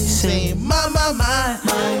got me saying, my,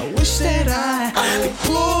 I wish that I could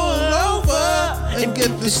pull over and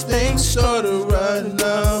get this thing started right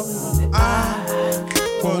now. I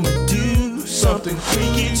wanna do something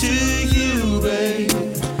freaky to you, babe.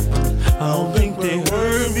 I don't think they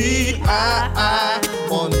heard me. I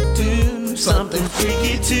wanna do something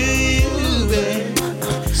freaky to you, babe.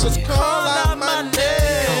 So call out my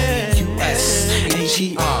name.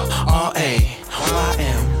 USHERRAYMOND.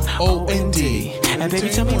 And baby,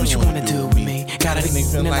 tell me what you wanna do with me. Got a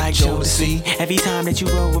feeling like Jodeci. Every time that you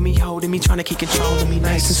roll with me, holding me, trying to keep control of me,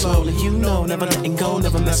 nice and slowly. You know, never letting go,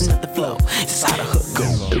 never messing up the flow. It's how the hook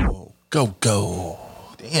go. Go.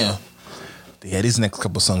 Damn. Yeah, these next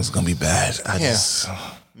couple songs are gonna be bad.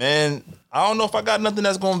 Man, I don't know if I got nothing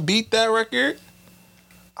that's gonna beat that record.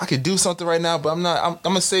 I could do something right now, but I'm not. I'm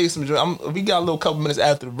gonna say some joints. We got a little couple minutes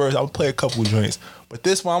after the verse. I'll play a couple of joints. But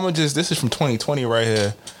this one, this is from 2020 right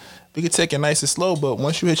here. We could take it nice and slow, but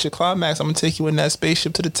once you hit your climax, I'm gonna take you in that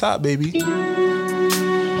spaceship to the top, baby.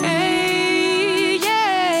 Hey,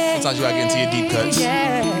 yeah. Sometimes you gotta get into your deep cuts.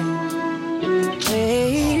 Yeah.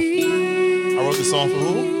 Hey. I wrote this song for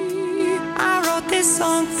who? I wrote this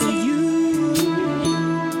song for you.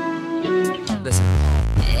 Listen.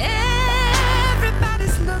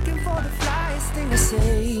 Everybody's looking for the flyest thing to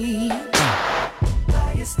say.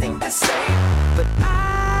 Flyest thing to say. But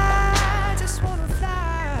I just wanna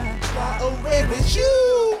fly away with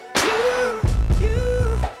you.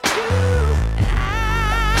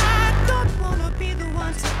 I don't wanna be the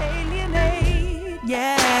one to alienate.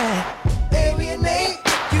 Yeah. Alienate.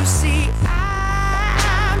 You see,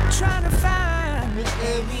 I'm trying to find an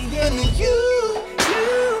alien in you.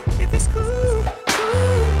 If it's cool.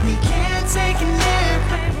 We can't take an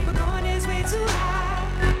airplane, but we're going this way too high.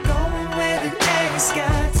 Going where the day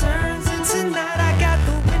sky turns into night. I got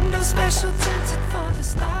the window special tinted for the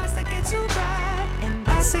stars that get too bright. And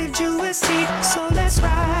I saved you a seat, so let's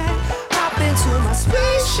ride. Hop into my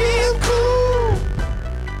spaceship, cool.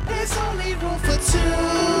 There's only room for two.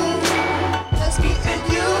 Let's be in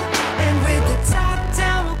you. And with the top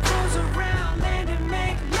down, we'll cruise around, land and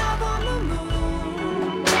make love on the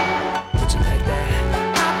moon. Put your leg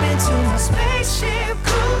there. Hop into my spaceship,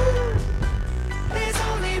 cool. There's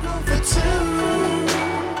only room for two.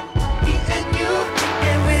 Me and you.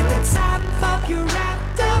 And with the top up, you're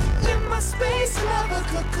wrapped up in my space lover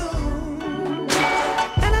cocoon.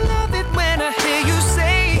 And I love it when I hear you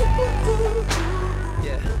say,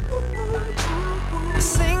 yeah.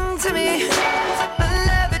 Sing to me. I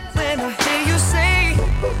love it when I hear you say,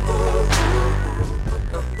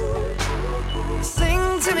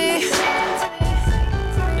 sing to me.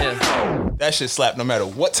 Yeah. That shit slap no matter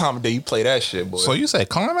what time of day you play that shit, boy. So you say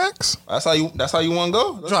climax? That's how you wanna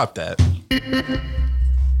go? Drop that.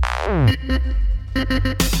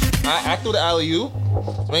 I act through the alley-oop.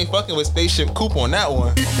 So ain't fucking with Spaceship Coupe on that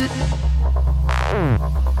one.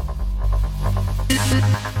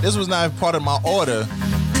 This was not part of my order.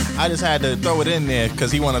 I just had to throw it in there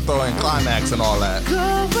because he want to throw in climax and all that.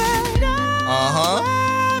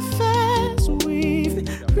 We've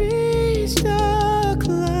reached the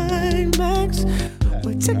climax.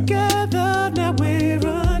 We're together, now we're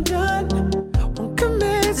undone. Won't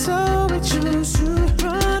commit, so we choose to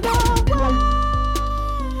run away.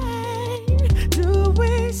 Do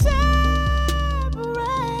we separate?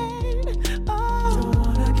 Oh, don't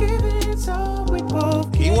wanna give it, so we both.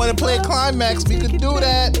 You want to play climax? We could do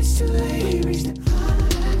that.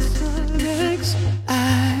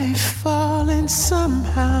 I've fallen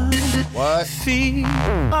somehow. What? Feet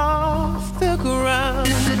off the ground.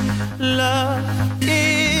 Love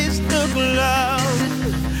is the cloud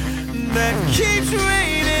that keeps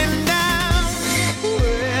raining down.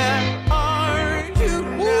 Where are you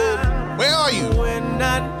now? Where are you? When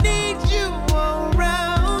I need you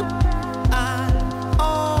around, I'm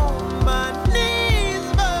on my knees,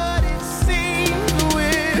 but it seems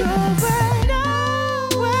we're right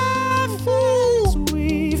away.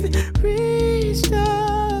 We've reached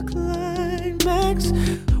the climax.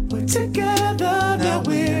 We're together, now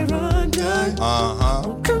we're undone.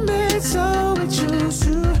 Won't commit, so we choose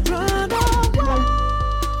to run away.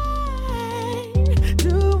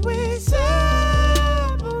 Do we separate?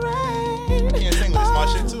 I can't sing this, my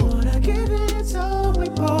shit too. Wanna give it, so we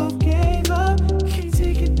both gave up. Can't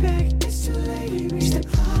take it back, it's too late, we reached the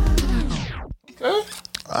climax.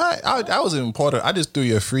 I wasn't important. I just threw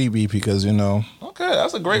you a freebie because Okay,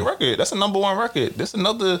 that's a great record. That's a number one record. This is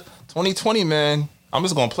another 2020, man. I'm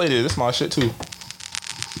just gonna play this. This is my shit too.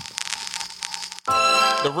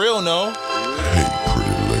 The real no. Hey,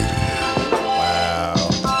 pretty lady. Wow.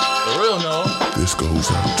 The real no. This goes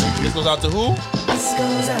out to you. This goes out to who? This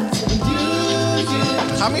goes out to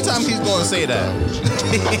you. How many times he's gonna say that?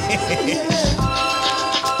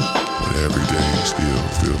 But every day still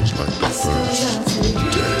feels like the first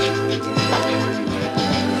day.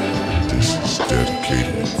 This is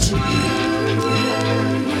dedicated to you.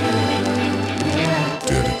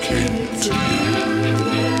 Dedicated to you.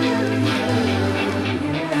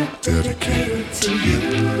 Dedicated to you.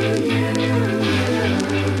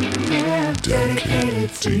 Dedicated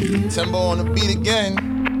to you. Timbo on the beat again.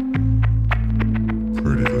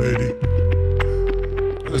 Pretty lady.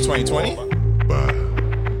 Was it 2020? Bye.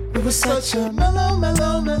 It was such a mellow. I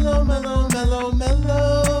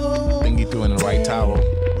think he threw in the right towel.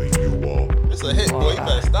 When you walk. It's a hit, boy. You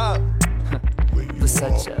better stop. When you It was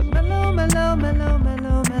such a mellow.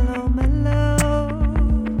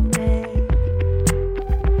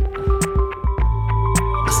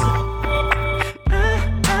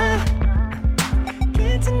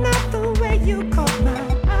 Can't deny the way you caught my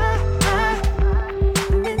eye.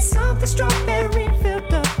 And then something strawberry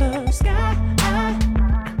filled up the sky.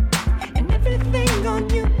 And everything on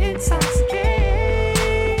you intoxicates.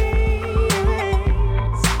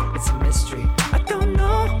 It's a mystery. I don't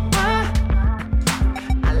know why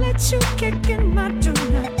I let you kick in my do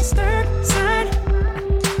not disturb sign.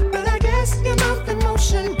 But I guess your mouth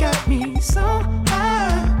emotion got me so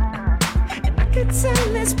high. And I could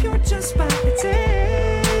tell it's pure just by the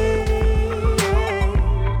taste.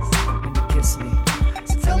 When you kiss me,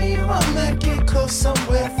 so tell me you wanna get close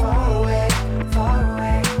somewhere far away, far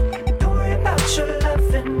away. And don't worry about your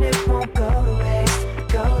love and it won't go to waste,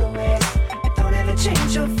 go to waste. And don't ever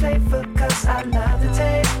change your flavor, cause I love the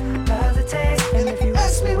taste, love the taste. And if you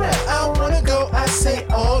ask me where I wanna go, I say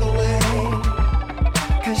all the way.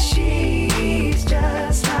 Cause she's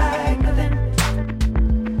just like nothing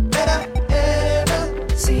That I ever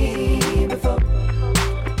seen before.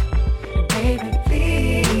 Baby,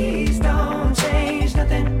 please don't change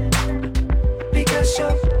nothing. Because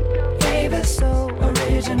your flavor's so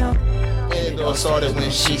original. And it all started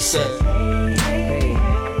when she said,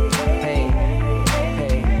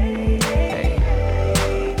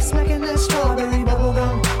 Smacking that strawberry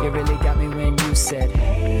bubblegum. You really got me when you said,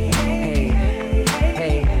 hey,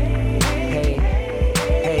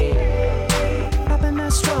 popping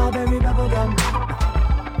that strawberry bubblegum.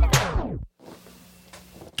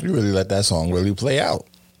 You really let that song really play out.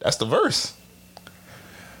 That's the verse.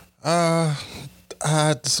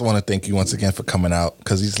 I just want to thank you once again for coming out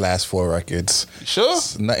because these last 4 records. You sure?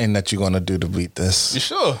 It's nothing that you're gonna do to beat this. You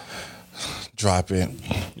sure? Drop it.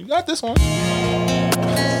 You got this one.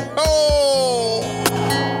 Oh!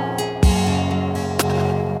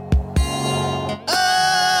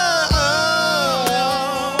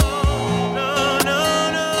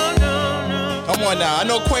 Come on now. I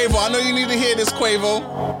know Quavo. I know you need to hear this, Quavo.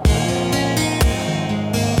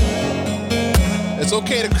 It's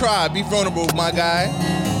okay to cry. Be vulnerable, my guy.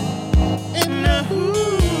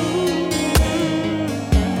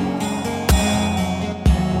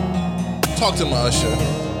 Talk to my Usher.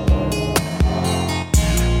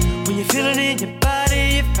 When you're feeling in your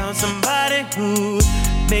body, you found somebody who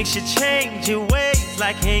makes you change your ways,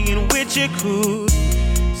 like hanging with your crew.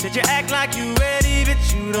 Said you act like you ready, but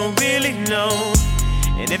you don't really know.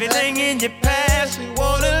 And everything in your past, you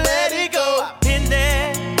wanna let it go. I've been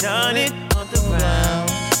there, done it on the ground.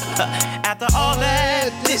 After all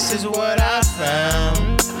that, this is what I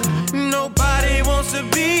found. Nobody wants to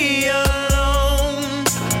be alone.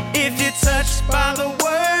 If you're touched by the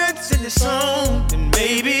words in the song, then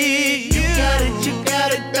maybe you got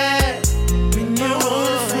it bad. When you're on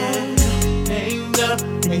the phone, hanged up,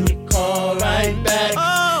 and you call right back.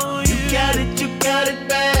 Oh, you got it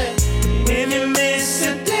bad. When you miss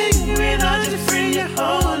a thing, without you free, your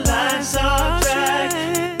whole life's off track.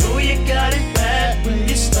 Know you got it bad when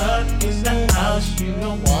you're stuck in the house, you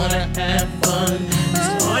don't wanna have fun.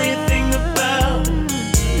 That's all you think about.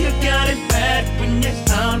 You got it bad when you're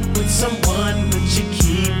out with someone, but you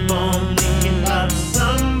keep on thinking about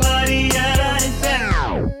somebody else.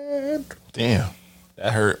 Damn.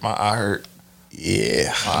 That hurt. My eye hurt.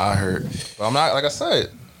 Yeah. My eye hurt. But I'm not, like I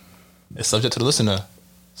said, it's subject to the listener.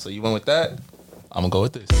 So you went with that, I'm gonna go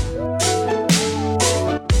with this.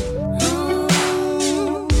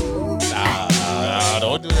 Nah,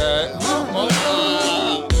 don't do that.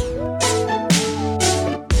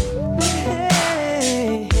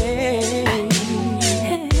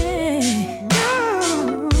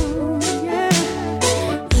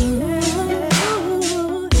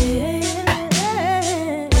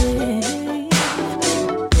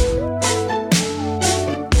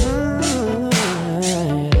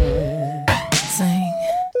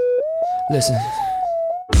 listen.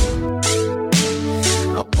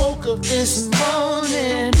 I woke up this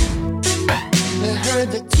morning and heard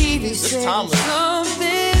the TV say something.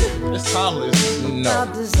 It's timeless.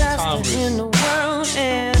 About disaster in the world,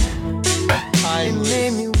 and it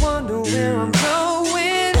made me wonder where I'm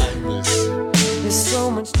going. There's so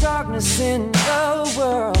much darkness in the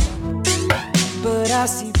world, but I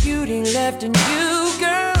see beauty left in you,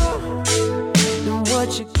 girl. And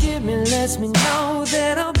what you give me lets me know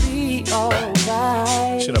that I'll be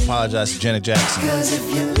alright. Should apologize to Janet Jackson. Cause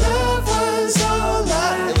if your love was all I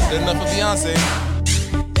had, it was good enough for Beyonce.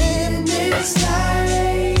 in this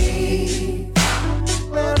life,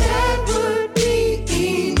 well, that would be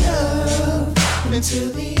enough until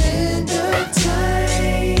the end of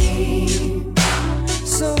time.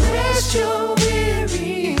 So rest your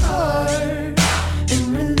weary heart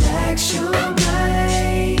and relax your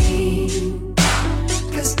mind,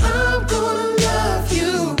 'cause I'm gonna love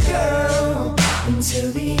you, girl,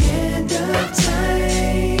 until the end of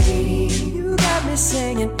time. You got me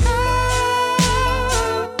singing, oh,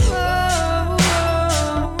 oh, oh,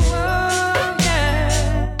 oh,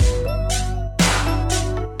 yeah.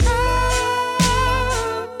 Oh,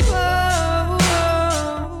 oh,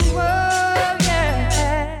 oh,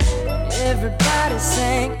 yeah. Everybody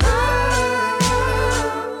sing, oh,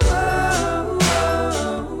 oh,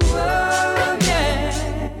 oh, oh,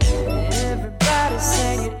 yeah. Everybody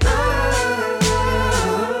singing, oh,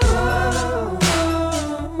 oh,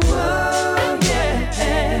 oh,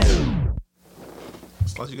 yeah.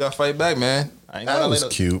 Sometimes you gotta fight back, man. I ain't That gonna was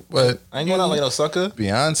cute, but I ain't gonna like no sucker.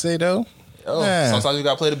 Beyonce though. Yo, Man. sometimes you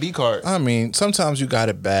gotta play the B card. I mean, sometimes you got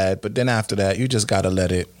it bad, but then after that, you just gotta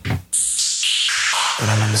let it. I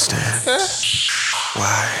don't understand.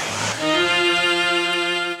 Why?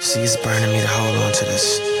 See, it's burning me to hold on to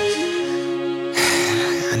this.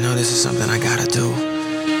 I know this is something I gotta do,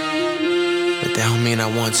 but that don't mean I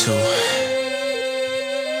want to.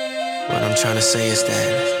 What I'm trying to say is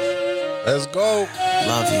that let's go.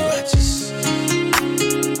 Love you. I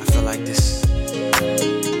feel like this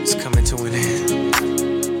is coming to an end,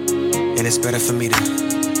 and it's better for me to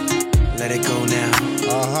let it go now.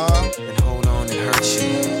 And hold on and hurt you.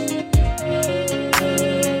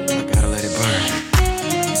 I gotta let it burn.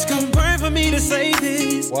 It's gonna burn for me to say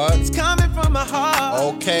this. What? It's coming from my heart.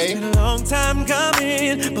 Okay. It's been a long time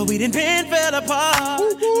coming, but we didn't fell apart.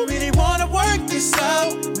 Really wanna work this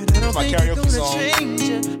out, but I don't My think karaoke you're gonna song. change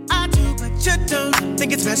it. I do, but you don't.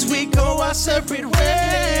 Think it's best we go our separate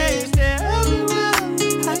ways. Tell me why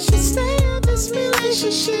I should stay in this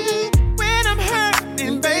relationship when I'm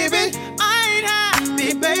hurting, baby. I ain't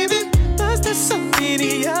happy, baby. Plus there's so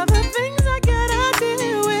many other things I gotta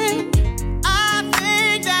deal with. I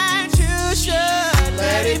think that you should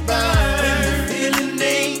let it burn. When the feeling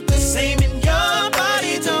ain't the same in your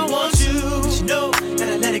body, don't want you. But you know,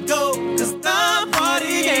 gotta let it go, 'cause the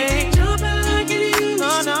party ain't jumping like it used.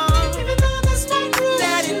 Oh no, even though that's my groove.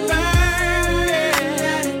 Let it burn,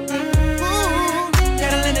 let it burn. Ooh,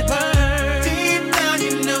 gotta let it burn. Deep down,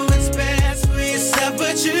 you know it's best for yourself,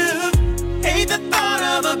 but you hate the thought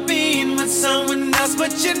of a being with someone else,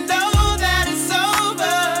 but you know that it's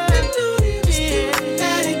over. Yeah,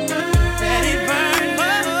 let it burn, let it burn,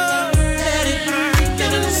 oh, let it burn.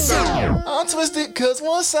 Gotta let it burn. I'm twisted cause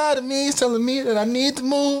one side of me is telling me that I need to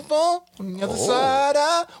move on. On the other side,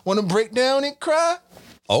 I wanna break down and cry.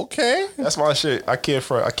 Okay. That's my shit. I can't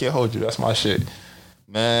hold you. That's my shit.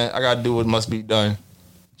 Man, I gotta do what must be done.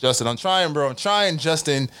 Justin, I'm trying, bro. I'm trying,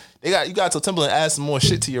 Justin. You got till Timberlake add some more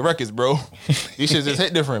shit to your records, bro. These shit just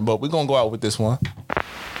hit different, but we're gonna go out with this one.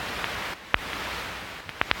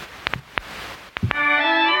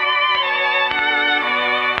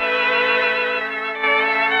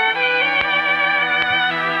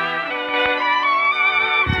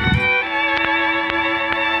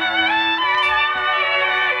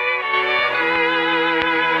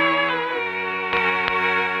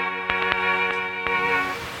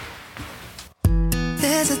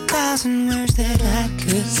 There's 1,000 words that I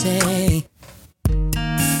could say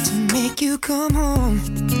to make you come home.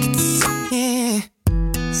 Yeah,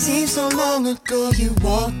 seems so long ago you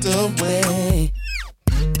walked away,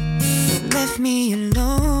 left me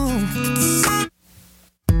alone.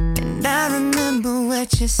 And I remember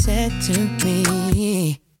what you said to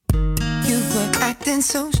me. You were acting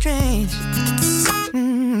so strange.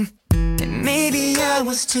 And maybe I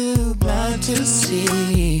was too blind to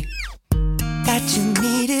see that you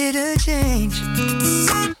needed a change.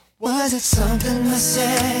 Was it something I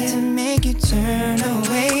said to make you turn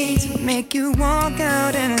away, to make you walk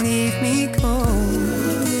out and leave me cold?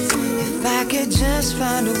 If I could just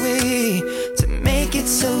find a way to make it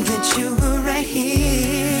so that you were right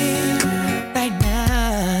here,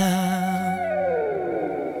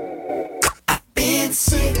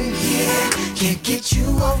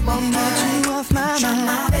 want you off my mind. Try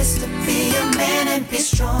my best to be a man and be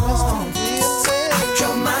strong. I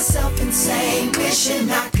drove myself insane,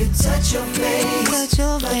 wishing I could touch your face. But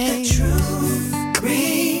the truth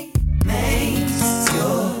remains,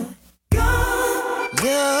 you're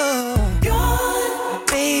gone,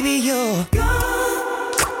 baby, you're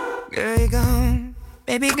gone. Girl, you're gone,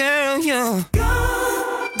 baby girl, you're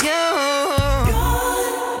gone, you're.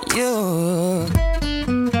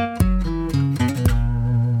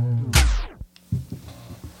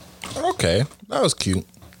 Okay, that was cute.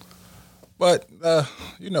 But,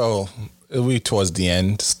 you know, we towards the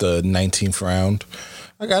end. It's the 19th round.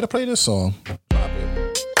 I got to play this song.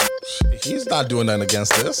 He's not doing nothing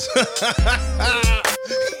against this.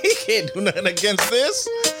 He can't do nothing against this.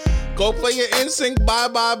 Go play your NSYNC bye,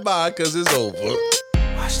 because it's over.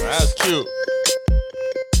 That's cute.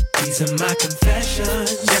 These are my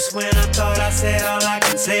confessions. Just when I thought I said all I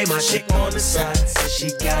can say, my chick on the side says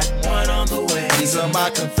she got one on the way. These are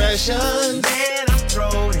my confessions. Man, I'm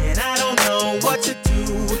thrown and I don't know what to do.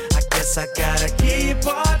 I guess I gotta keep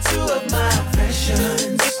part 2 of my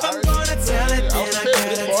confessions. If I'm gonna tell it, then I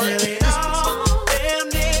gotta tell it all.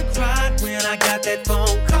 Damn, they cried when I got that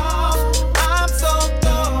phone call. I'm so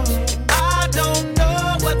thrown, I don't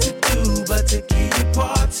know what to do but to keep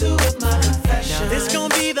part 2 of my confessions. Now this gon'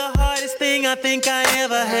 be the hardest thing I think I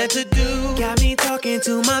ever had to do. Got me talking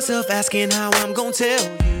to myself, asking how I'm gon' tell you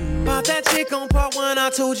about that chick on part 1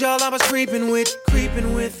 I told y'all I was creeping with.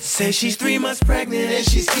 Say she's 3 months pregnant and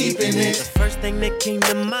she's keeping it. The first thing that came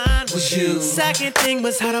to mind was you. Second thing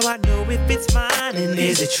was, how do I know if it's mine and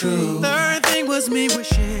is it true? Third thing was me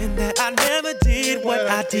wishing that I never did what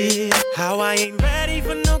I did. How I ain't ready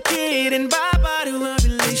for no kid and bye-bye to a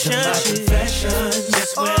relationship. My confessions.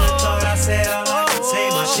 Just when I thought I said all I can say,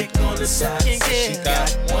 my chick on the side said she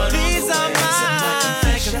got one. These are my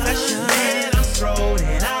confessions. Man, I'm thrown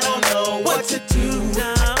and I don't know what to do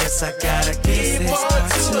now. I guess I gotta keep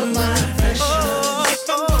part 2 of my confessions. If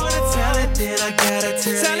I'm gonna tell it, then I gotta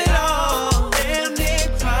tell it all. Damn, they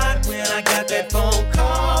cried when I got that phone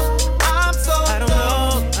call. I'm so I don't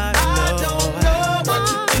know what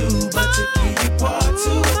to do but to keep part 2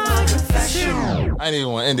 of my confessions. I ain't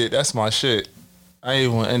even want to end it. That's my shit. I ain't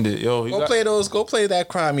even want to end it. Yo, Go play that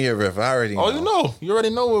Cry Me a River. I already know. Oh, you know. You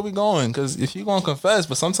already know where we going. Because if you going to confess,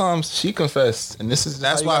 but sometimes she confessed. And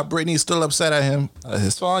that's why Britney's still upset at him.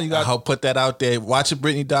 It's fine. I'll put that out there. Watch a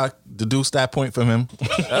Britney doc. Deduce that point from him.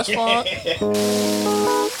 That's fine.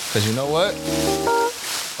 Because you know what?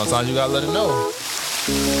 Sometimes you got to let it know.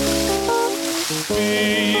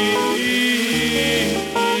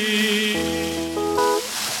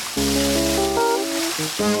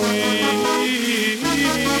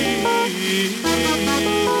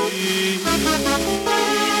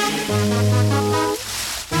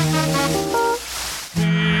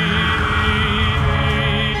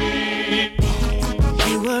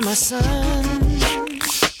 You were my sun,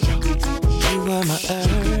 you were my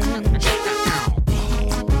earth.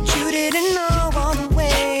 You didn't know all the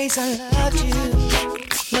ways I loved you,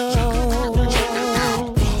 no.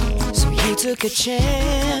 So you took a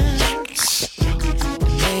chance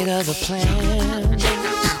and made other plans.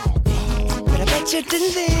 But I bet you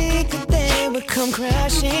didn't think that they would come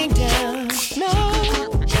crashing down, no.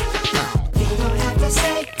 You don't have to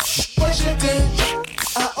say what you did,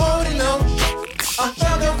 I already know. I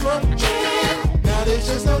found out from him. Now there's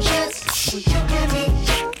just no chance. When you and me,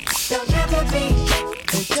 there'll never be.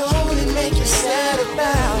 And don't it make you sad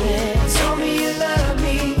about it? Told me you love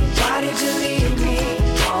me. Why did you leave me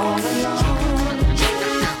all alone?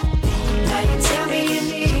 Now you tell me you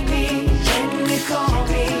need me. When you call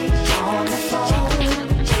me on the phone.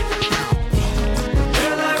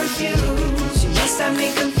 Girl, I refuse. You must have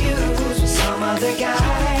me confused with some other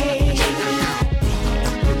guy.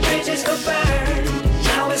 The bridges go burn.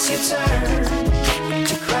 Now it's your turn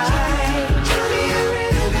to cry. Draw me a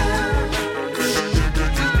river.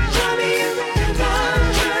 Draw me a river.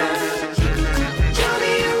 Draw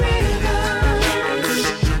me a river.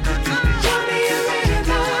 Draw me a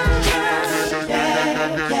river.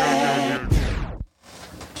 Yeah, yeah.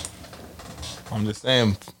 I'm just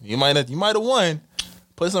saying, you might have won.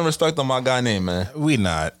 Put some respect on my guy name, man. We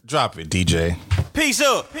not. Drop it, DJ. Peace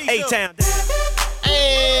up. A-Town.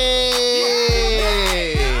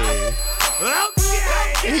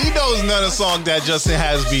 He knows none of the song that Justin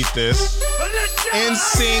has beat this.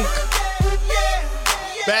 NSYNC,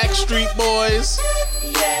 Backstreet Boys,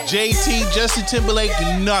 JT, Justin Timberlake,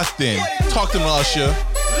 nothing. Talk to me, Usher.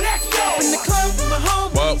 In the club with my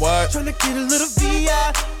homies, What? Trying to get a little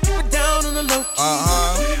VI, keep it down on the low key.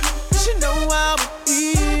 You should know how it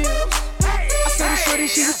feels. I saw the shorty,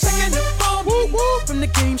 she was checking the phone. on me. From the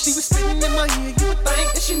game, she was spitting in my ear. You would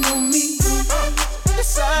think that she knew me.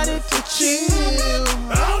 Decided to chill.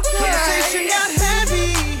 Conversation got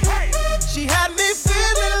heavy. She had me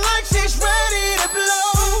feeling like she's ready to blow.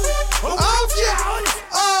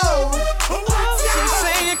 She's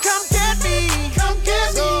saying, come get me.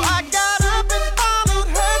 So I got up and followed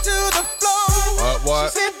her to the floor.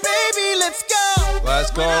 What? She said, baby, let's go.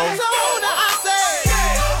 Let's go. When I told her, I said,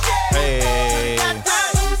 Hey.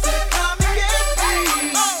 she said, come and get me.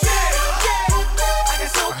 I got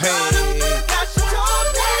so caught up that she told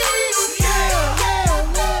me.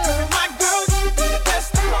 My girl, you be the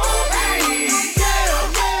best of all me.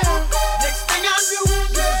 Next thing I knew,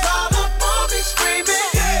 she was all up on me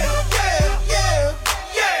screaming.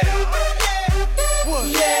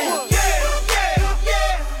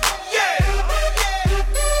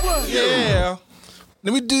 Yeah.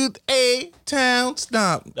 Let me do the A-Town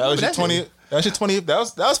Stomp. That was your 20. That was your 20. That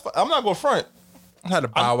was. I'm not going front. I had to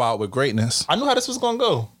bow out with greatness. I knew how this was gonna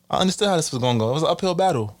go. I understood how this was gonna go. It was an uphill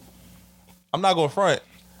battle. I'm not going front.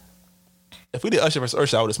 If we did Usher vs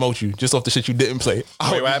Usher, I would have smoked you just off the shit you didn't play.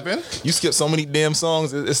 Wait, what happened? You skipped so many damn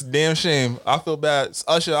songs. It's a damn shame. I feel bad.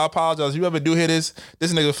 Usher, I apologize. You ever do hear this?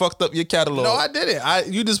 This nigga fucked up your catalog. No, I didn't.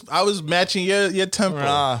 I was matching your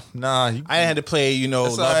tempo. Nah. I had to play,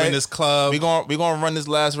 Love in This Club. We gonna run this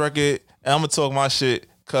last record, and I'm gonna talk my shit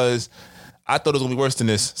because I thought it was gonna be worse than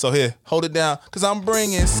this. So here, hold it down, cause I'm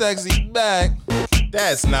bringing sexy back.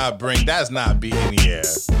 That's not being here.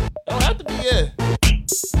 It don't have to be here.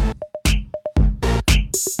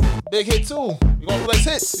 Big hit too. You gonna flex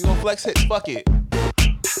hits. Fuck it.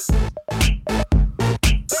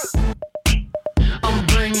 I'm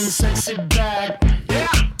bringing sexy back. Yeah.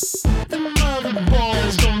 The mother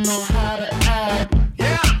boys don't know how to act.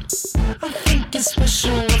 Yeah. I think it's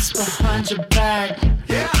special what's behind your back.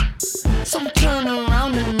 Yeah. So turn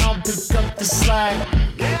around and I'll pick up the slack.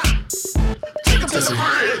 Yeah. Take it to the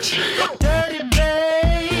fridge. Dirty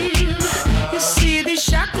babe. You see these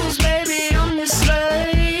shackles, baby, I'm your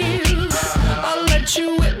slave. I'll let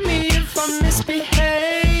you whip me if I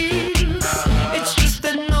misbehave. It's just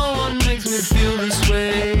that no one makes me feel this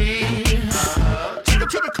way. Take it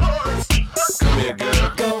to the chorus. Come here,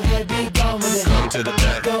 girl. Go ahead, be gone with it. Come to the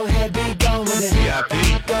back. Go ahead, be gone with it.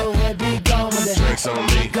 VIP. Go ahead, be gone with it. Drinks on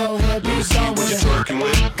me. Go ahead, be Let me see gone what with you it. twerking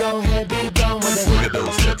with. Go ahead, be gone with it. Look at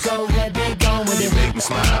those hips. Go ahead, be gone with You it. make me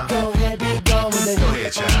smile. Go ahead, be gone with it. Go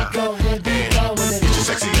ahead, child. Go ahead, be gone with it. Get your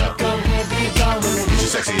sexy out. Go ahead, be gone with it. Get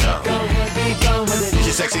your sexy out. Go ahead, be gone with it. Get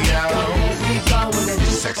your sexy out. Go ahead, be gone with it. Get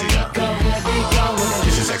your sexy out. Go ahead, be gone with it.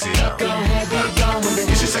 Get your sexy out. Go ahead, be gone with it.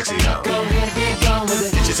 Get your sexy out. Go ahead, be gone with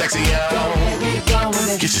it. Get your sexy out. Go ahead, be gone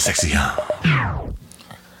with it. Get your sexy out.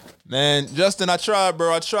 Man, Justin, I tried,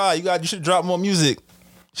 bro. You should drop more music.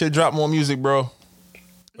 Bro.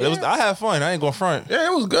 But I had fun. I ain't going front. Yeah,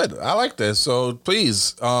 it was good. I like this. So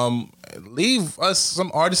please, leave us some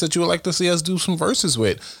artists that you would like to see us do some verses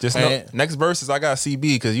with. Just next verses, I got CB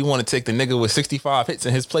because you want to take the nigga with 65 hits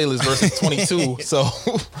in his playlist versus 22. So,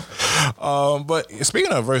 but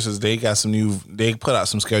speaking of verses, they put out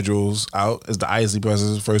some schedules out. It's the Isley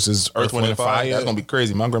Brothers versus Earth, Wind, and Fire. That's gonna be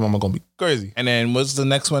crazy. My grandmama gonna be crazy. And then what's the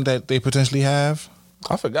next one that they potentially have?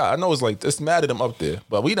 I forgot. I know it's mad at them up there,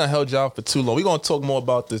 but we done held y'all for too long. We gonna talk more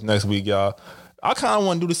about this next week, y'all. I kind of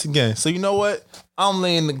want to do this again. So you know what? I'm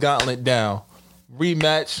laying the gauntlet down.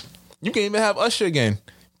 Rematch. You can even have Usher again,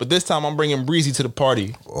 but this time I'm bringing Breezy to the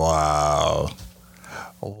party. Wow.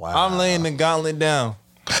 I'm laying the gauntlet down.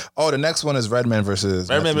 Oh, the next one is Redman versus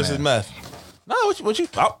Meth. No, what you?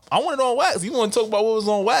 I want it on wax. You want to talk about what was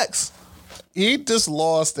on wax? He just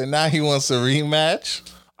lost, and now he wants a rematch.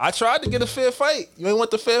 I tried to get a fair fight. You ain't want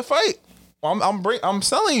the fair fight. I'm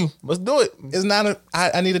selling you. Let's do it. It's not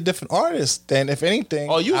I need a different artist. Then if anything,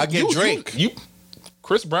 I get Drake. You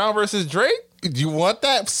Chris Brown versus Drake? You want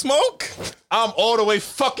that smoke? I'm all the way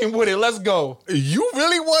fucking with it. Let's go. You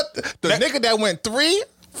really want the nigga that went 3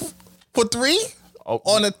 for 3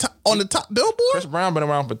 on the top Billboard? Chris Brown been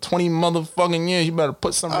around for 20 motherfucking years. You better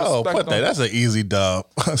put some respect on that. That's an easy dub.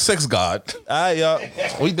 6 God. All right, y'all.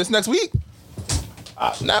 This next week?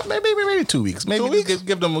 Maybe 2 weeks. Maybe 2 weeks?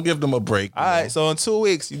 Give them a break. All right, so in 2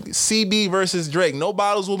 weeks, CB versus Drake. No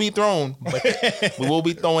bottles will be thrown, but we will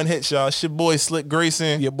be throwing hits, y'all. It's your boy Slick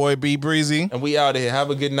Grayson, your boy B Breezy, and we out of here. Have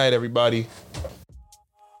a good night, everybody.